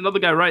telling you, there's another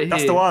guy right here.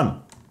 That's the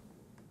one.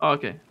 Oh,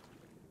 okay.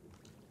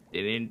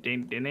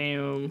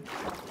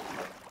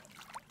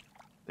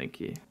 Thank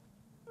you.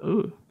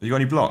 Ooh. Have you got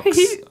any blocks?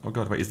 Oh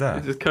god, wait, he's there.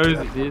 This is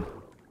cozy, dude.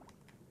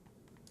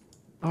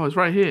 Oh, it's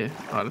right here.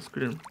 Alright, let's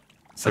screw him.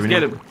 So Let's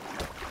get him.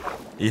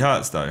 He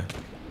hurts though. Have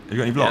you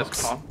got any Yeah,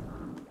 blocks? that's calm.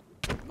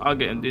 I'll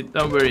get him, dude.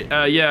 Don't worry.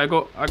 Yeah, I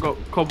got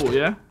cobble,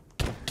 yeah?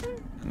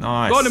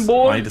 Nice. Got him,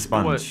 boy. I need a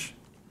sponge.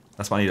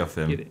 That's what I need off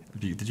him. Get it.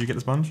 Did you get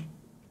the sponge?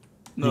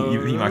 No. You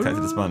might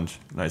collect the sponge.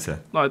 No, it's here.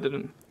 No, I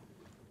didn't.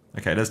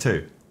 Okay, there's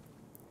two.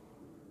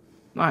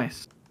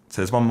 Nice.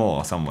 So there's one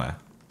more somewhere.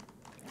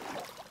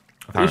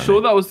 Are you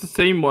sure that was the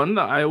same one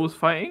that I was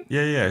fighting?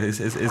 Yeah.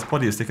 His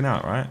body is sticking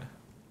out, right?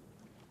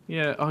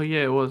 Yeah. Oh,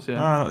 yeah, it was,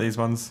 yeah. Ah, not these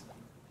ones.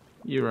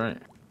 You're right.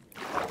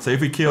 So if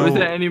we kill Is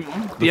there any more?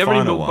 Do you have any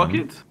final milk one-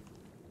 buckets?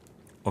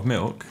 of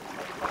milk,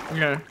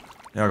 Yeah.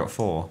 yeah, I got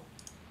 4.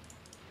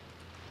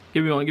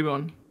 Give me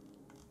one.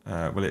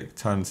 Will it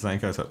turn to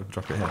something else?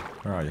 Drop it here.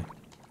 Where are you?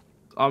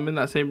 I'm in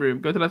that same room.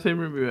 Go to that same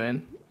room we were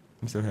in.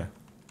 I'm still here.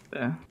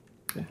 There.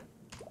 Okay.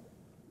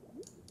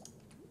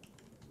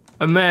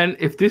 And then,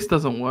 if this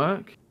doesn't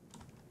work,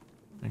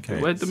 Okay.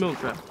 where'd the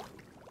milk go?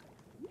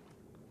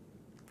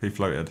 He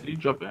floated. Did you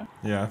drop it?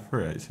 Yeah, I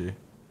threw it to you.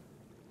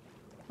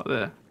 Oh,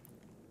 there.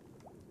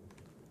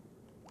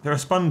 there a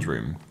sponge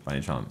room by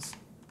any chance?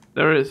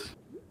 There is.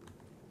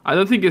 I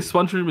don't think a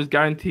sponge room is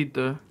guaranteed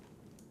though.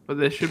 But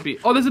there should be.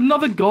 Oh, there's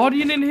another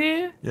guardian in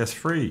here? Yes,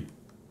 free.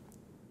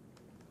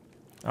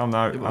 Oh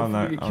no, Yeah, oh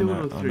no, we oh killed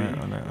no, all oh three. no,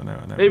 oh no, oh no,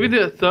 oh no. Maybe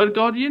the third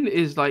guardian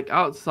is like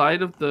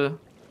outside of the...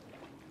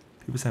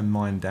 People say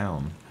mine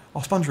down.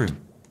 Oh, sponge room.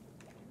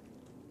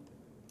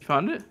 You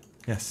found it?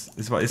 Yes,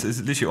 it's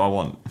literally what I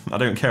want. I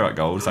don't care about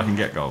gold, so I can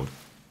get gold.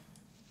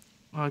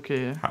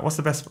 Okay, yeah. What's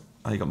the best?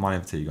 Oh, you got mining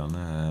fatigue on.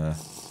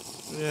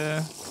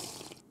 Yeah.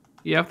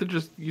 You have to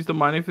just use the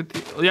mining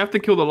fatigue. You have to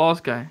kill the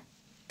last guy.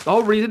 The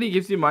whole reason he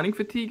gives you mining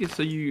fatigue is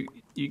so you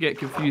get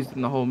confused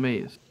in the whole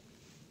maze.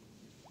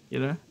 You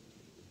know?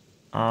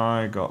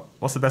 I got.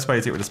 What's the best way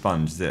to get rid of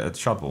sponge? Is it a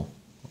shovel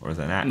or is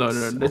it an axe? No,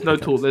 there's no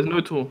tool. There's no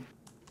tool.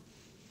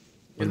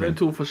 There's no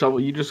tool for shovel.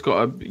 You just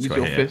gotta use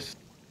your fist.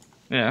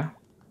 Yeah.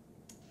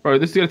 Bro,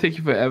 this is gonna take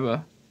you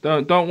forever.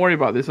 Don't worry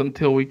about this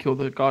until we kill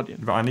the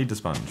guardian. But I need the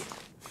sponge.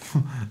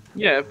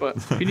 Yeah, but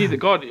if you need the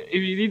guardian, if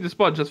you need the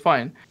sponge, that's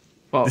fine.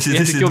 But This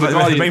is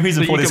the main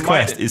reason for this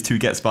quest is to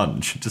get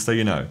sponge. Just so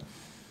you know.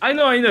 I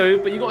know,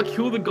 but you gotta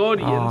kill the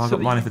guardian so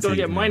that you don't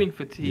get mining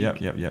fatigue.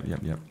 Yep.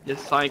 You're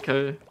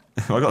psycho.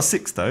 I got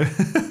 6 though.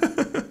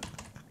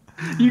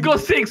 You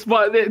got 6,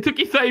 but it took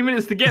you 30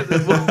 minutes to get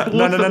them.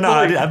 No.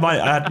 I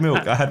had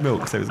milk. I had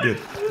milk, so it was good.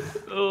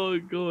 Oh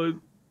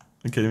god.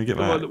 Okay, let me get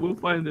Come back. on, we'll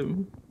find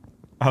him.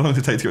 How long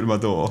did it take to get to my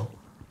door?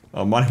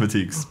 Oh, mining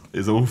fatigue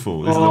is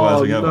awful. This is the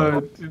worst thing ever.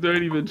 No, you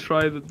don't even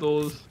try the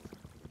doors.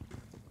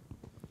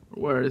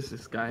 Where is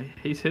this guy?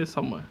 He's here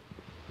somewhere.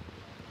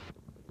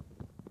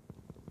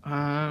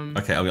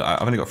 Okay,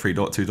 I've only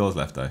got 2 doors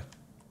left though.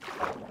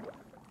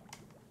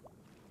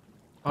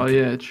 Oh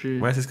yeah, true.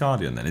 Where's his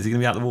guardian then? Is he gonna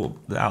be out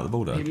the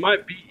border?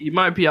 He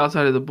might be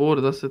outside of the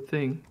border. That's the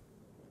thing.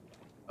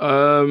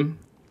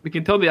 We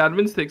can tell the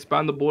admins to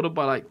expand the border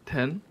by like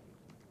 10,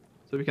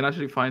 so we can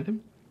actually find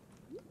him.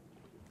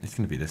 He's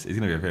gonna be this. He's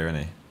gonna be up here,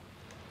 isn't he?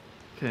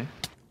 Okay.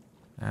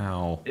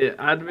 Ow. Yeah,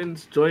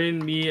 admins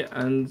join me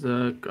and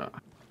Zerkaa.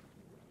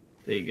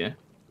 There you go.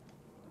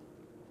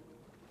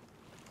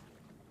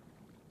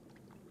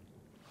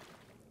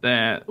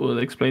 That will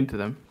explain to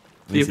them.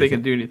 See if they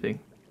can do anything.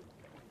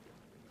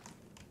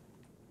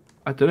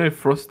 I don't know if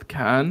Frost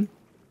can.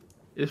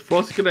 Is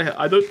Frost gonna?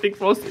 I don't think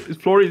Frost.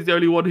 Flory is the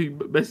only one who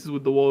messes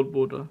with the world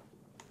border.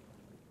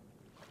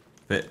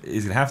 But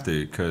he's gonna have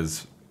to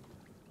because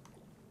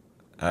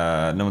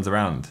no one's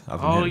around.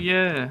 Oh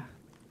yeah.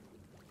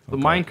 The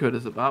minecode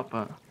is about,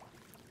 but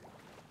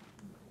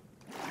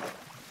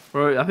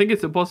bro, I think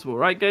it's impossible,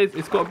 right, guys?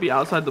 It's got to be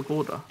outside the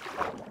border,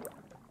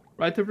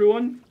 right,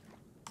 everyone?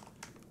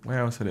 Where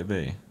else would it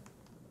be?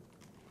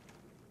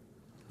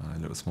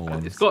 Little small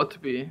ones. It's got to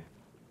be.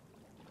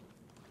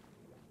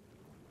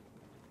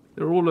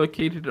 They're all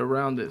located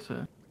around it,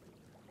 so.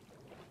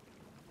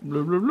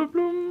 Blah, blah, blah,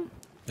 blah.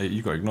 Hey,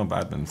 you got ignored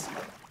by admins.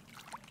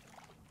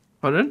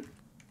 Pardon?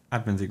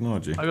 Admins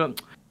ignored you.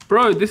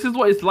 Bro, this is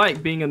what it's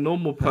like being a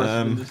normal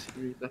person in this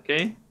series,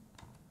 okay?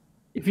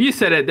 If you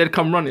said it, they'd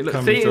come running. Look,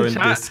 say it in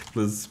chat.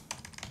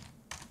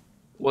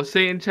 Well,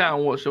 say in chat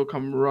and watch, they'll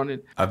come running.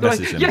 I've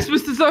messaged him. Yes,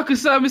 Mr. Zerkaa,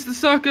 sir, Mr.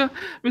 Zerkaa,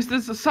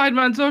 Mr.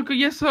 Sideman Zerkaa,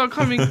 yes, sir,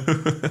 coming.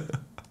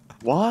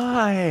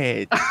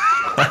 What?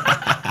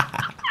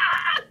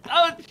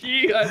 Oh,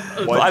 gee.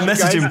 I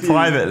messaged him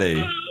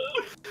privately.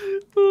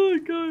 Oh,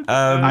 God.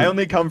 I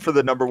only come for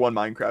the #1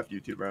 Minecraft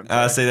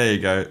YouTuber. So there you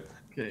go.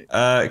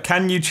 Okay.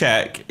 Can you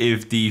check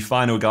if the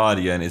final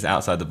guardian is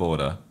outside the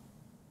border?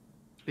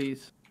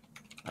 Please.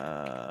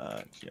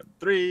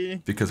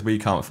 GM3. Because we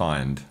can't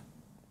find.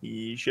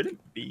 He shouldn't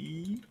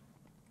be.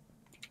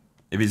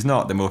 If he's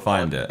not, then we'll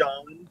find it.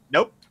 Done.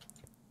 Nope.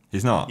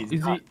 He's not.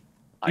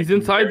 He's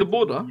inside the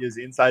border? He is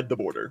inside the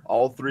border.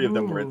 All 3 of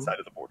them were inside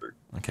of the border.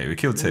 Okay, we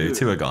killed 2.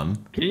 2 are gone.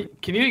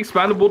 Can you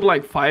expand the border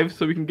like 5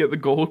 so we can get the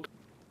gold?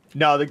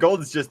 No, the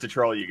gold is just to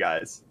troll you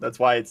guys. That's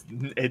why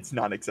it's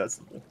not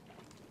accessible.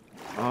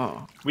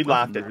 Oh. We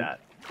laughed at that.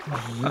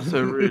 That's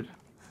so rude.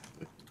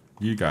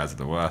 You guys are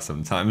the worst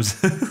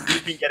sometimes. You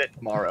can get it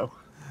tomorrow.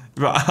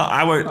 But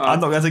I won't. I'm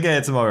not going to get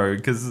it tomorrow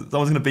because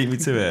someone's going to beat me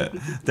to it.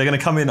 They're going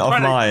to come in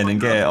offline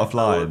and get it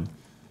offline.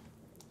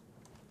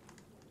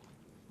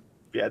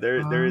 Yeah,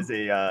 there is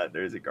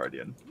a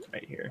guardian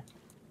right here.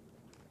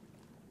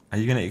 Are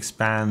you going to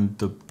expand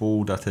the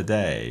border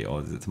today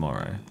or is it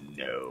tomorrow?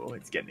 No,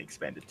 it's getting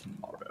expanded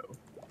tomorrow.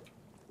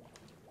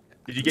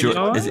 Did you get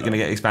Is it going to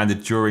get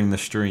expanded during the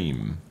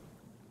stream?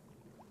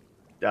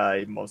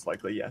 Most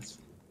likely, yes.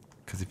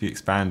 Because if you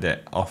expand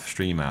it off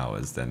stream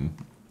hours, then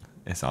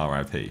it's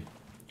RIP.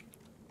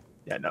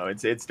 Yeah, no,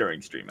 it's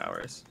during stream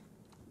hours.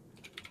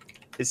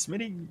 Is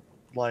Smitty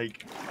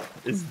like?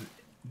 Is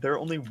there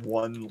only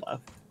 1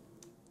 left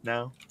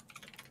now?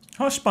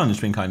 How much sponge do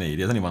you think I need?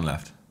 There's only 1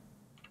 left.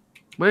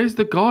 Where's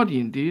the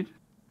guardian, dude?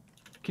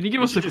 Can you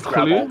give us a just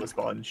grab all clue? the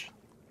sponge.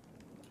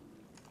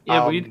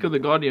 Yeah, we need to kill the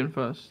guardian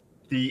first.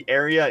 The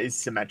area is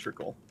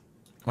symmetrical.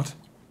 What?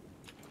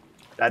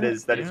 That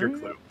is your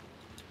clue.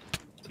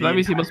 So that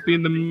means he must be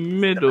in the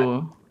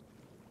middle.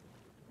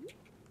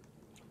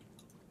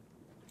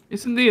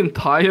 Isn't the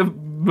entire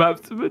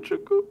Map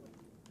symmetrical.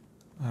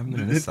 I'm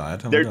on this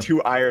side. Oh my They're God.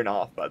 2 iron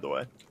off, by the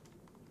way.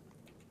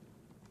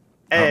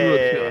 Oh,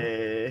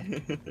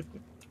 Hey.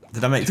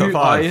 Did I make top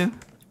 5?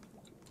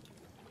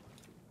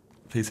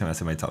 Please tell me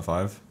I made top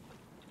 5.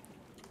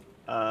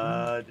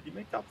 Did you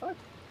make top 5?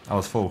 I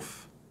was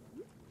 4th.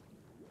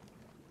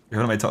 If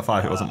I made top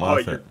 5, it wasn't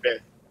worth you're it. 5th.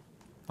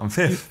 I'm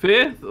 5th.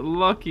 5th?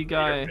 Lucky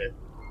guy. You're 5th.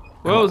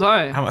 Where was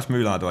I? How much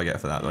moolah do I get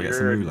for that? Do I get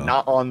some You're moolah?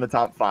 not on the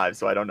top 5,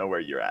 so I don't know where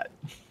you're at.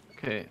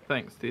 Okay,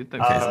 thanks, dude.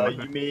 Thanks.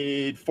 You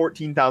made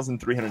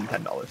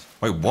 $14,310.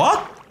 Wait,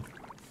 what?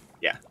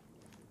 Yeah.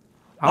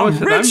 How much I'm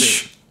did that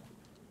rich!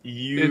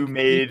 You It-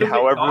 made you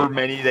however made-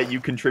 many that you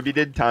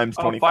contributed times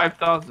make? 25.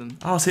 5,000.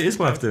 Oh, so it is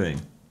worth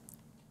doing.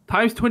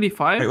 Times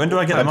 25? Wait, when do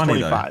I get the Times money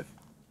 25.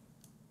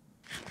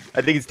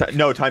 I think it's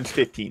no times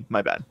 15.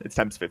 My bad. It's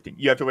times 15.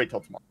 You have to wait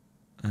till tomorrow.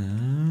 though?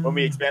 When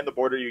we expand the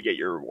border, you get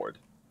your reward.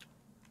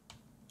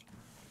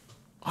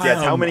 So yeah,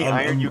 it's how many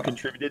iron you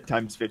contributed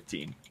times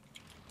 15.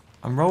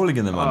 I'm rolling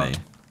in the money.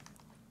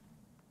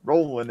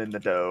 Rolling in the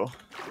dough.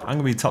 I'm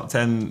gonna be top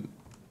 10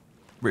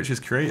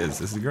 richest creators.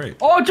 This is great.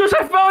 Oh, Josh,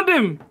 I found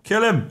him!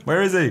 Kill him!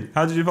 Where is he?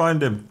 How did you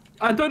find him?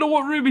 I don't know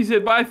what room he's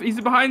in, but he's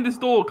behind this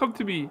door. Come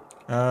to me.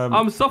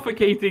 I'm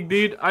suffocating,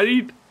 dude. I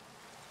need...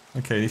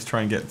 Okay, let's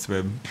try and get to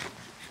him.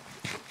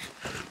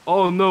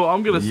 Oh, no,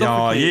 I'm gonna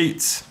Yeah, suffocate.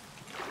 yeet.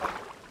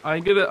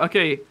 I'm gonna...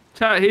 Okay,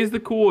 chat, here's the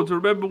coords.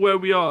 Remember where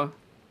we are.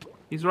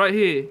 He's right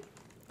here.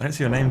 I don't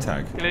see your name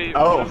tag. Okay,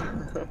 Oh.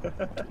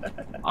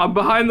 I'm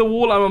behind the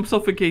wall and I'm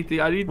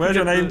suffocating. I need Where's to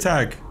your get name the-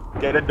 tag?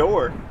 Get a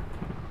door.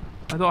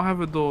 I don't have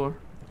a door.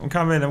 I'm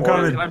coming, I'm Or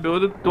coming. Can I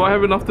build it? Do I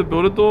have enough to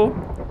build a door?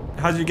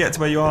 How did you get to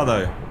where you are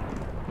though?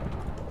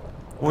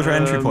 What's your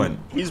entry point?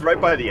 He's right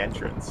by the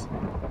entrance.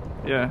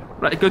 Yeah.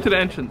 Right, go to the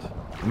entrance.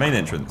 The main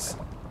entrance.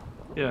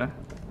 Yeah.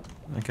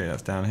 Okay,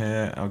 that's down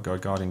here. Oh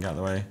god, guardian, get out of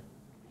the way.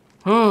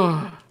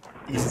 Oh.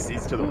 He's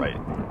to the right.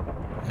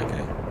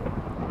 Okay.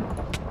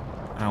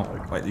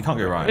 Ow. Wait, you can't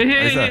go right. Here,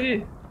 Is here, there?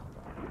 here.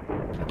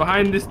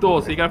 Behind this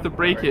door, so you're gonna have to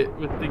break it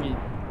with thingy.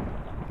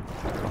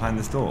 Behind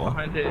this door?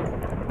 Behind here.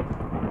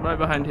 Right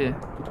behind here.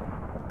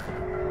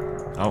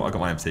 Oh, I got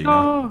my MC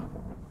now.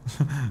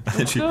 Oh, I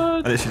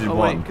literally did oh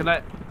one. wait, can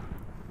I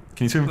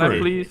Can you swim can I through?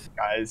 please?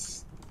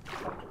 Guys,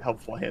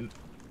 helpful hint.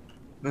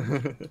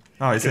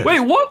 Oh, is it? Wait,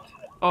 what?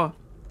 Oh,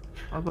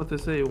 I was about to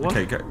say what?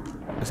 Okay, go.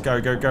 Let's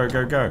go, go, go,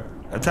 go, go.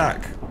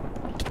 Attack.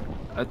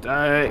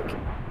 Attack.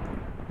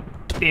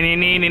 I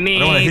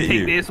don't wanna hit Take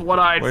you. this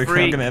one-eyed Well, I'm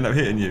freak. gonna end up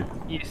hitting you.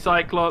 You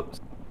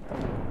Cyclops.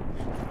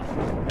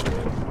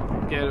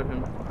 Scared of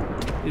him.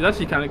 He's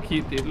actually kind of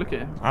cute, dude. Look at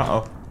him. Uh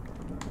oh.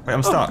 Wait,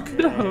 I'm stuck.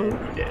 No.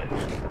 Yeah.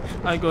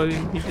 I got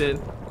him. He did.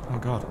 Oh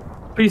god.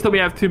 Please tell me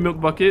I have 2 milk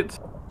buckets.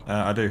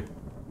 I do.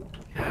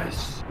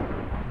 Yes.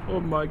 Oh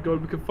my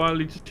god, we can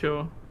finally just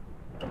chill.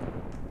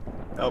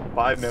 Oh,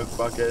 5 milk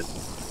bucket.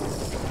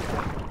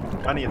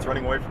 Honey, it's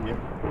running away from you.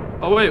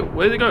 Oh wait,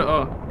 where'd it go?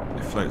 Oh.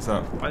 It floats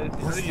up. I didn't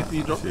you see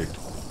you drop it.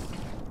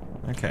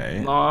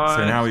 Okay. Nice.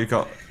 So now we've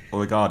got all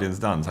the guardians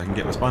done, so I can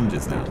get my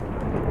sponges now.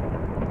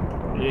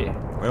 Yeah.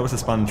 Where was the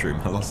sponge room?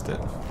 I lost it.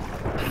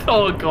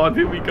 Oh god,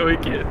 here we go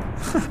again.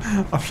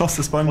 I've lost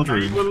the sponge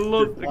We room. were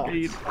lost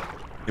again.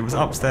 It was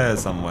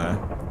upstairs somewhere.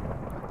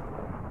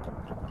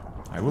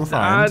 I will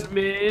find.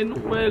 Admin,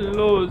 we're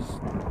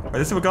lost. Wait,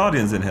 there's still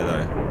guardians in here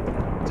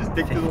though. Just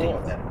stick to the 50.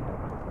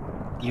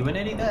 wall. You were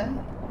nearly there.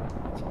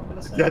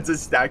 That's a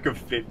stack of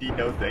 50.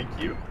 No, thank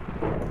you.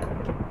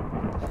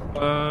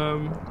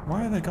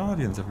 Why are there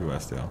guardians everywhere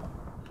still?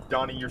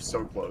 Donnie, you're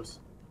so close.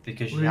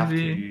 Because you have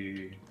Really?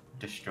 to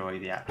destroy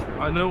the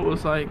actual I know it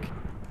was like,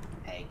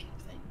 egg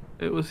thing.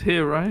 it was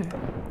here, right?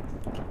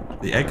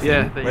 The egg thing?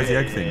 Yeah, Where's the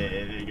egg thing? Yeah,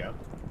 there you go.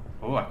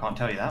 Oh, I can't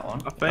tell you that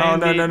one. I Oh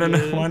found no, no, it, no, no,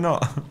 yeah. why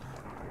not?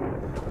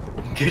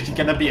 Because you're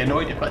gonna be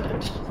annoyed if I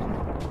don't.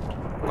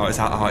 Oh,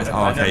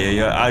 oh, okay,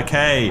 yeah,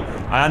 okay.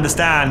 I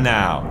understand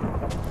now.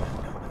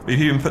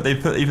 We've even put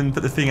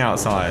the thing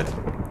outside.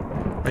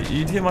 Wait,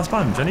 you hear my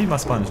sponge? I need my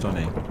sponge,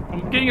 Donnie.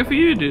 I'm getting it for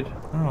you, dude.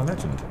 Oh,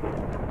 legend.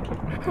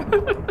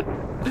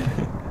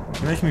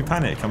 You're making me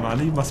panic. I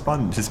need my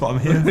sponge. It's what I'm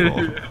here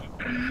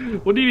for.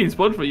 What do you need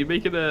sponge for? You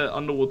making an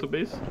underwater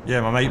base?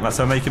 Yeah,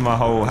 so I'm making my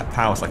whole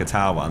house like a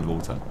tower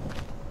underwater.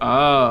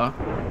 Ah.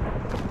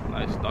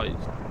 Nice, nice.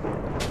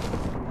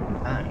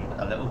 And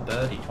a little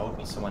birdie told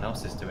me someone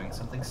else is doing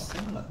something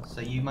similar,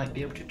 so you might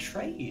be able to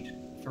trade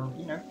for,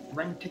 you know,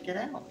 renting it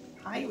out,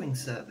 hiring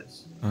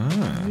service.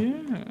 Ah.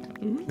 Yeah.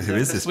 Ooh. Who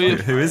is this? Weird.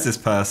 Who is this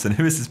person?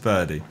 Who is this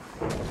birdie?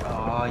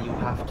 Oh, you'll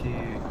have to,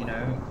 you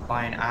know,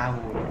 buy an owl,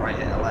 write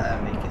it a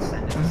letter, make it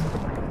send it to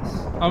someone like this.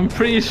 I'm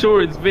pretty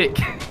sure it's Vic,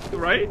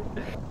 right?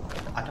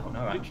 I don't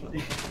know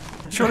actually.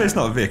 Surely it's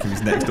not Vic if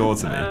he's next door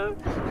to me.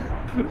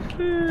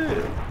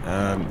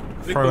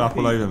 Throw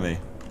apple over me.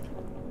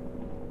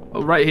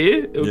 Oh, right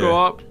here? It'll Yeah,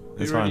 go up.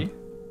 it's You ready?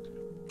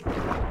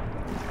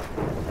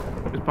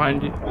 It's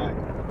behind you.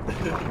 That's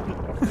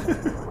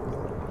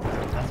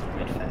a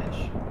weird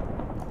fetish.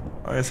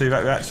 Oh, yeah,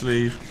 so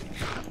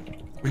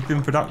we've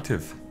been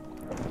productive.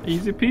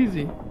 Easy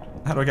peasy.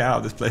 How do I get out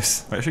of this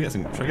place? Wait, should I get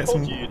some? Should I get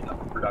Told some? you you'd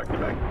have a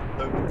productive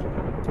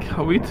activity.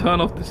 Can we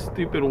turn off this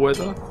stupid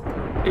weather?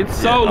 It's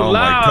so oh my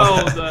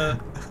loud.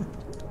 God.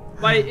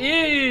 My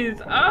ears.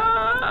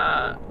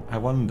 Ah. I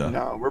wonder.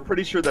 No, we're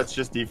pretty sure that's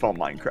just default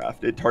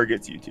Minecraft. It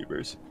targets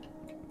YouTubers.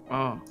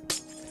 Oh.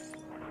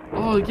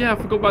 Oh yeah, I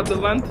forgot about the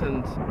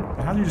lanterns.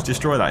 How do you just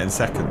destroy that in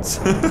seconds?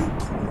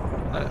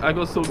 I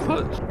got so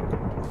touched.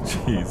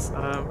 Jeez.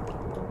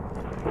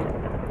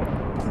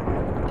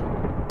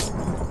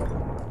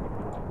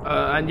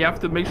 And you have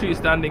to make sure you're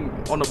standing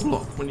on a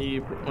block when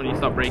you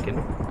start breaking.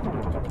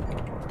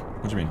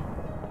 What do you mean?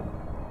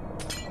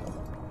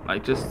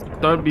 Like, just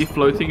don't be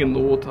floating in the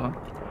water.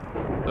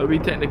 Don't be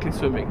technically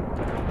swimming.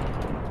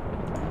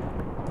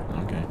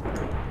 Okay.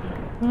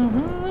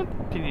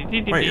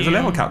 Wait, is the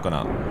level cap gone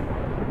up?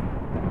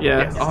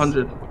 Yeah, Yes.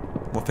 100.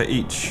 What, for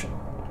each?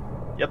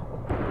 Yep.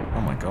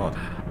 Oh my god.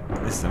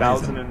 This is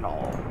 1,000 amazing. in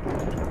all.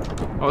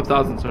 Oh,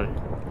 1,000, sorry.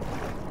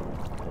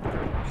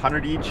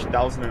 100 each,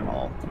 1,000 in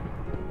all.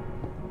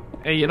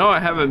 Hey, you know I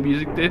have a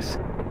music disc?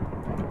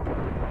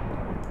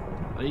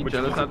 Are you Which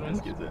jealous, music admin?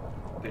 disc is it?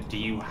 But do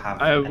you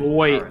have? I have any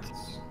weight.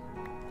 parents?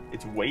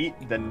 It's weight?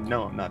 Then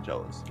no, I'm not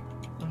jealous.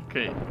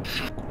 Okay.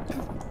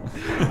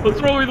 What's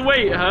wrong with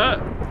weight, huh?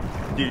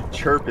 Dude,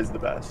 chirp is the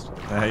best.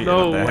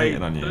 They're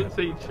hating on you. Don't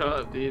say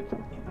chirp, dude.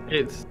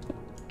 It's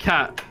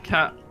cat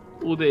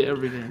all day,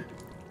 every day.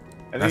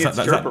 I think it's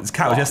chirp or That's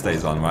Cat was flop.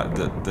 yesterday's one, right?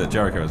 That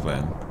Jericho was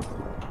playing.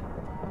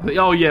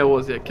 Oh yeah, it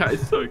was. Yeah, cat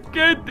is so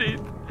good, dude.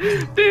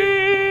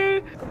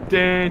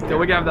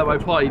 We're gonna have that by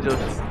party,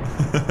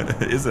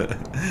 Josh. Is it?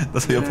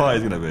 That's what your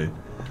party's gonna be.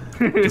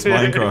 Just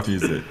Minecraft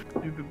music.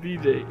 He's the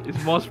DJ.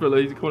 It's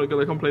Marshmallow. He's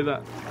gonna come play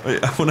that.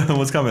 Wait, I wonder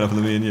what's coming up on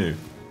the me and you.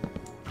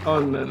 Oh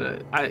no.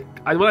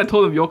 When I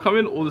told them you're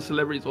coming, all the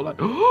celebrities were like,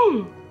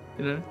 oh,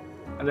 you know,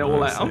 and they're all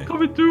I like, see. I'm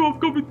coming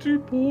too,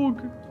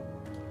 Porg.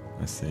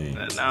 I see.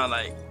 And now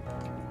like,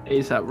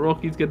 ASAP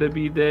Rocky's gonna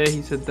be there.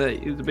 He said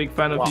that he was a big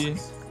fan of you.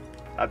 Flocks.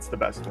 That's the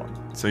best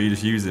one. So you're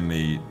just using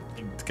me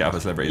to get other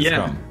celebrities to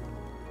Yeah. come?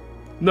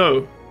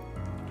 No.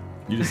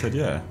 You just said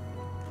yeah.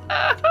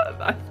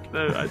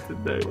 No, I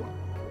said no.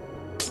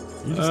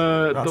 You just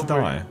about to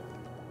don't worry. die.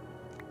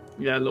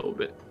 Yeah, a little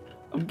bit.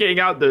 I'm getting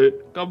out though.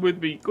 Come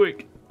with me,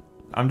 quick.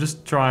 I'm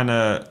just trying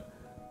to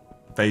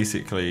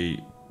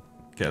basically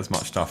get as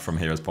much stuff from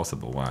here as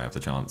possible while I have the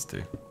chance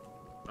to.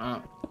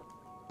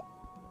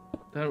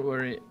 Don't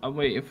worry. I'm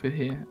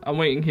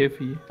waiting here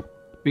for you.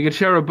 We could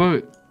share a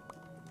boat.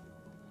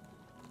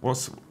 I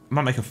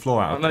might make a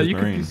floor out of No, you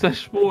could marine. do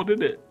slash spawn,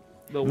 innit?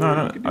 No.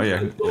 You could do Oh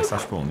yeah,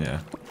 slash spawn. yeah,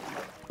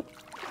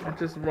 slash spawn, yeah.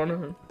 Just run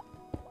home.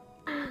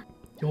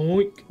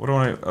 Yoink. What do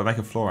I want to make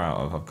a floor out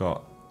of? I've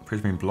got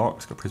prismarine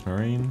blocks, got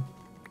prismarine.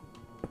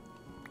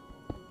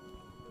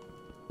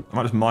 I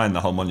might just mine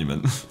the whole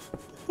monument.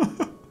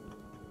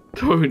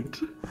 Don't.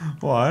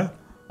 Why?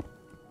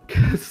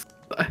 Cause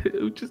I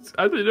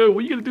don't know. What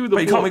are you gonna do with the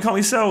Wait, blocks? can't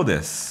we sell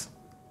this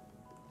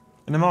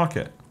in the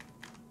market?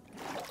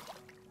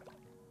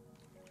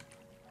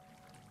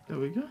 There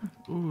we go.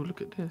 Ooh,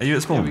 look at this. Are you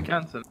at spawn? Yeah, we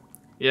can sell.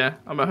 Yeah,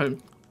 I'm at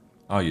home.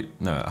 Oh,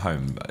 no, at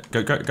home.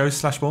 Go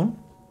slash spawn.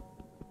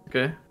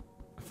 Okay.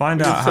 Find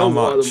We can out how sell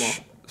one of them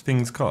much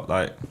things cost.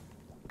 Like,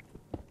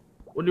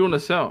 What do you want to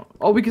sell?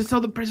 Oh, we can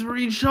sell the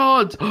prismarine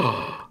shards.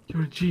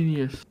 You're a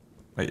genius.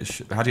 wait,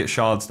 how do you get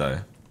shards though?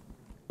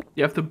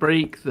 You have to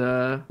break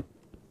the.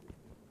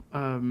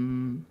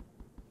 You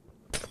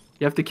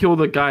have to kill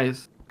the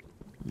guys.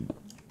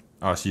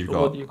 Oh, so you've What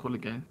got. do you call it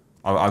again?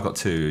 I've got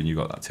 2, and you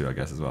got that 2, I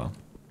guess, as well.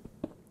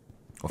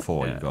 Or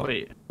 4 Yeah, you've got.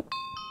 wait.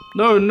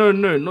 No,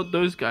 not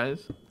those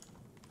guys.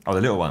 Oh,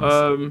 the little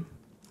ones.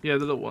 Yeah,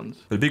 the little ones.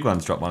 The big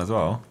ones drop one as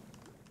well.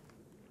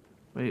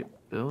 Wait,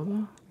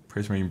 builder?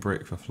 Prismarine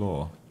brick for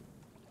floor.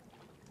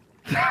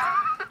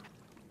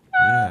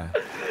 Yeah.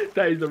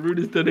 That is the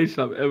rudest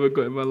donation I've ever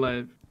got in my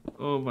life.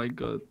 Oh my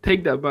god.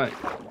 Take that back.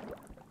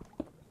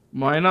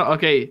 Miner?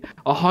 Okay.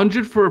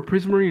 100 for a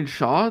prismarine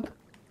shard?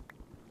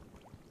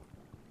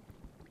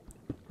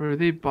 Bro,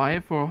 they buy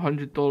it for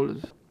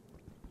 $100.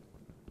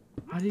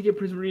 How do you get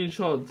prismarine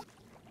shards?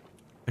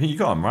 I think you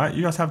got them, right?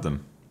 You guys have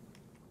them.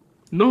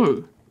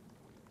 No.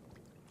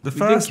 The didn't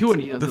first, kill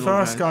any of the the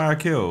first little guy I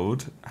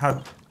killed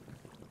had.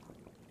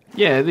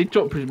 Yeah, they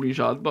drop prismarine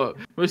shards, but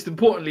most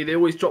importantly, they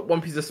always drop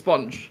one piece of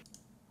sponge.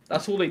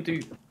 That's all they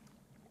do.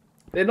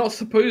 They're not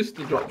supposed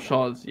to drop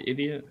shards, you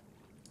idiot.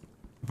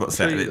 But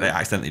show you they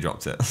accidentally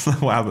dropped it.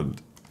 What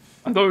happened?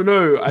 I don't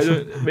know. I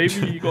don't. Maybe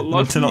you got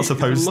lucky. They're not It's a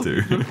supposed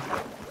lucky to.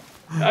 drop.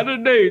 I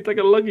don't know. It's like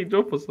a lucky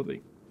drop or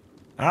something.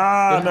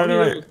 Ah, But how no, many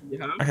wait. levels do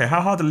you have? Okay,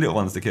 how hard are the little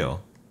ones to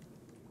kill?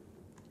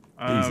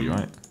 Easy,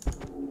 right?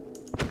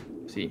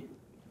 See.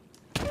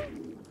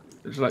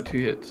 There's like 2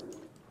 hits.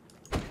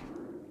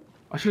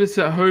 I should have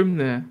set home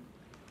there.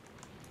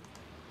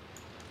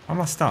 How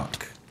am I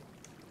stuck?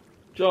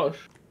 Josh,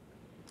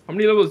 how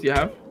many levels do you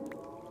have?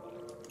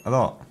 A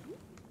lot.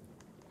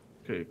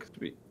 Okay, cause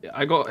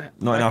I got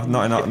Not enough.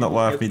 Not enough. Not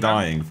worth me heads now.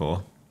 dying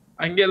for.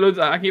 I can get loads.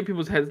 I can get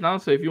people's heads now.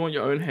 So if you want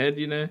your own head,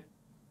 you know,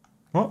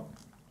 What?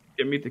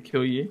 get me to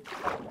kill you,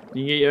 you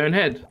can get your own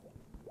head.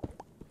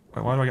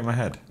 Wait, why do I get my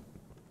head?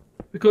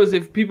 Because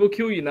if people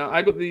kill you now,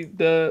 I got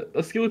the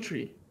skill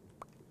tree.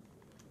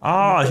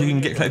 Ah, so you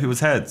can collect people's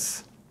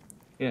heads.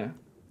 Yeah.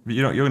 But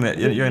you're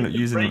end up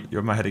using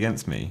my head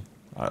against me.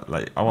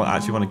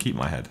 Actually want to keep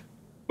my head.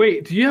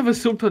 Wait, do you have a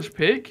silk touch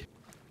pick?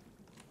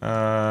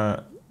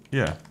 Yeah.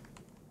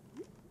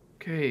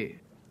 Okay,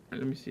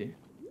 let me see.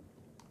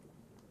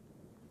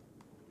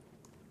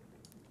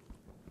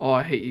 Oh,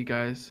 I hate you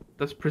guys.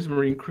 That's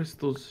prismarine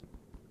crystals.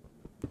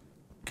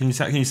 Can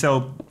you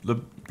sell the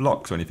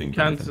blocks or anything?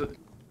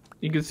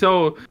 You can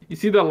sell. You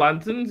see the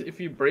lanterns? If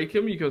you break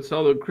them, you can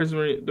sell the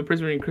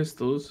prismarine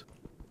crystals.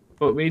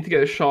 But we need to get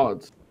the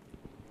shards.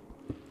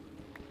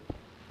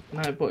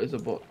 Nightbot is a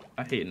bot.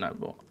 I hate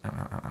Nightbot.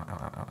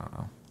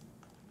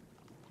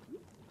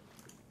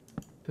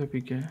 There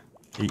we go.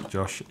 Eat,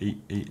 Josh.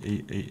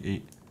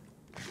 Eat.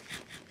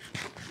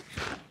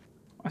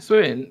 I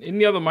swear, in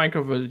the other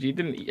Minecraft versions, you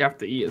didn't have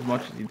to eat as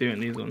much as you do in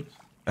these ones.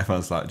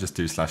 Everyone's like, just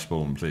do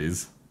 /spawn,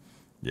 please.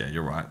 Yeah,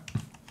 you're right.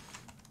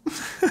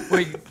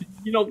 Wait,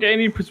 you not get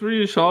any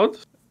prismarine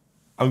shards?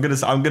 I'm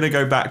gonna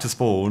go back to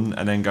spawn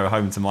and then go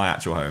home to my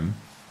actual home.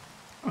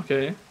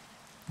 Okay.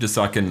 Just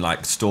so I can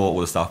like store all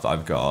the stuff that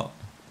I've got.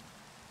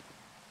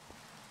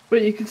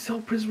 Wait, you can sell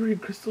prismarine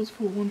crystals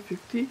for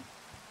 150?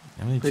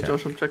 Hey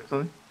Josh, I'm checking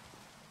something.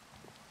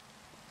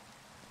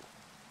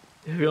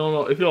 If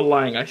you're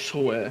lying, I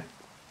swear.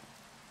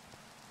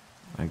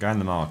 And go in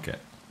the market.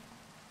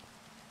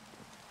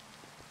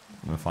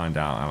 I'm gonna find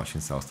out how much you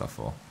can sell stuff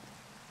for.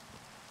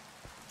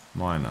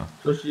 Miner.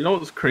 Josh, you know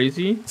what's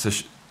crazy? So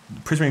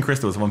prismarine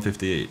crystals are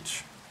 150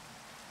 each.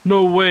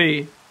 No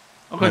way.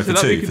 Okay, No,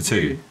 so for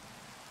two.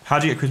 How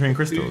do you get prismarine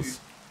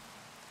crystals?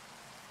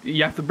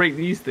 You have to break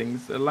these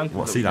things.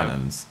 What, sea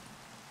lanterns?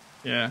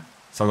 Yeah.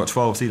 So I've got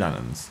 12 sea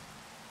lanterns.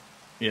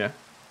 Yeah.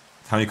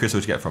 How many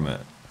crystals do you get from it?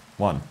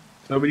 1.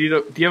 So, but do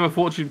you have a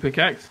fortune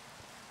pickaxe?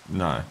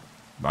 No,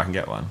 but I can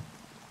get one.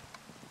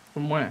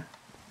 From where?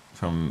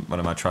 From one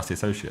of my trusty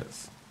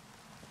associates.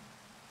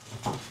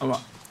 I'm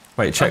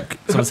Wait, check.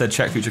 Someone said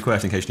check future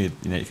quests in case you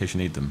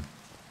need them.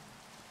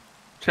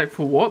 Check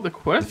for what? The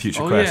quest? The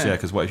future quest, yeah.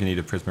 Because what if you need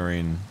a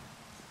prismarine?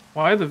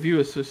 Why are the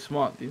viewers so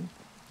smart, dude?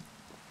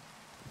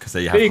 Because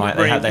they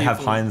have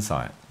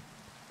hindsight.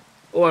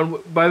 Oh,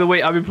 and by the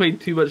way, I've been playing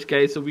too much,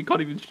 guys, so we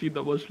can't even stream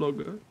that much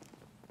longer.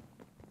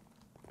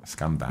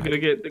 Scumbag.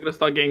 They're gonna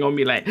start getting on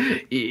me like,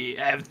 I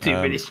have too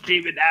many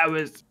streaming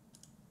hours.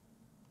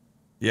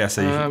 Yeah,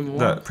 so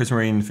look,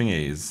 prismarine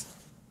thingies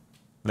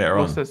later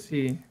on. Lost at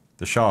sea.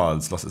 The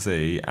shards, lost at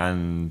sea,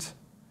 and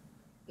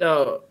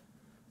No.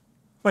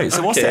 wait.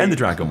 So what's the Ender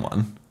Dragon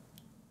one?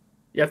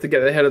 You have to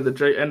get the head of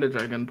the Ender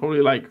Dragon,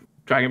 probably like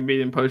Dragon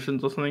Beating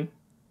potions or something.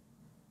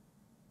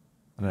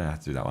 I don't have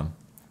to do that one.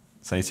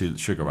 So I need to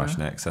sugar rush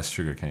next. That's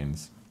sugar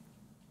canes.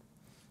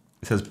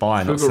 It says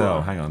buy, not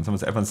sell. Hang on.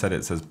 Everyone said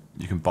it says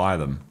you can buy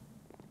them.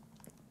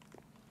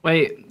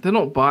 Wait, they're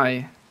not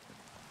buy.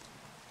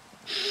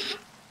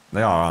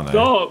 They are, aren't they?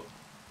 Stop!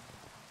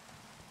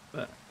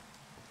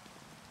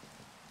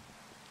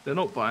 They're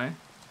not buy.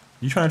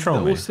 You trying to troll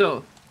They're me? all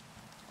sell.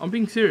 I'm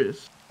being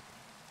serious.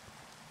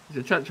 It's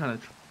a chat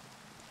challenge.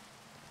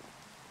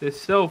 They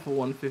sell for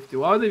 150.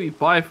 Why would they be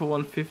buy for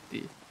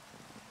 150?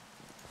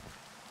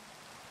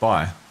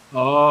 Buy.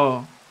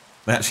 Oh.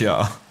 They actually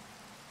are.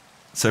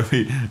 So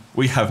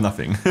we have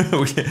nothing. So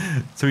we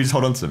just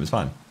hold on to them. It's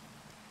fine.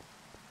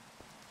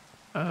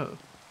 Oh.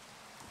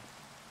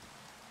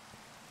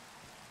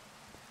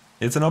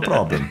 It's no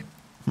problem.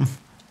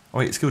 Oh,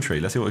 wait, skill tree.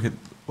 Let's see what we can.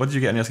 What did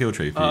you get on your skill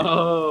tree?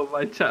 Oh,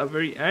 my chat are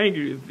very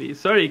angry with me.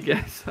 Sorry,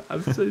 guys.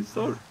 I'm so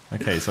sorry.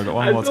 Okay, so I got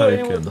one more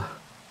token.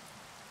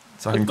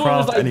 So I can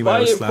craft anywhere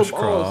with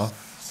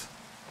 /craft.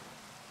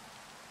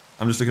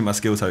 I'm just looking at my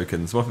skill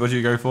tokens. What did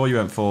you go for? You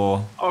went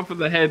for... Oh, for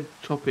the head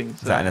chopping.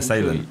 So is that an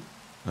assailant?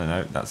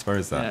 No, that's... Where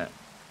is that?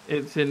 Yeah,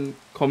 it's in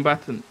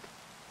combatant.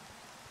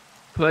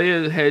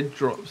 Player head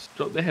drops.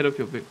 Drop the head of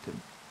your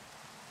victim.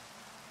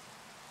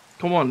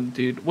 Come on,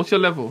 dude. What's your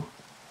level?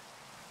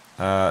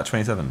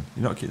 27.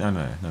 You're not...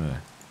 No.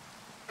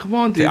 Come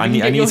on, dude. I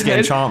need to get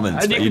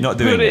enchantments, but you're not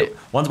doing it.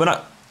 When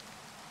I...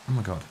 Oh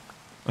my god.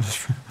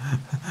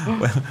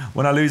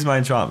 When I lose my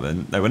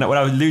enchantment... No, when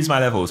I lose my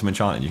levels from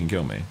enchanting, you can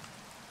kill me.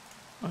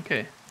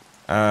 Okay.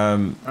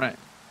 Right.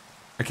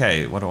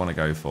 Okay, what do I want to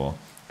go for?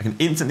 I can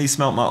instantly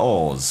smelt my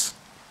ores.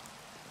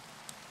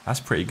 That's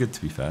pretty good,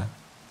 to be fair.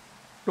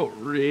 Not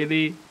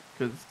really,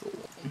 because...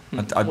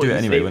 I'd do it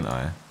anyway, wouldn't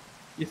I?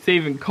 You're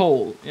saving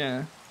coal,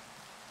 yeah.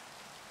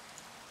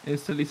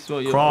 Instantly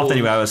smelt your craft ores.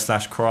 anywhere with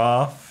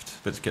 /craft,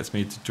 but it gets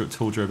me to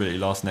tool durability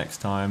last next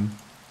time.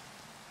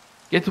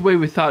 Get away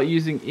without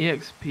using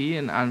EXP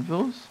and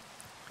anvils?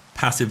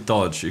 Passive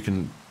dodge. You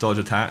can dodge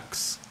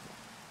attacks.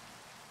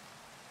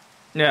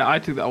 Yeah, I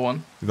took that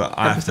one.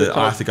 I have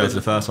to go to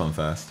the first one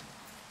first.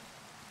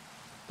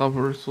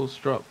 Double resource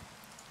drop.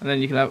 And then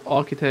you can have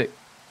architect.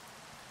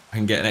 I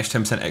can get an extra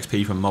 10%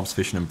 XP from mobs,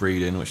 fishing and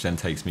breeding, which then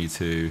takes me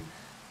to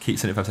keep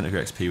 75% of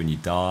your XP when you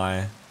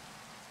die.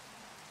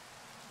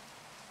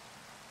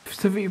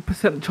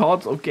 70%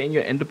 chance of getting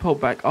your ender pearl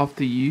back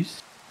after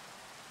use.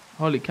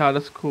 Holy cow,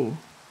 that's cool.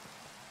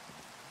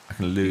 I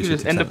can lose. You can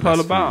just end the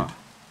pearl about.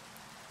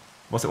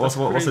 What's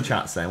the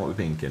chat saying? What are we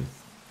thinking?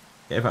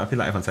 Yeah, I feel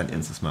like everyone sent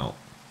insta smelt.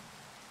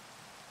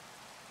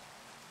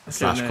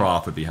 /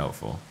 craft would be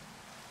helpful.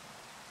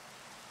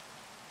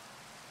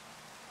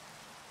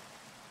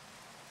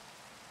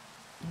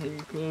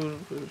 Cool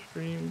for the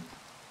stream.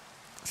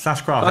 /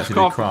 craft actually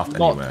do craft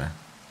anywhere.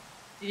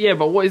 Yeah,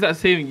 but what is that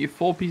saving you?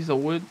 4 pieces of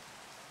wood?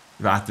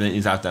 You have to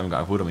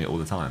have wood on me all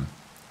the time.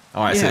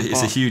 Alright, yeah, so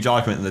it's a huge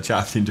argument in the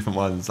chat between different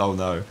ones. Oh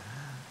no.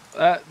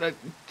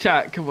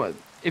 Chat, come on.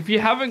 If you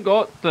haven't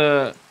got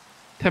the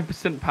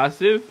 10%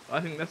 passive,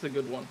 I think that's a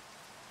good one.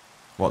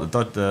 What,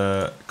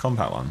 the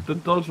compact one? The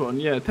dodge one,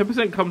 yeah.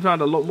 10% comes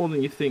around a lot more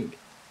than you think.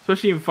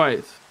 Especially in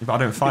fights. Yeah, but I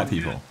don't fight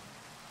people.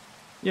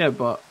 Yeah,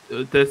 but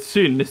there's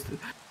soon.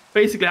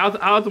 Basically, how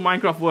the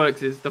Minecraft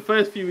works is the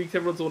first few weeks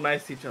everyone's all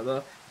nice to each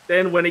other.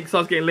 Then when it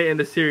starts getting late in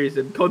the series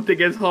and content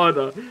gets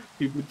harder,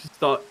 people just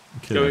start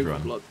going for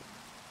blood.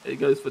 It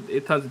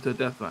turns into a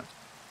deathmatch.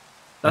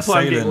 That's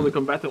why I'm getting all the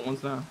combatant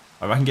ones now.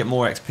 I can get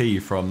more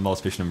XP from mods,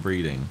 fishing and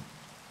breeding.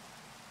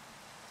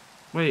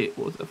 Wait,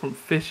 what was that from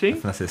fishing?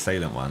 That's the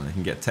assailant one. You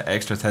can get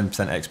extra 10%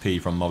 XP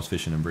from mobs,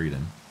 fishing and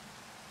breeding.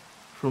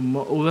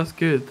 Oh, that's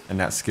good. And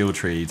that skill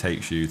tree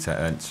takes you to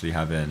eventually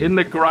having... In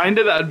the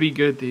grinder, that would be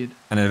good, dude.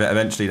 And then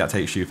eventually that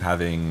takes you for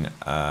having...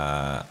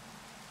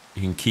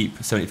 you can keep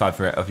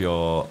 75% of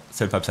your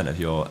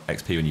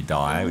XP when you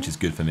die, which is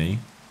good for me.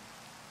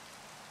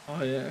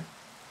 Oh, yeah.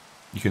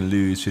 You can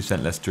lose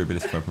 50% less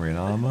durability from marine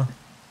armor.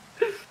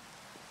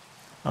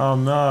 Oh,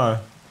 no.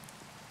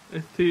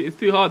 It's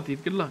too hard,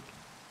 dude. Good luck.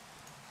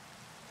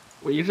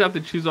 Well, you just have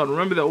to choose one.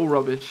 Remember, they're all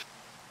rubbish.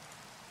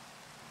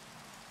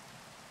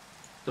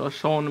 There's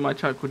someone in my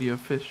chat called you a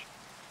fish.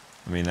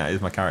 I mean, that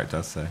is my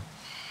character, so...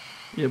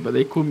 Yeah, but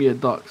they call me a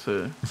duck,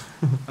 so...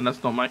 and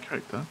that's not my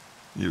character.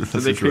 So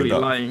they're clearly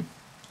lying.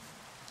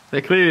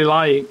 They're clearly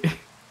lying.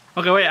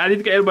 Okay, wait, I need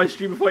to get out of my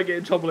stream before I get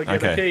in trouble again,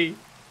 okay?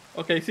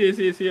 Okay,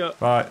 see ya.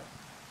 Right.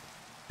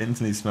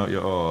 Instantly smelt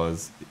your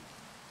ores.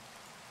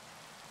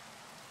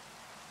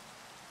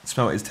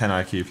 Smelt is 10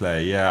 IQ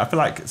play. Yeah, I feel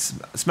like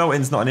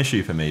smelting's not an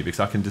issue for me because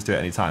I can just do it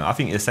any time. I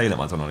think the assailant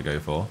one's what I want to go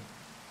for.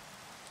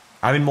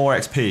 Having more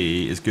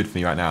XP is good for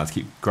me right now to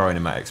keep growing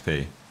in my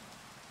XP.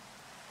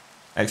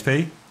 XP?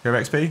 You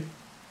have XP?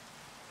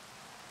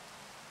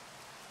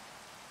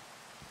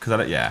 Because I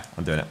don't... Yeah,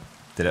 I'm doing it.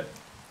 Did it.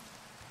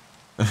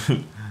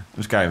 I'm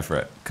just going for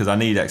it. Because I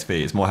need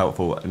XP. It's more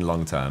helpful in the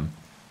long term.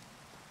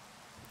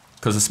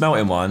 Because the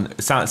smelting one,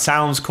 it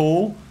sounds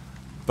cool,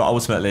 but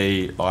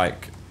ultimately,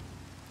 like,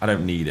 I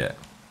don't need it.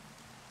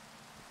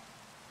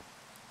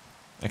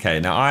 Okay,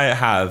 now I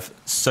have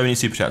so many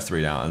super chats to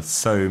read out and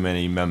so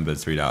many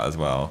members to read out as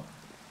well.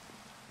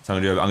 So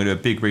I'm gonna do a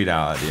big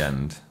readout at the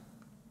end.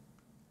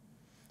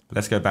 But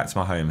let's go back to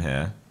my home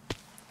here.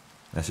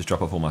 Let's just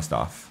drop off all my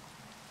stuff.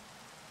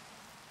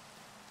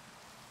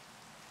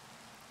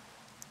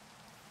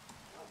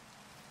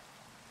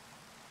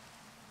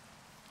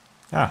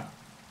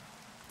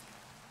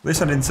 This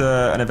turned into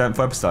an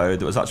eventful episode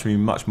that was actually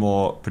much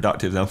more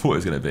productive than I thought it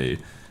was going to be.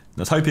 And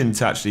I was hoping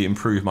to actually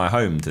improve my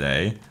home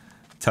today.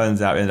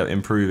 Turns out we ended up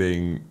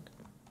improving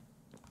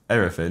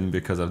everything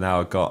because I've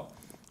now got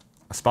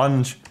a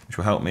sponge, which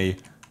will help me.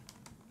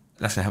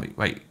 That's going to help me.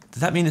 Wait, does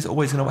that mean it's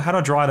always going to... How do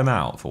I dry them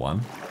out, for one?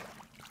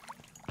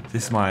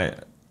 This is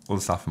all the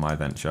stuff for my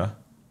adventure.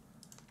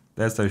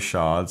 There's those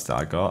shards that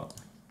I got.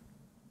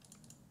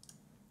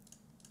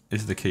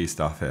 This is the key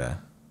stuff here.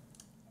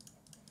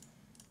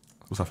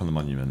 All stuff on the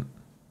monument.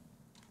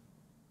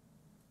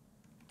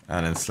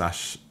 And then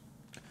slash...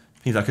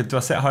 Means do I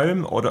sit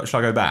home or should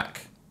I go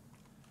back?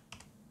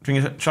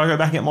 Should I go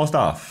back and get more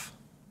stuff?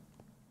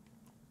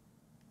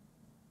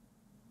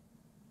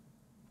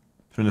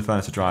 Put in the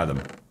furnace to dry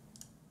them.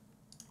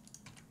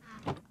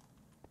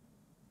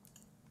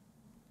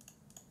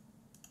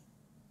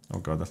 Oh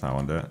god, that's not how I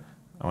want to do it.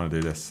 I want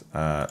to do this.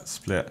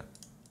 Split.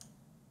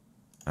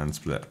 And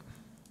split.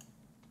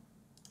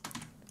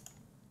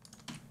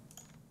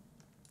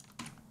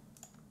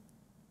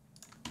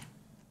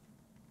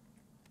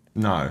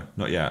 No,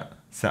 not yet.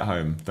 Set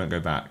home. Don't go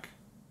back.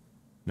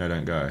 No,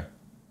 don't go.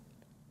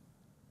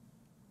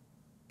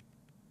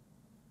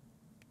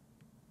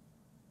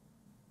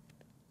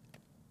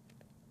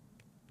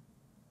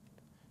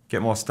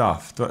 Get more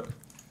stuff.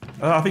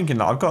 I'm thinking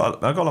that I've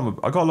got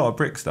a lot of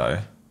bricks though.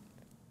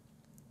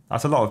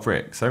 That's a lot of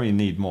bricks. I don't really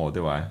need more,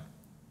 do I?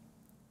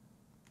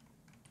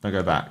 Don't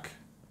go back.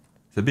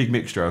 It's a big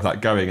mixture of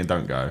like going and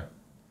don't go.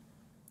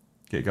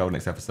 Get gold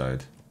next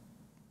episode.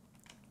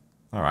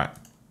 All right.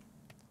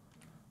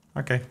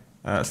 Okay.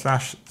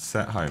 Slash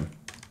set home.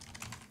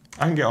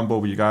 I can get on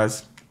board with you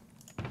guys.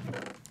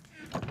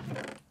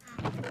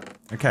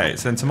 Okay,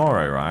 so then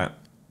tomorrow, right?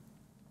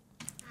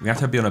 We have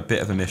to be on a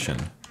bit of a mission.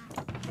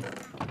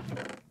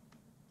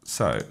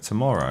 So,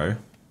 tomorrow...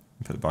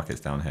 Put the buckets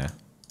down here.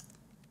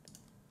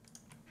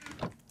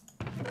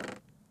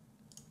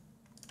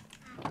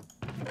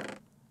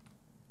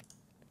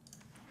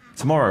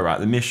 Tomorrow, right,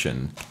 the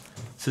mission.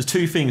 So there's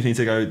two things we need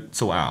to go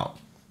sort out.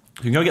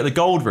 You can go get the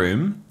gold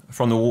room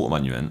from the water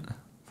monument,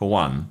 for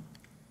one.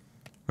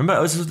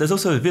 Remember, there's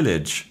also a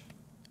village,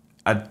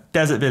 a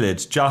desert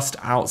village just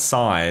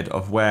outside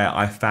of where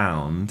I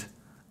found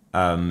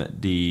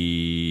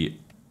the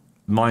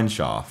mine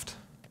shaft.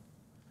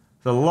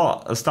 There's a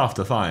lot of stuff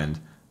to find.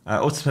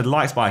 Also said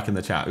like spike in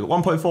the chat. We've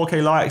got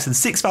 1.4k likes and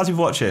 6,000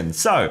 people watching.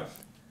 So, you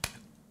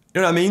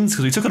know what that means?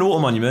 Because we took on a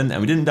water monument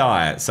and we didn't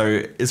die. So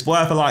it's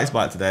worth a like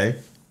spike today.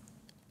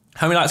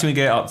 How many likes can we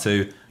get up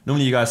to?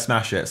 Normally you guys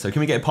smash it. So can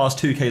we get past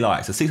 2k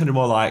likes? So 600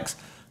 more likes,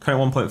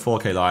 current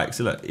 1.4k likes.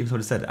 So look, even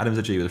someone said, Adam's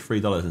a G with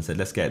 $3 and said,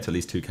 let's get it to at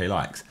least 2k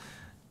likes.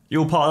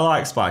 You're all part of the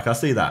like spike, I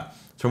see that.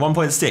 So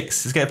 1.6,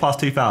 let's get it past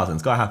 2,000.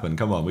 It's gotta happen,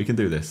 come on, we can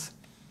do this.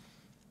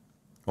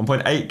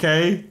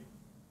 1.8k,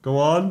 go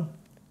on,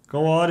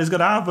 it's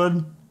gonna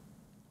happen.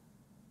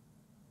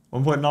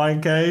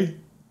 1.9k.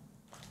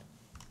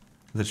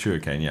 There's a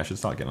sugarcane, yeah, I should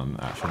start getting on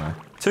that, shouldn't I?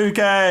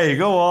 2k,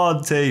 go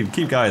on team,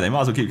 keep going, they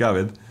might as well keep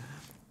going.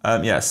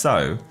 Yeah,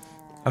 so,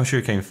 I have a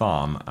sugarcane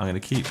farm. I'm gonna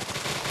keep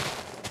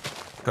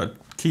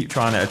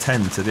trying to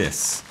attend to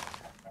this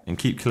and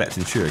keep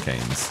collecting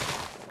sugarcanes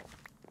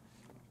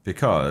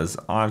because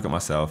I've got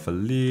myself a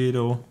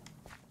little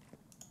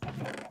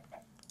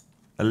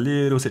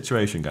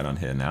situation going on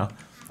here now.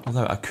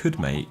 Although I could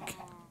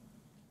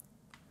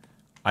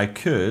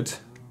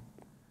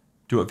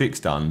do what Vic's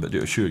done, but do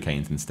it with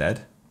sugarcanes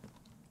instead.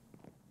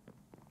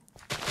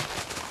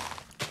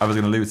 I was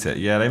going to loot it.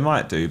 Yeah, they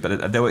might do,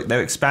 but they'll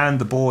expand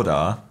the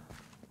border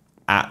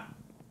at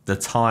the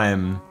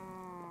time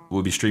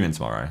we'll be streaming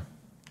tomorrow.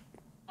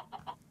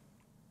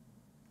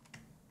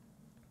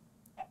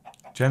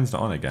 Jen's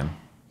not on again,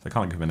 so I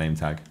can't give him a name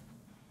tag.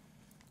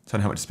 Tell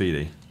me how much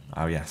speedy.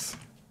 Oh, yes.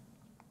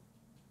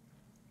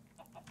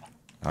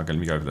 Okay, let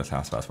me go over this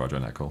house first before I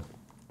join that call.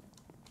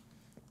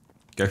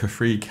 Go for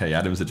 3k,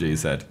 Adam's a G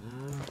said.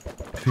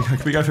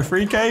 Can we go for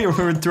 3k or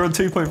we're on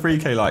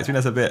 2.3k likes? I think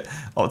that's a bit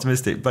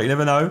optimistic, but you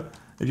never know.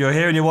 If you're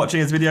here and you're watching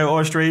this video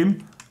or a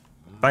stream,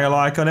 bang a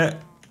like on it.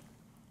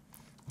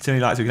 See how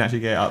many likes we can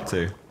actually get up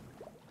to.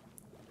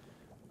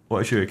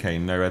 What a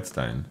sugarcane, no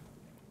redstone.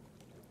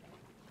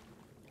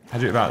 How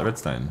do you do about the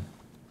redstone?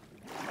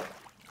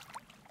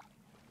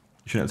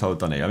 You shouldn't have told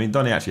Donny. I mean,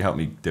 Donny actually helped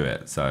me do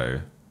it,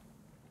 so...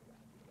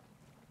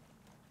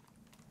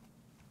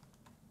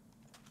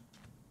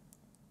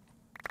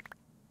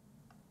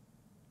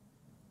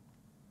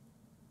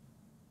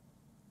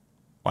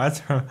 Why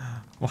is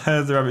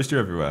there rabbit stew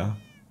everywhere?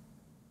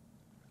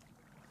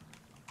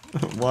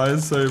 Why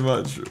is so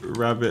much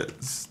rabbit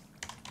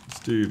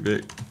stew,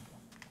 Vic?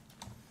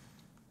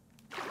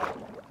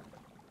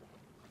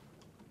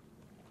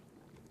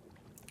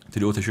 To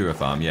the auto sugar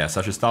farm, yes,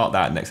 I should start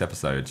that next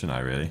episode, shouldn't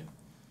I? Really?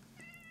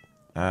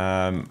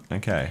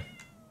 Okay.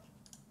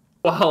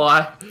 Well,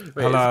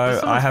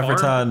 hello, I have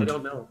returned. I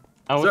don't know.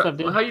 Oh, what's up,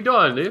 dude? How you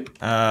doing,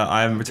 dude?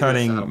 I'm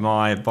returning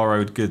my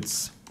borrowed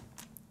goods.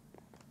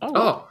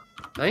 Oh,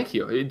 thank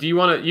you. Do you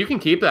want to? You can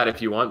keep that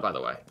if you want, by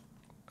the way.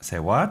 Say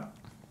what?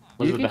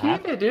 You can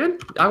keep it,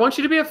 dude. I want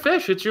you to be a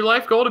fish. It's your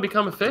life goal to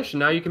become a fish, and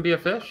now you can be a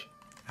fish.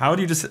 How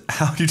do you just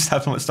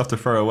have so much stuff to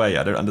throw away?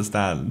 I don't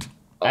understand.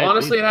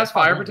 Honestly, it has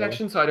fire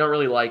protection, so I don't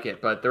really like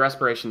it. But the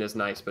respiration is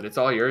nice. But it's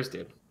all yours,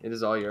 dude. It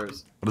is all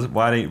yours.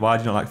 Why do you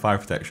not like fire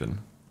protection?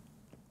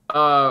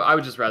 I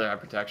would just rather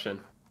have protection.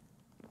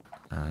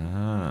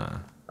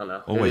 Ah. I don't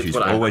know. Always use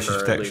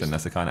protection.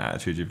 That's the kind of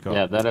attitude you've got.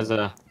 Yeah,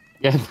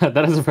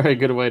 that is a very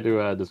good way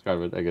to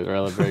describe it. I guess, or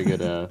a very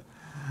good.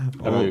 I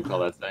don't know what you call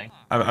that saying.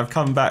 I've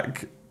come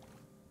back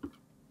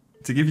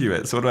to give you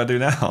it. So what do I do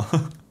now?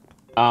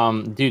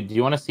 Dude, do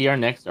you want to see our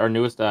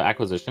newest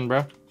acquisition,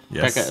 bro?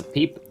 Yes. Check out,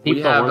 peep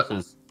the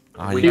horses.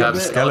 Oh, you got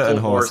skeleton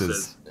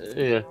horses.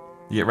 Yeah.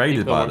 You get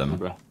raided by them.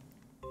 Bro.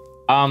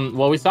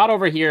 Well, we saw it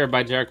over here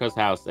by Jericho's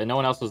house, and no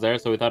one else was there,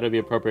 so we thought it'd be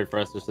appropriate for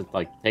us just to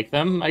like take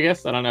them. I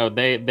guess I don't know.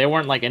 They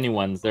weren't like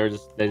anyone's. They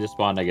just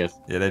spawned, I guess.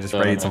 Yeah, they just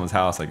raided someone's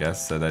house, I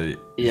guess. So they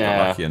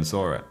got lucky and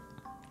saw it.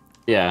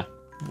 Yeah.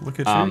 Look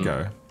at you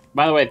go.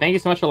 By the way, thank you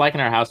so much for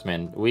liking our house,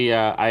 man. We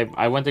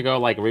I went to go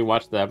like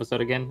rewatch the episode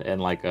again, and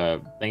like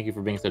thank you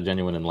for being so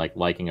genuine and like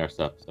liking our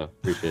stuff. So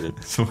appreciate it.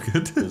 It's all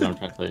good. That's what I'm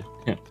trying to tell you.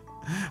 Yeah.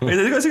 Wait,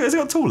 has it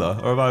got taller,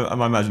 or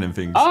am I imagining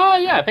things? Oh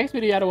yeah, thanks,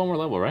 BD. Added one more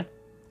level, right?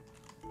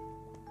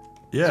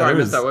 Yeah. Sorry, I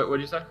missed that. What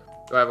did you say?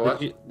 Do I have a what?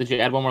 Did you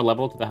add one more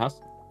level to the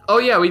house? Oh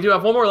yeah, we do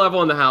have one more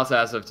level in the house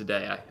as of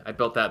today. I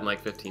built that in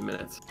like 15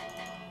 minutes.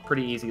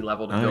 Pretty easy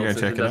level to build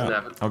since it doesn't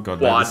have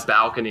quad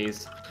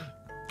balconies.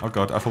 Oh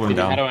god, I've fallen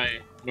down. How do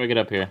I get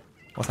up here?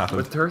 What's happened?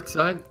 With dirt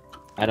side?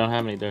 I don't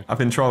have any dirt. I've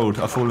been trolled.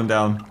 I've fallen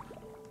down.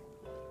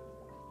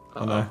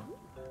 Oh no.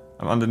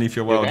 I'm underneath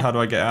your world. Okay? How do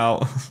I get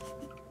out?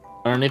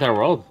 Underneath our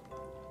world?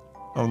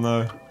 Oh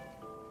no.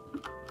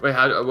 Wait,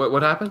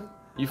 what happened?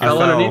 You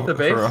fell underneath the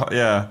base?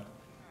 Yeah.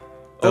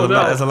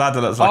 There's a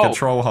ladder that's like a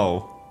troll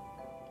hole.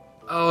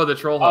 Oh, the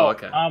troll hole.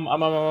 Okay.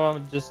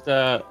 I'm just.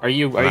 Are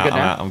you good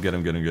now? I'm good.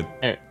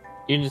 Here,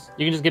 you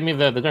can just give me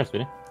the dirt,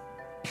 sweetie.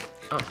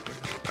 Oh.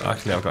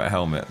 Actually, I've got a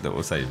helmet that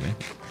will save me.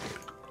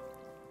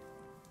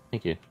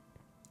 Thank you.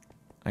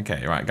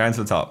 Okay, right, going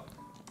to the top.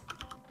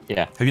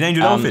 Yeah. Have you named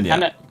your dolphin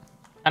yet?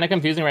 Kind of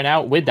confusing right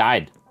now. We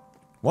died.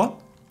 What?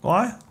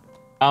 Why?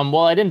 Well,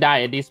 I didn't die.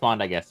 It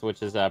despawned, I guess,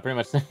 which is pretty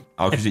much.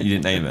 Oh, because you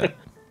didn't name it.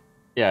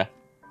 Yeah.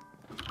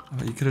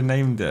 Oh, you could have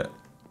named it.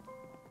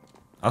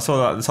 I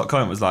saw that the top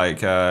comment was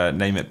like,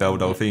 name it Belle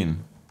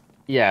Delphine.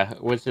 Yeah,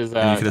 which is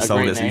and you could have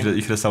sold it.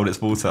 You could have sold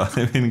its water.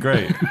 It'd been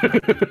great.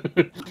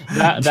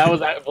 that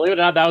was, believe it or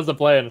not, that was the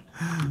plan.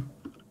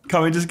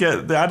 Can't we just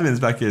get the admins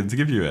back in to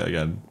give you it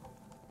again?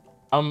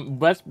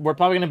 We're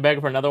probably gonna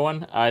beg for another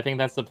one. I think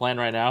that's the plan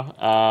right now.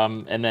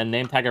 And then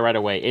name tag it right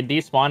away. It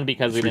despawned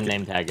because we didn't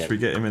name tag it. Should we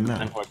get him in now?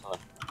 Unfortunately.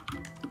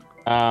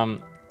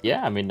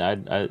 Yeah, I mean,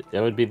 it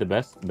would be the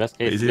best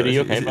case. Are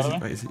you okay, by the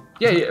way?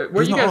 Yeah.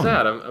 Where are you guys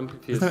at? I'm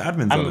confused. There's no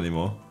admins on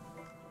anymore.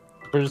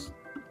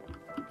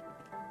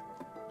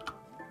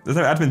 There's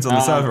no admins on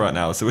the server right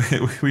now, so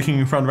we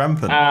can run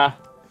rampant. Yeah,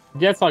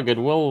 it's all good.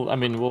 We'll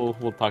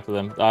talk to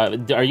them.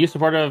 Are you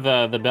supportive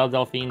of the Belle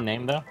Delphine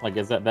name though? Like,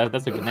 is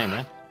that's a good name,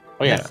 right?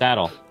 Oh yeah,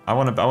 saddle. I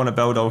want a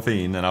Belle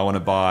Delphine, and I want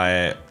to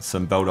buy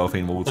some Belle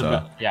Delphine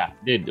water. Yeah,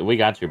 dude, we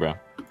got you, bro.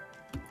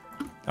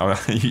 Oh,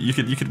 you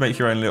could make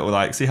your own little,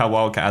 like, see how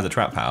Wildcat has a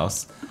trap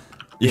house.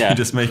 You could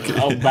just make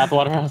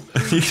bathwater house.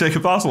 You could make a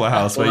bathwater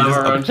house where you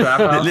just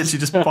literally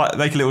just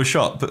make a little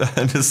shop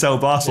and just sell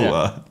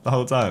bathwater the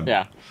whole time.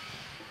 Yeah.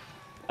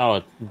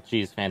 Oh,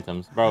 jeez,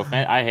 phantoms, bro.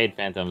 I hate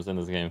phantoms in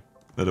this game.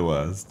 They're the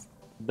worst.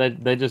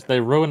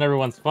 They ruin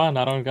everyone's fun.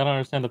 I don't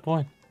understand the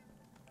point.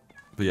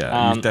 But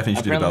yeah, you definitely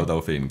should do the Belle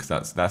Delphine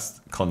because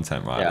that's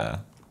content right there.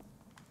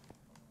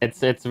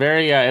 It's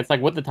very it's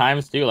like with the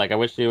times too. Like I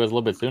wish it was a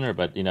little bit sooner,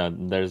 but you know,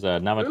 there's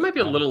not much. We might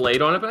be a little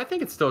late on it, but I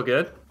think it's still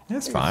good. Yeah,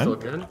 it's fine.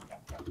 It's still good.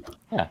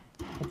 Yeah,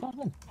 it's all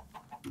good.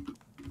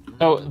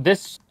 So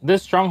this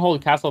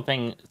stronghold castle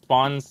thing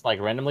spawns like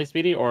randomly,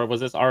 Speedy, or was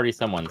this already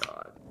someone's?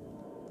 God.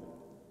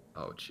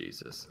 Oh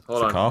Jesus!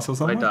 Hold on. Castle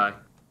somewhere? I die.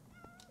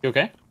 You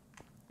okay?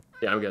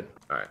 Yeah, I'm good.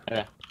 All right.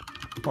 Yeah.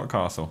 What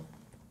castle?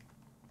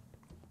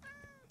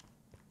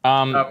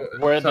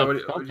 Where so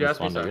the what you ask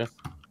me, spawned, I guess.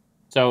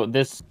 So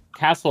this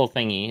castle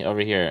thingy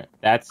over here,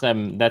 that's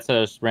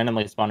a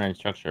randomly spawned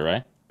structure,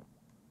 right?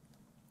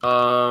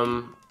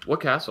 What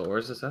castle?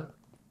 Where's this at?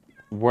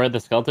 Where the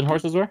skeleton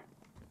horses were?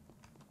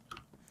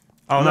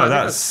 Oh no,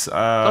 that's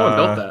someone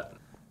built that.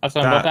 Oh,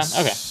 someone built that?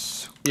 Okay.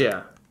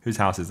 Yeah. Whose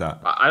house is that?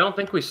 I don't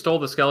think we stole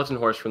the skeleton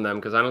horse from them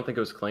because I don't think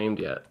it was claimed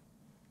yet.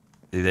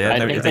 If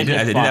they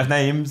didn't have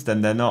names,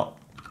 then they're not.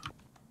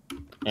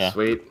 Yeah.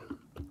 Sweet.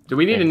 Do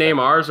we need to name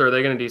ours, or are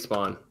they going to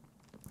despawn?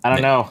 I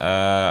don't know.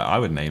 I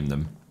would name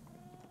them.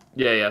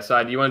 Yeah.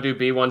 So, do you want to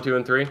do B1, 2,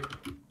 and 3?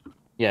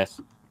 Yes.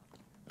 Do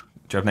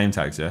you have name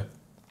tags? Yeah.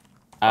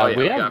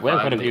 We have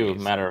quite a few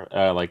matter.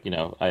 Like, you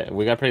know,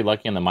 we got pretty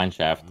lucky in the mine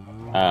shaft.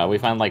 We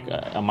found like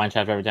a mine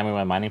shaft every time we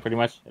went mining, pretty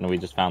much, and we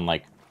just found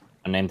like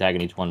a name tag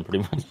in each one,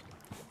 pretty much.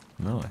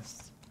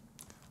 Nice.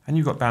 And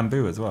you got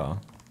bamboo as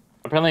well.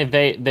 Apparently,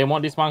 they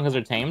won't despawn because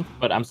they're tamed,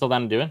 but I'm still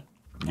down to do it.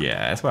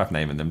 Yeah, it's worth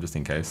naming them just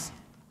in case.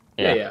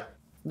 Yeah.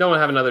 Don't want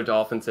to have another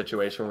dolphin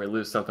situation where we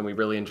lose something we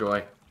really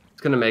enjoy.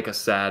 It's gonna make us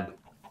sad.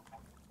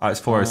 Oh,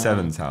 it's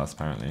 407's house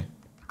apparently.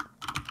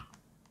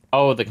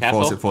 Oh, the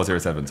castle.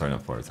 407. Sorry,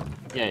 not 407.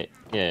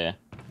 Yeah.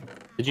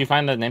 Did you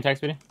find the name tag,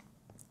 Speedy?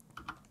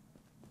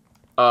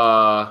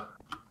 They're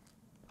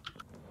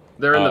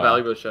in the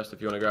valuable chest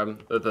if you want to grab them.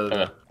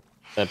 The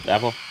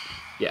apple.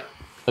 Yeah.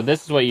 So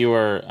this is what you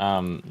were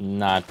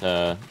not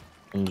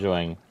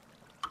enjoying.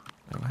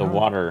 The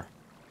water.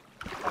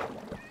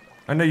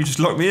 I know you just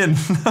locked me in.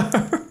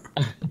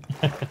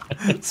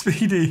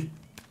 Speedy.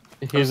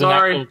 I'm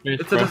sorry.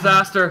 It's a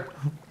disaster.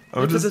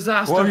 It's a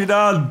disaster. What have you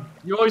done?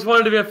 You always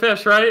wanted to be a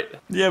fish, right?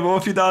 Yeah, but what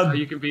have you done?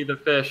 You can be the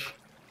fish.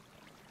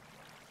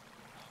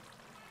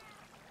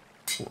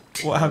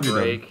 What have you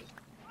done?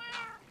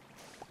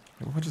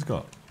 What I just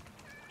got?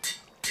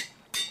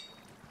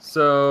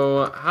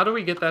 So, how do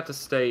we get that to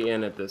stay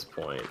in at this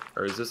point?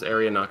 Or is this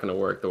area not going to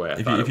work the way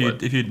I thought it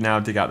would? If you now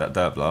dig out that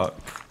dirt block.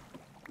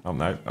 Oh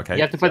no, okay.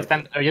 You have to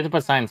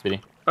put signs, Speedy.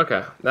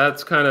 Okay,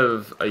 that's kind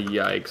of a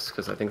yikes,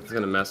 because I think it's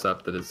going to mess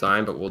up the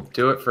design, but we'll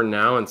do it for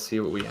now and see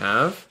what we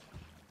have.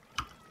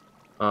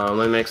 Let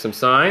me make some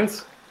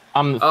signs.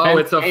 Oh,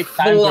 it's a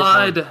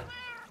flood!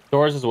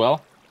 Doors as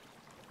well?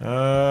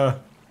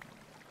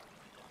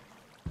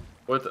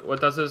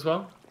 What does it as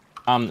well?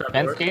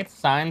 Fence gates,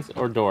 signs,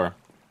 or door.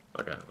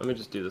 Okay, let me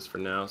just do this for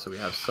now so we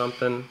have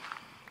something.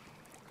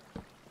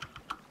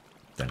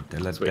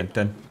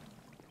 Dun.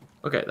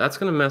 Okay, that's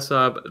going to mess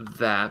up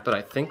that, but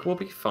I think we'll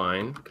be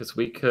fine, because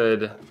we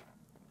could...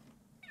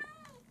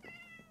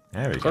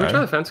 There we go. Let me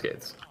try the fence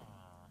gates.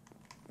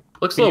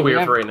 Looks a little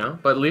weird for right now,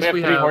 but at least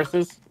we have... 3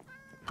 horses.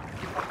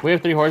 We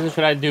have 3 horses.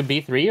 Should I do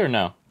B3 or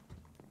no?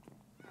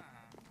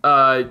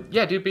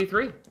 Yeah, do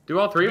B3. Do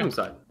all 3 of them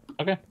side.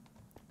 Okay.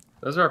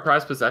 Those are our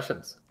prized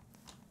possessions.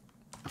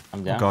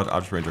 I'm down. Oh god, I'll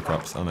just raid your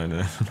crops. Oh no.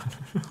 No.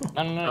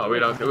 Oh, we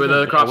don't. With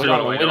the crops,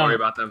 don't worry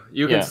about them.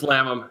 You can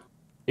slam them.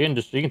 You can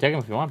take them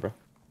if you want, bro.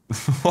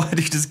 Why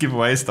do you just give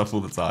away stuff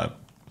all the time?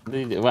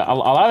 Well, a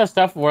lot of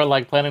stuff we're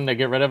like planning to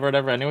get rid of or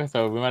whatever anyway,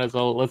 so we might as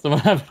well let someone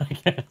have it,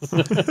 I guess.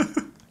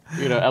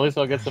 You know, at least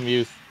I'll get some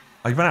use.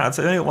 I ran out.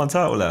 I only got one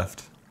turtle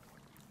left.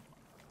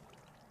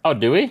 Oh,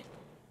 do we?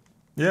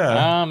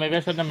 Yeah. Maybe I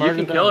shouldn't have You merged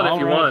can them. kill it if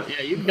you Alright. want.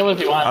 Yeah, you can kill it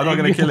if you want. I'm not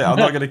gonna kill it. I'm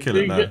not gonna kill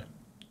it. No.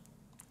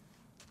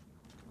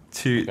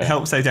 To Okay.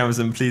 help save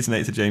Amazon, please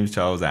donate to James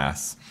Charles'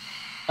 ass.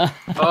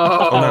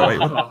 Oh, no, wait.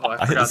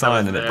 What? I I hit the forgot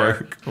sign that and was it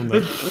broke. Oh,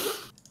 no.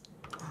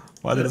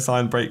 Why did the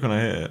sign break when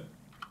I hit it?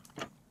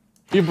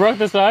 You broke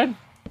the sign?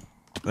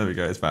 There we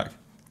go. It's back.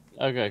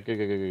 Okay,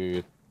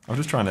 good. I'm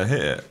just trying to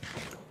hit it.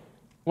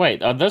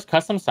 Wait, are those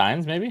custom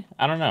signs, maybe?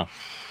 I don't know.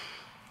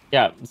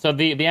 Yeah, so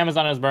the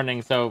Amazon is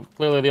burning, so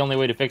clearly the only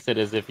way to fix it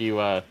is if you,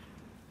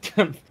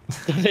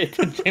 donate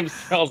to James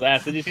Charles'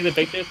 ass. Did you see the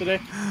pictures today?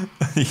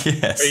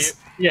 Yes.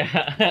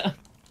 Yeah.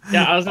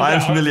 Yeah, I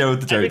am familiar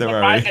with the joke, don't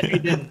worry. If you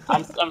didn't.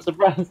 I'm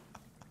surprised.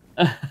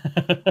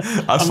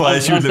 I swear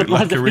you look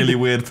like a really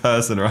weird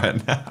person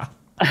right now.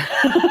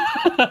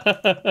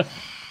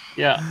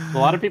 Yeah, a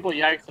lot of people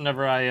yikes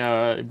whenever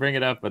I bring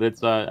it up, but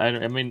it's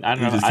I mean I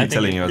don't know. You just I keep think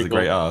telling it's him he has a pretty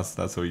great cool. ass.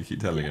 That's all you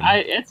keep telling him.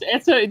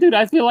 It's a dude.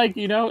 I feel like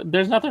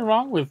there's nothing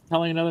wrong with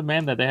telling another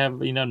man that they have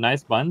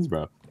nice buns,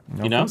 bro.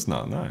 No, of course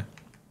not. No.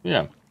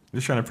 Yeah.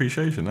 Just showing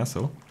appreciation. That's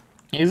all.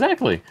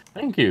 Exactly.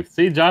 Thank you.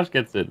 See, Josh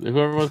gets it.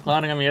 Whoever was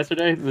clowning on me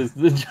yesterday,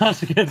 the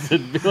Josh gets it.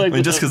 Like, I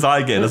mean, just because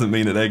I get it doesn't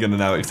mean that they're going to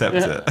now accept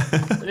it.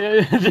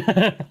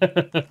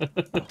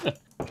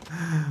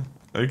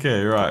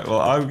 Okay, right.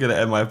 Well, I'm going to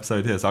end my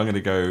episode here, so I'm going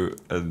to go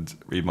and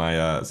read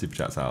my super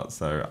chats out.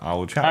 So I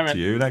will chat to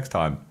you next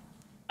time.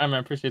 I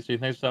appreciate you.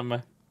 Thanks for stopping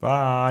by.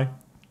 Bye.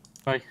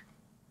 Bye.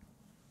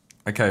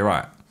 Okay,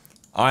 right.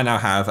 I now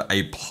have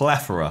a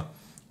plethora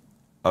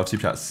of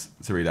super chats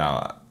to read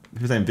out.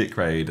 People saying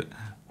Bitgrade.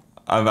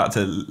 I'm about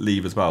to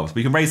leave as well. So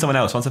we can raise someone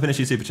else. Once I finish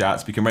these super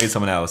chats, we can raise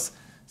someone else.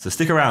 So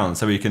stick around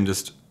so we can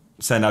just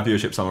send our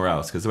viewership somewhere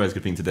else, because it's always a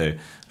good thing to do. I'm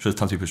sure there's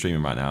tons of people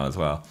streaming right now as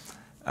well.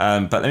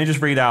 But let me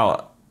just read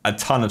out a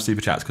ton of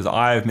super chats, because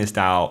I've missed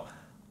out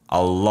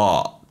a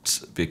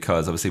lot,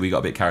 because obviously we got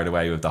a bit carried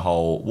away with the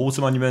whole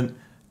water monument.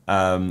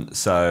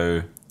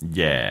 So,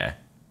 yeah.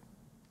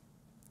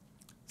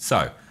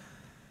 So,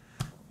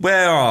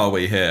 where are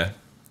we here?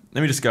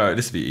 Let me just go.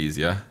 This will be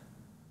easier.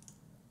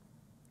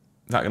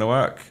 Is that going to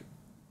work?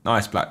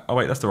 Nice black. Oh,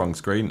 wait, that's the wrong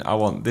screen. I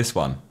want this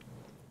one.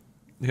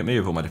 Look at me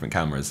with all my different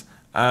cameras.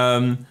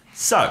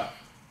 So,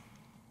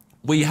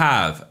 we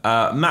have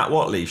Matt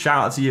Watley.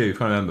 Shout out to you, if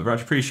you remember. Very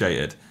much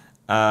appreciated.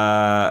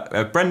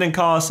 Brendan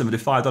Carson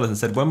with $5 and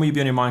said, when will you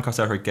be on your Minecraft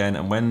server again?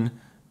 And when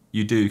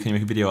you do, can you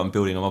make a video on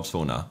building a mob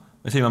spawner?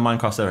 I'm seeing my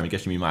Minecraft server and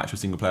getting me my actual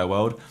single player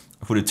world.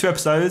 I've recorded 2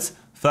 episodes.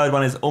 Third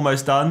one is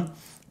almost done.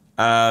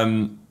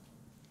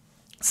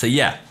 So,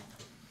 yeah.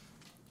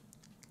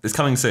 It's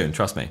coming soon,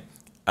 trust me.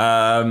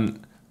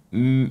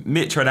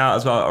 Mitch read out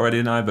as well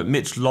already now, but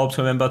Mitch Lobbs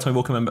can remember, Tony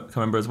Walker can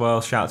remember as well.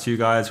 Shout out to you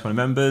guys, who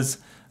members.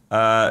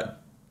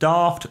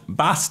 Daft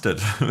Bastard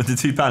with the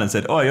 £2 and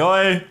said, oi,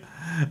 oi.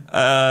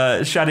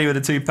 Shaddy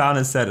with the £2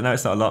 and said, I know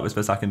it's not a lot, but it's the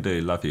best I can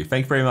do. Love you.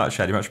 Thank you very much,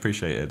 Shaddy. Much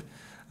appreciated.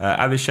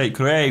 Avishai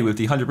Correa with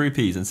the 100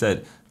 rupees and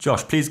said,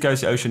 Josh, please go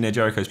to the ocean near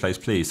Jericho's place,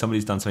 please.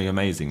 Somebody's done something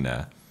amazing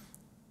there.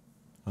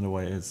 I wonder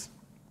what it is.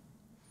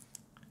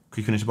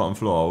 Can you finish the bottom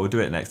floor? We'll do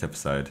it next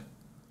episode.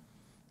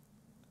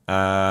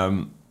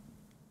 Harry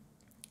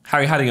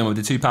Haddigan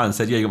with the £2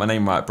 said, yeah, you got my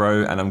name right,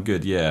 bro, and I'm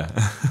good, yeah.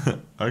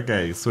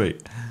 Okay,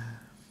 sweet.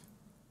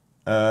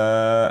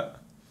 Owen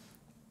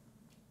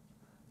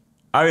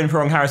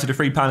Prong Harris with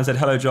the £3 and said,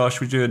 hello,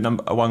 Josh, would you do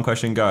a 1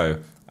 question go?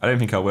 I don't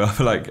think I will. I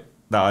feel like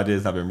that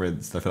idea's now been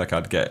rinsed. I feel like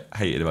I'd get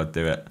hated if I'd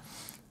do it.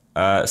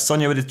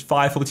 Sonia with the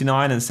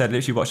 $5.49 and said,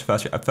 literally watched the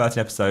first 13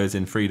 episodes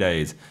in 3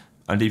 days.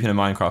 I'm deep in a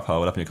Minecraft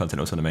hole, up in your content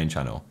also on the main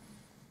channel.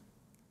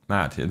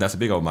 Mad. That's a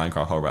big old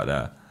Minecraft hole right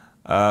there.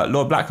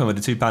 Lord Blackman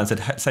with the £2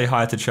 said, say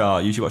hi to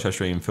Char. Usually watch her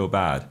stream, feel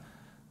bad.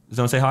 Does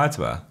someone say hi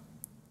to her?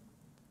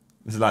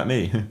 This is like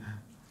me.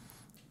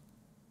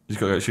 She's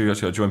got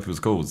to join people's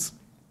calls.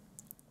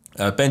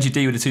 Benji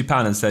D with the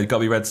 £2 and said,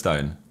 gotta be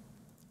Redstone.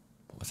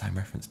 What was that in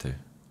reference to?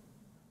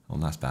 Oh,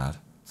 that's bad.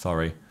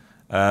 Sorry.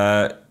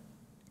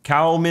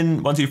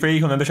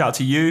 Calmin123, remember, shout out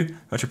to you.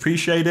 Much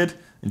appreciated.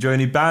 Enjoy your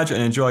new badge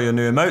and enjoy your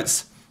new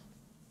emotes.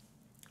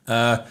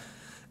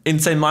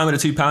 Insane Mind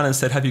with a £2 and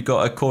said, have you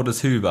got a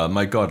cordless Hoover?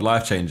 My God,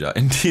 life changer.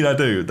 Indeed I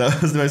do.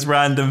 That was the most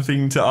random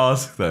thing to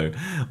ask though.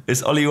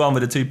 It's Ollie1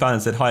 with a £2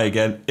 and said, hi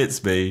again,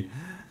 it's me.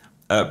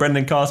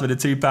 Brendan Carson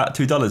with a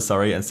 $2,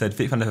 sorry, and said,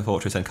 Fit Thunder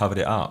Fortress and covered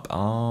it up.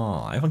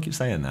 Ah, everyone keeps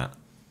saying that.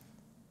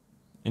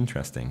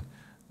 Interesting.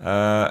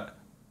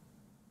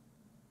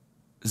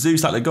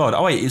 Zeus like the God.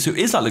 Oh wait, who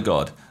is like the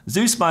God?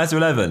 Zeus Miser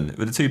 11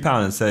 with a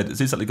 £2 and said,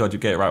 Zeus like the God,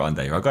 you'll get it right one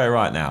day. I got it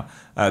right now.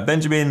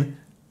 Benjamin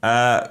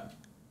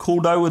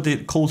Caldo with the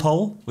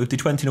Coldhole with the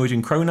 20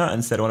 Norwegian Krona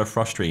and said, I want a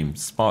Frost stream.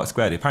 Spark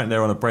Squared. Apparently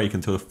they're on a break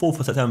until the 4th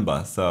of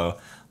September, so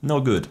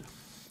no good.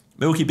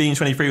 Milky Beans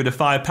 23 with a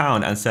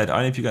 £5 and said, I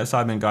don't know if you guys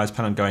Sidemen guys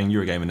plan on going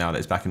Eurogamer now that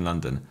it's back in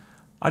London.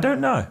 I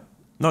don't know.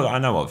 Not that I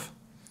know of.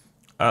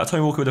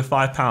 Tony Walker with a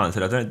 £5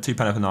 said, I don't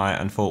 £2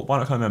 overnight and thought, why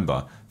not come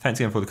member? Thanks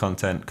again for all the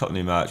content. Cotton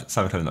new merch,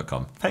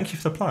 sidemenclothing.com. Thank you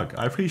for the plug.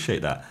 I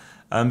appreciate that.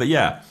 But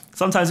yeah,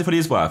 sometimes it probably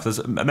is worth. There's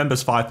a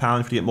member's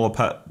 £5. You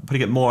probably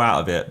get more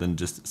out of it than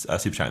just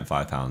super chatting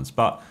 £5.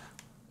 But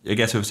I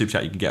guess with a super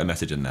chat you can get a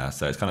message in there,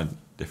 so it's kind of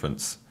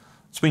different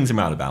swings and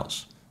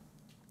roundabouts.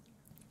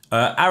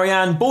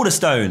 Ariane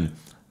Balderstone.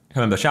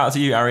 Remember, shout out to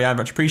you, Ariane,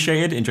 much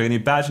appreciated. Enjoying the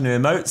new badge and new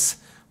emotes.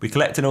 We're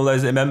collecting all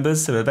those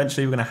members, so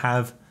eventually we're going to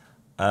have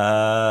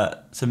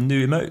some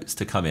new emotes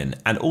to come in.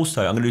 And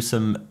also, I'm going to do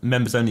some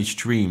members-only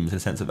streams in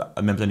the sense of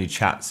a members-only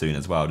chat soon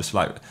as well, just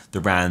like the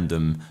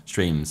random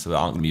streams, so there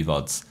aren't going to be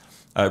VODs.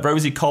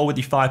 Rosie Cole with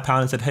the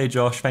 £5 said, hey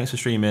Josh, thanks for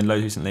streaming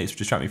loads recently. It's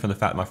distracted me from the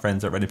fact my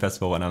friends are at Reading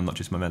Festival and I'm not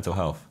just my mental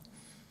health.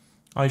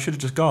 Oh, you should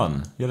have just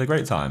gone. You had a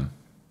great time.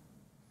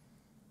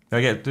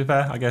 To be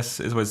fair, I guess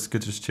it's always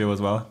good to just chill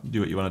as well. Do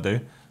what you want to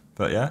do.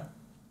 But yeah,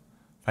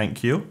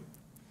 thank you.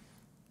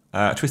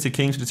 Twisted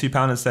Kings with the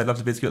 £2 and said,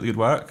 love the vids, keep up the good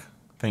work.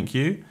 Thank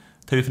you.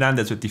 Toby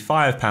Fernandez with the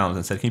 £5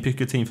 and said, can you pick a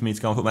good team for me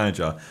to go on Foot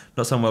Manager?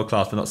 Not someone world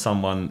class, but not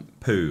someone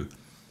poo.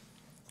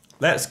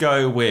 Let's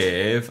go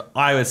with,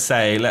 I would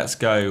say, let's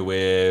go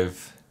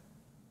with,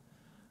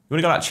 you want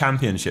to go like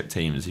championship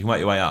teams. You can work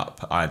your way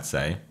up, I'd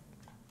say.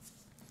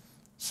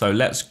 So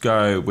let's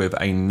go with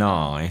a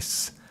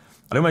nice,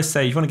 I'd almost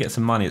say if you want to get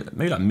some money,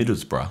 maybe like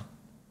Middlesbrough.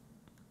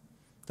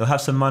 They'll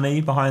have some money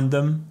behind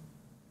them.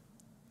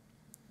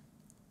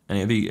 And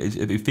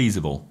it'd be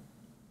feasible.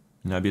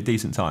 You know, it'd be a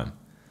decent time.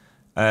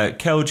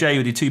 Kel J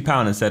with the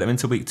 £2 and said, I'm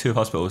into week 2 of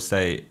hospital.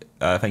 Say,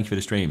 thank you for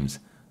the streams.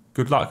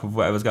 Good luck with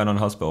whatever's going on in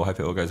hospital. Hope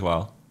it all goes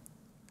well.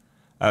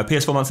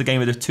 PS4 months a game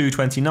with a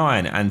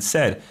 229 and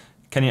said,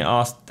 can you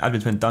ask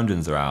admins when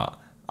dungeons are out?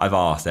 I've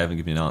asked, they haven't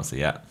given me an answer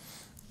yet.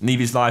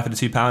 Nevy's Live for the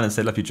 £2 and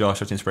said, love you Josh,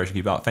 that's inspiration,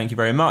 keep up. Thank you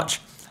very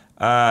much.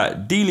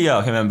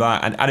 Delia, remember,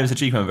 and Adam's a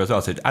G member as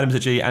well. So Adam's a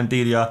G and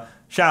Delia,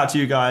 shout out to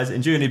you guys.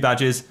 Enjoy your new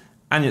badges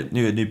and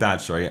your new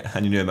badge, sorry,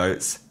 and your new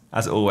emotes.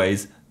 As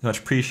always, much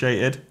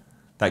appreciated.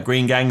 That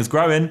green gang is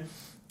growing.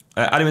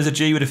 Adam is a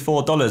G with the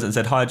 $4 and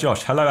said, hi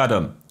Josh. Hello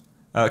Adam.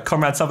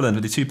 Conrad Sutherland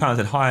with the £2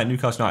 said, hi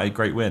Newcastle United,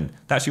 great win.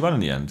 They actually won in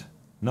the end.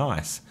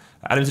 Nice.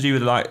 Adam's a G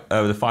with the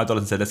 $5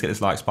 and said, let's get this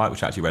like spike,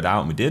 which I actually read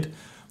out and we did.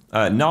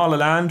 Nala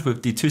Land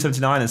with the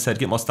 $2.79 and said,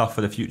 get more stuff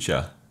for the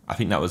future. I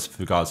think that was with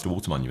regards to the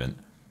water monument.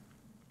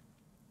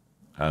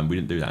 We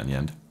didn't do that in the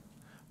end.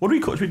 What do we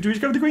call it? Do we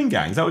just go with the green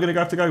gang? Is that what we're going to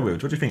have to go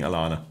with? What do you think,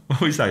 Alana?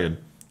 What are we saying? Are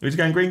we just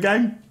going green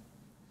gang?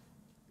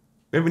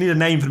 We need a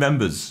name for the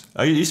members.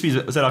 It used to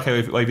be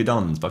ZerkaaPlays Wavy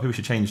Dons, but people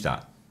should change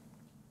that.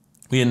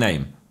 We need a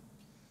name.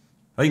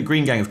 I think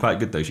green gang is quite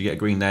good though. You get a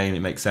green name,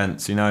 it makes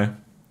sense, you know?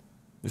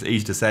 It's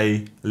easy to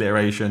say,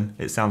 alliteration,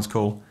 it sounds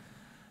cool.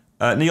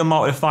 Neon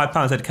Mart with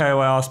 £5 said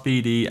KOR,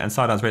 Speedy, and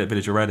Sidearms Reddit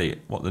Village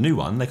already. What, the new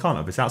one? They can't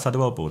have, it's outside the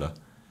world border.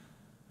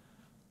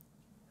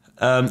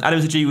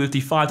 Adam's a G with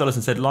the $5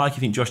 and said, like, you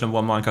think Josh #1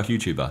 Minecraft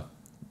YouTuber?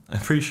 I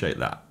appreciate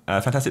that.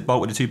 Fantastic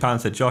Bolt with the £2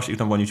 said, Josh, you've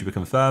 #1 YouTuber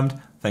confirmed.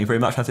 Thank you very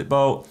much, Fantastic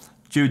Bolt.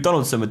 Jude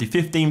Donaldson with the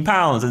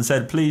 £15 and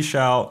said, please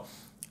shout,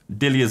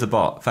 Dilly is a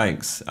bot.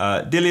 Thanks.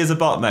 Dilly is a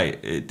bot,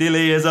 mate.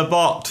 Dilly is a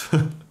bot.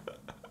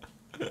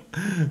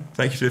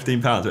 Thank you for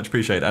 £15, much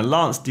appreciated. And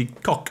Lance de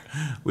Cock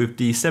with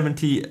the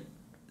 70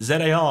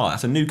 ZAR.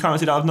 That's a new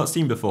currency that I've not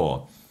seen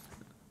before.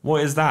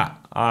 What is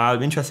that?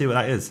 I'm interested in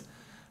what that is.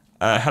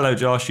 Hello,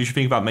 Josh. You should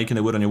think about making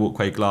the wood on your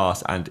walkway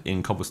glass and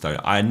in cobblestone.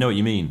 I know what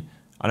you mean.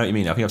 I know what you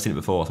mean. I think I've seen it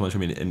before. Someone showed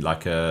me in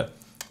like an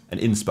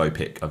inspo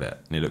pic of it,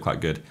 and it looked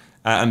quite good.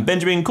 And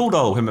Benjamin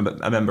Caldwell,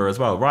 a member as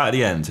well, right at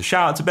the end. So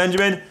shout out to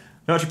Benjamin.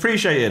 Much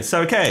appreciated.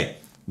 So, okay,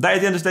 that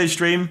is the end of today's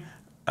stream.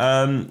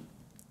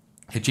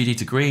 GG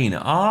to green.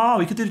 Ah,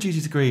 we could do the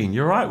GG to green.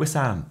 You're right,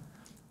 Wissam.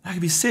 That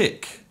could be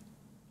sick.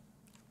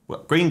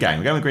 Well, green gang.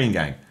 We're going with green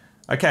gang.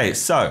 Okay,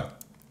 so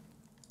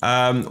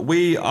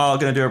we are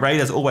going to do a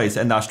raid, as always, to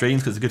end our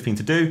streams, because it's a good thing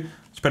to do.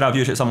 Spread our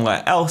viewership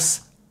somewhere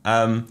else.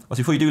 Also,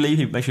 before you do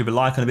leave, make sure you leave a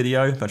like on the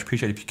video. Much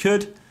appreciated if you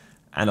could.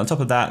 And on top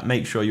of that,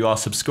 make sure you are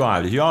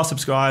subscribed. If you are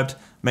subscribed,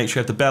 make sure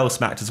you have the bell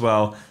smacked as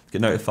well to get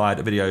notified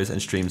of videos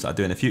and streams that I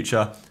do in the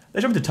future.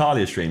 Let's jump into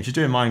Talia's stream. She's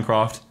doing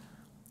Minecraft.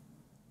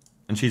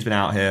 And she's been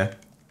out here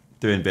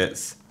doing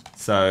bits.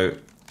 So,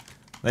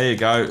 there you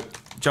go.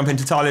 Jump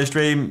into Talia's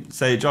stream.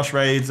 Say Josh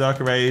Raid,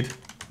 Zerkaa Raid.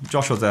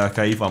 Josh or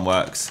Zerkaa, either one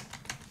works.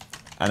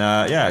 And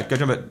yeah,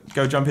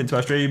 go jump into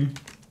our stream.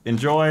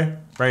 Enjoy.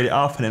 Raid it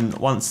up. And then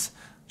once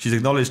she's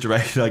acknowledged the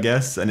raid, I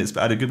guess, and we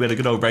had a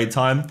good old raid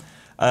time,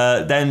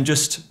 then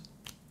just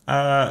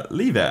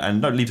leave it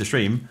and don't leave the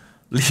stream.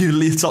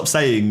 Stop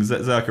saying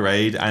Zerkaa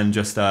Raid and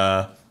just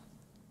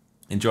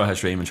enjoy her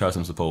stream and show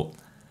some support.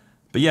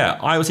 But yeah,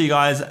 I will see you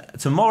guys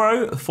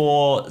tomorrow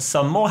for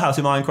some more How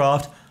to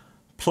Minecraft,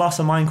 plus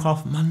a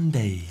Minecraft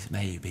Mondays,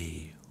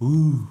 maybe.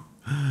 Ooh,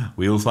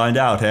 we'll find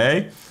out,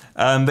 eh?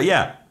 But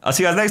yeah, I'll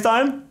see you guys next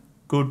time.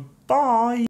 Goodbye.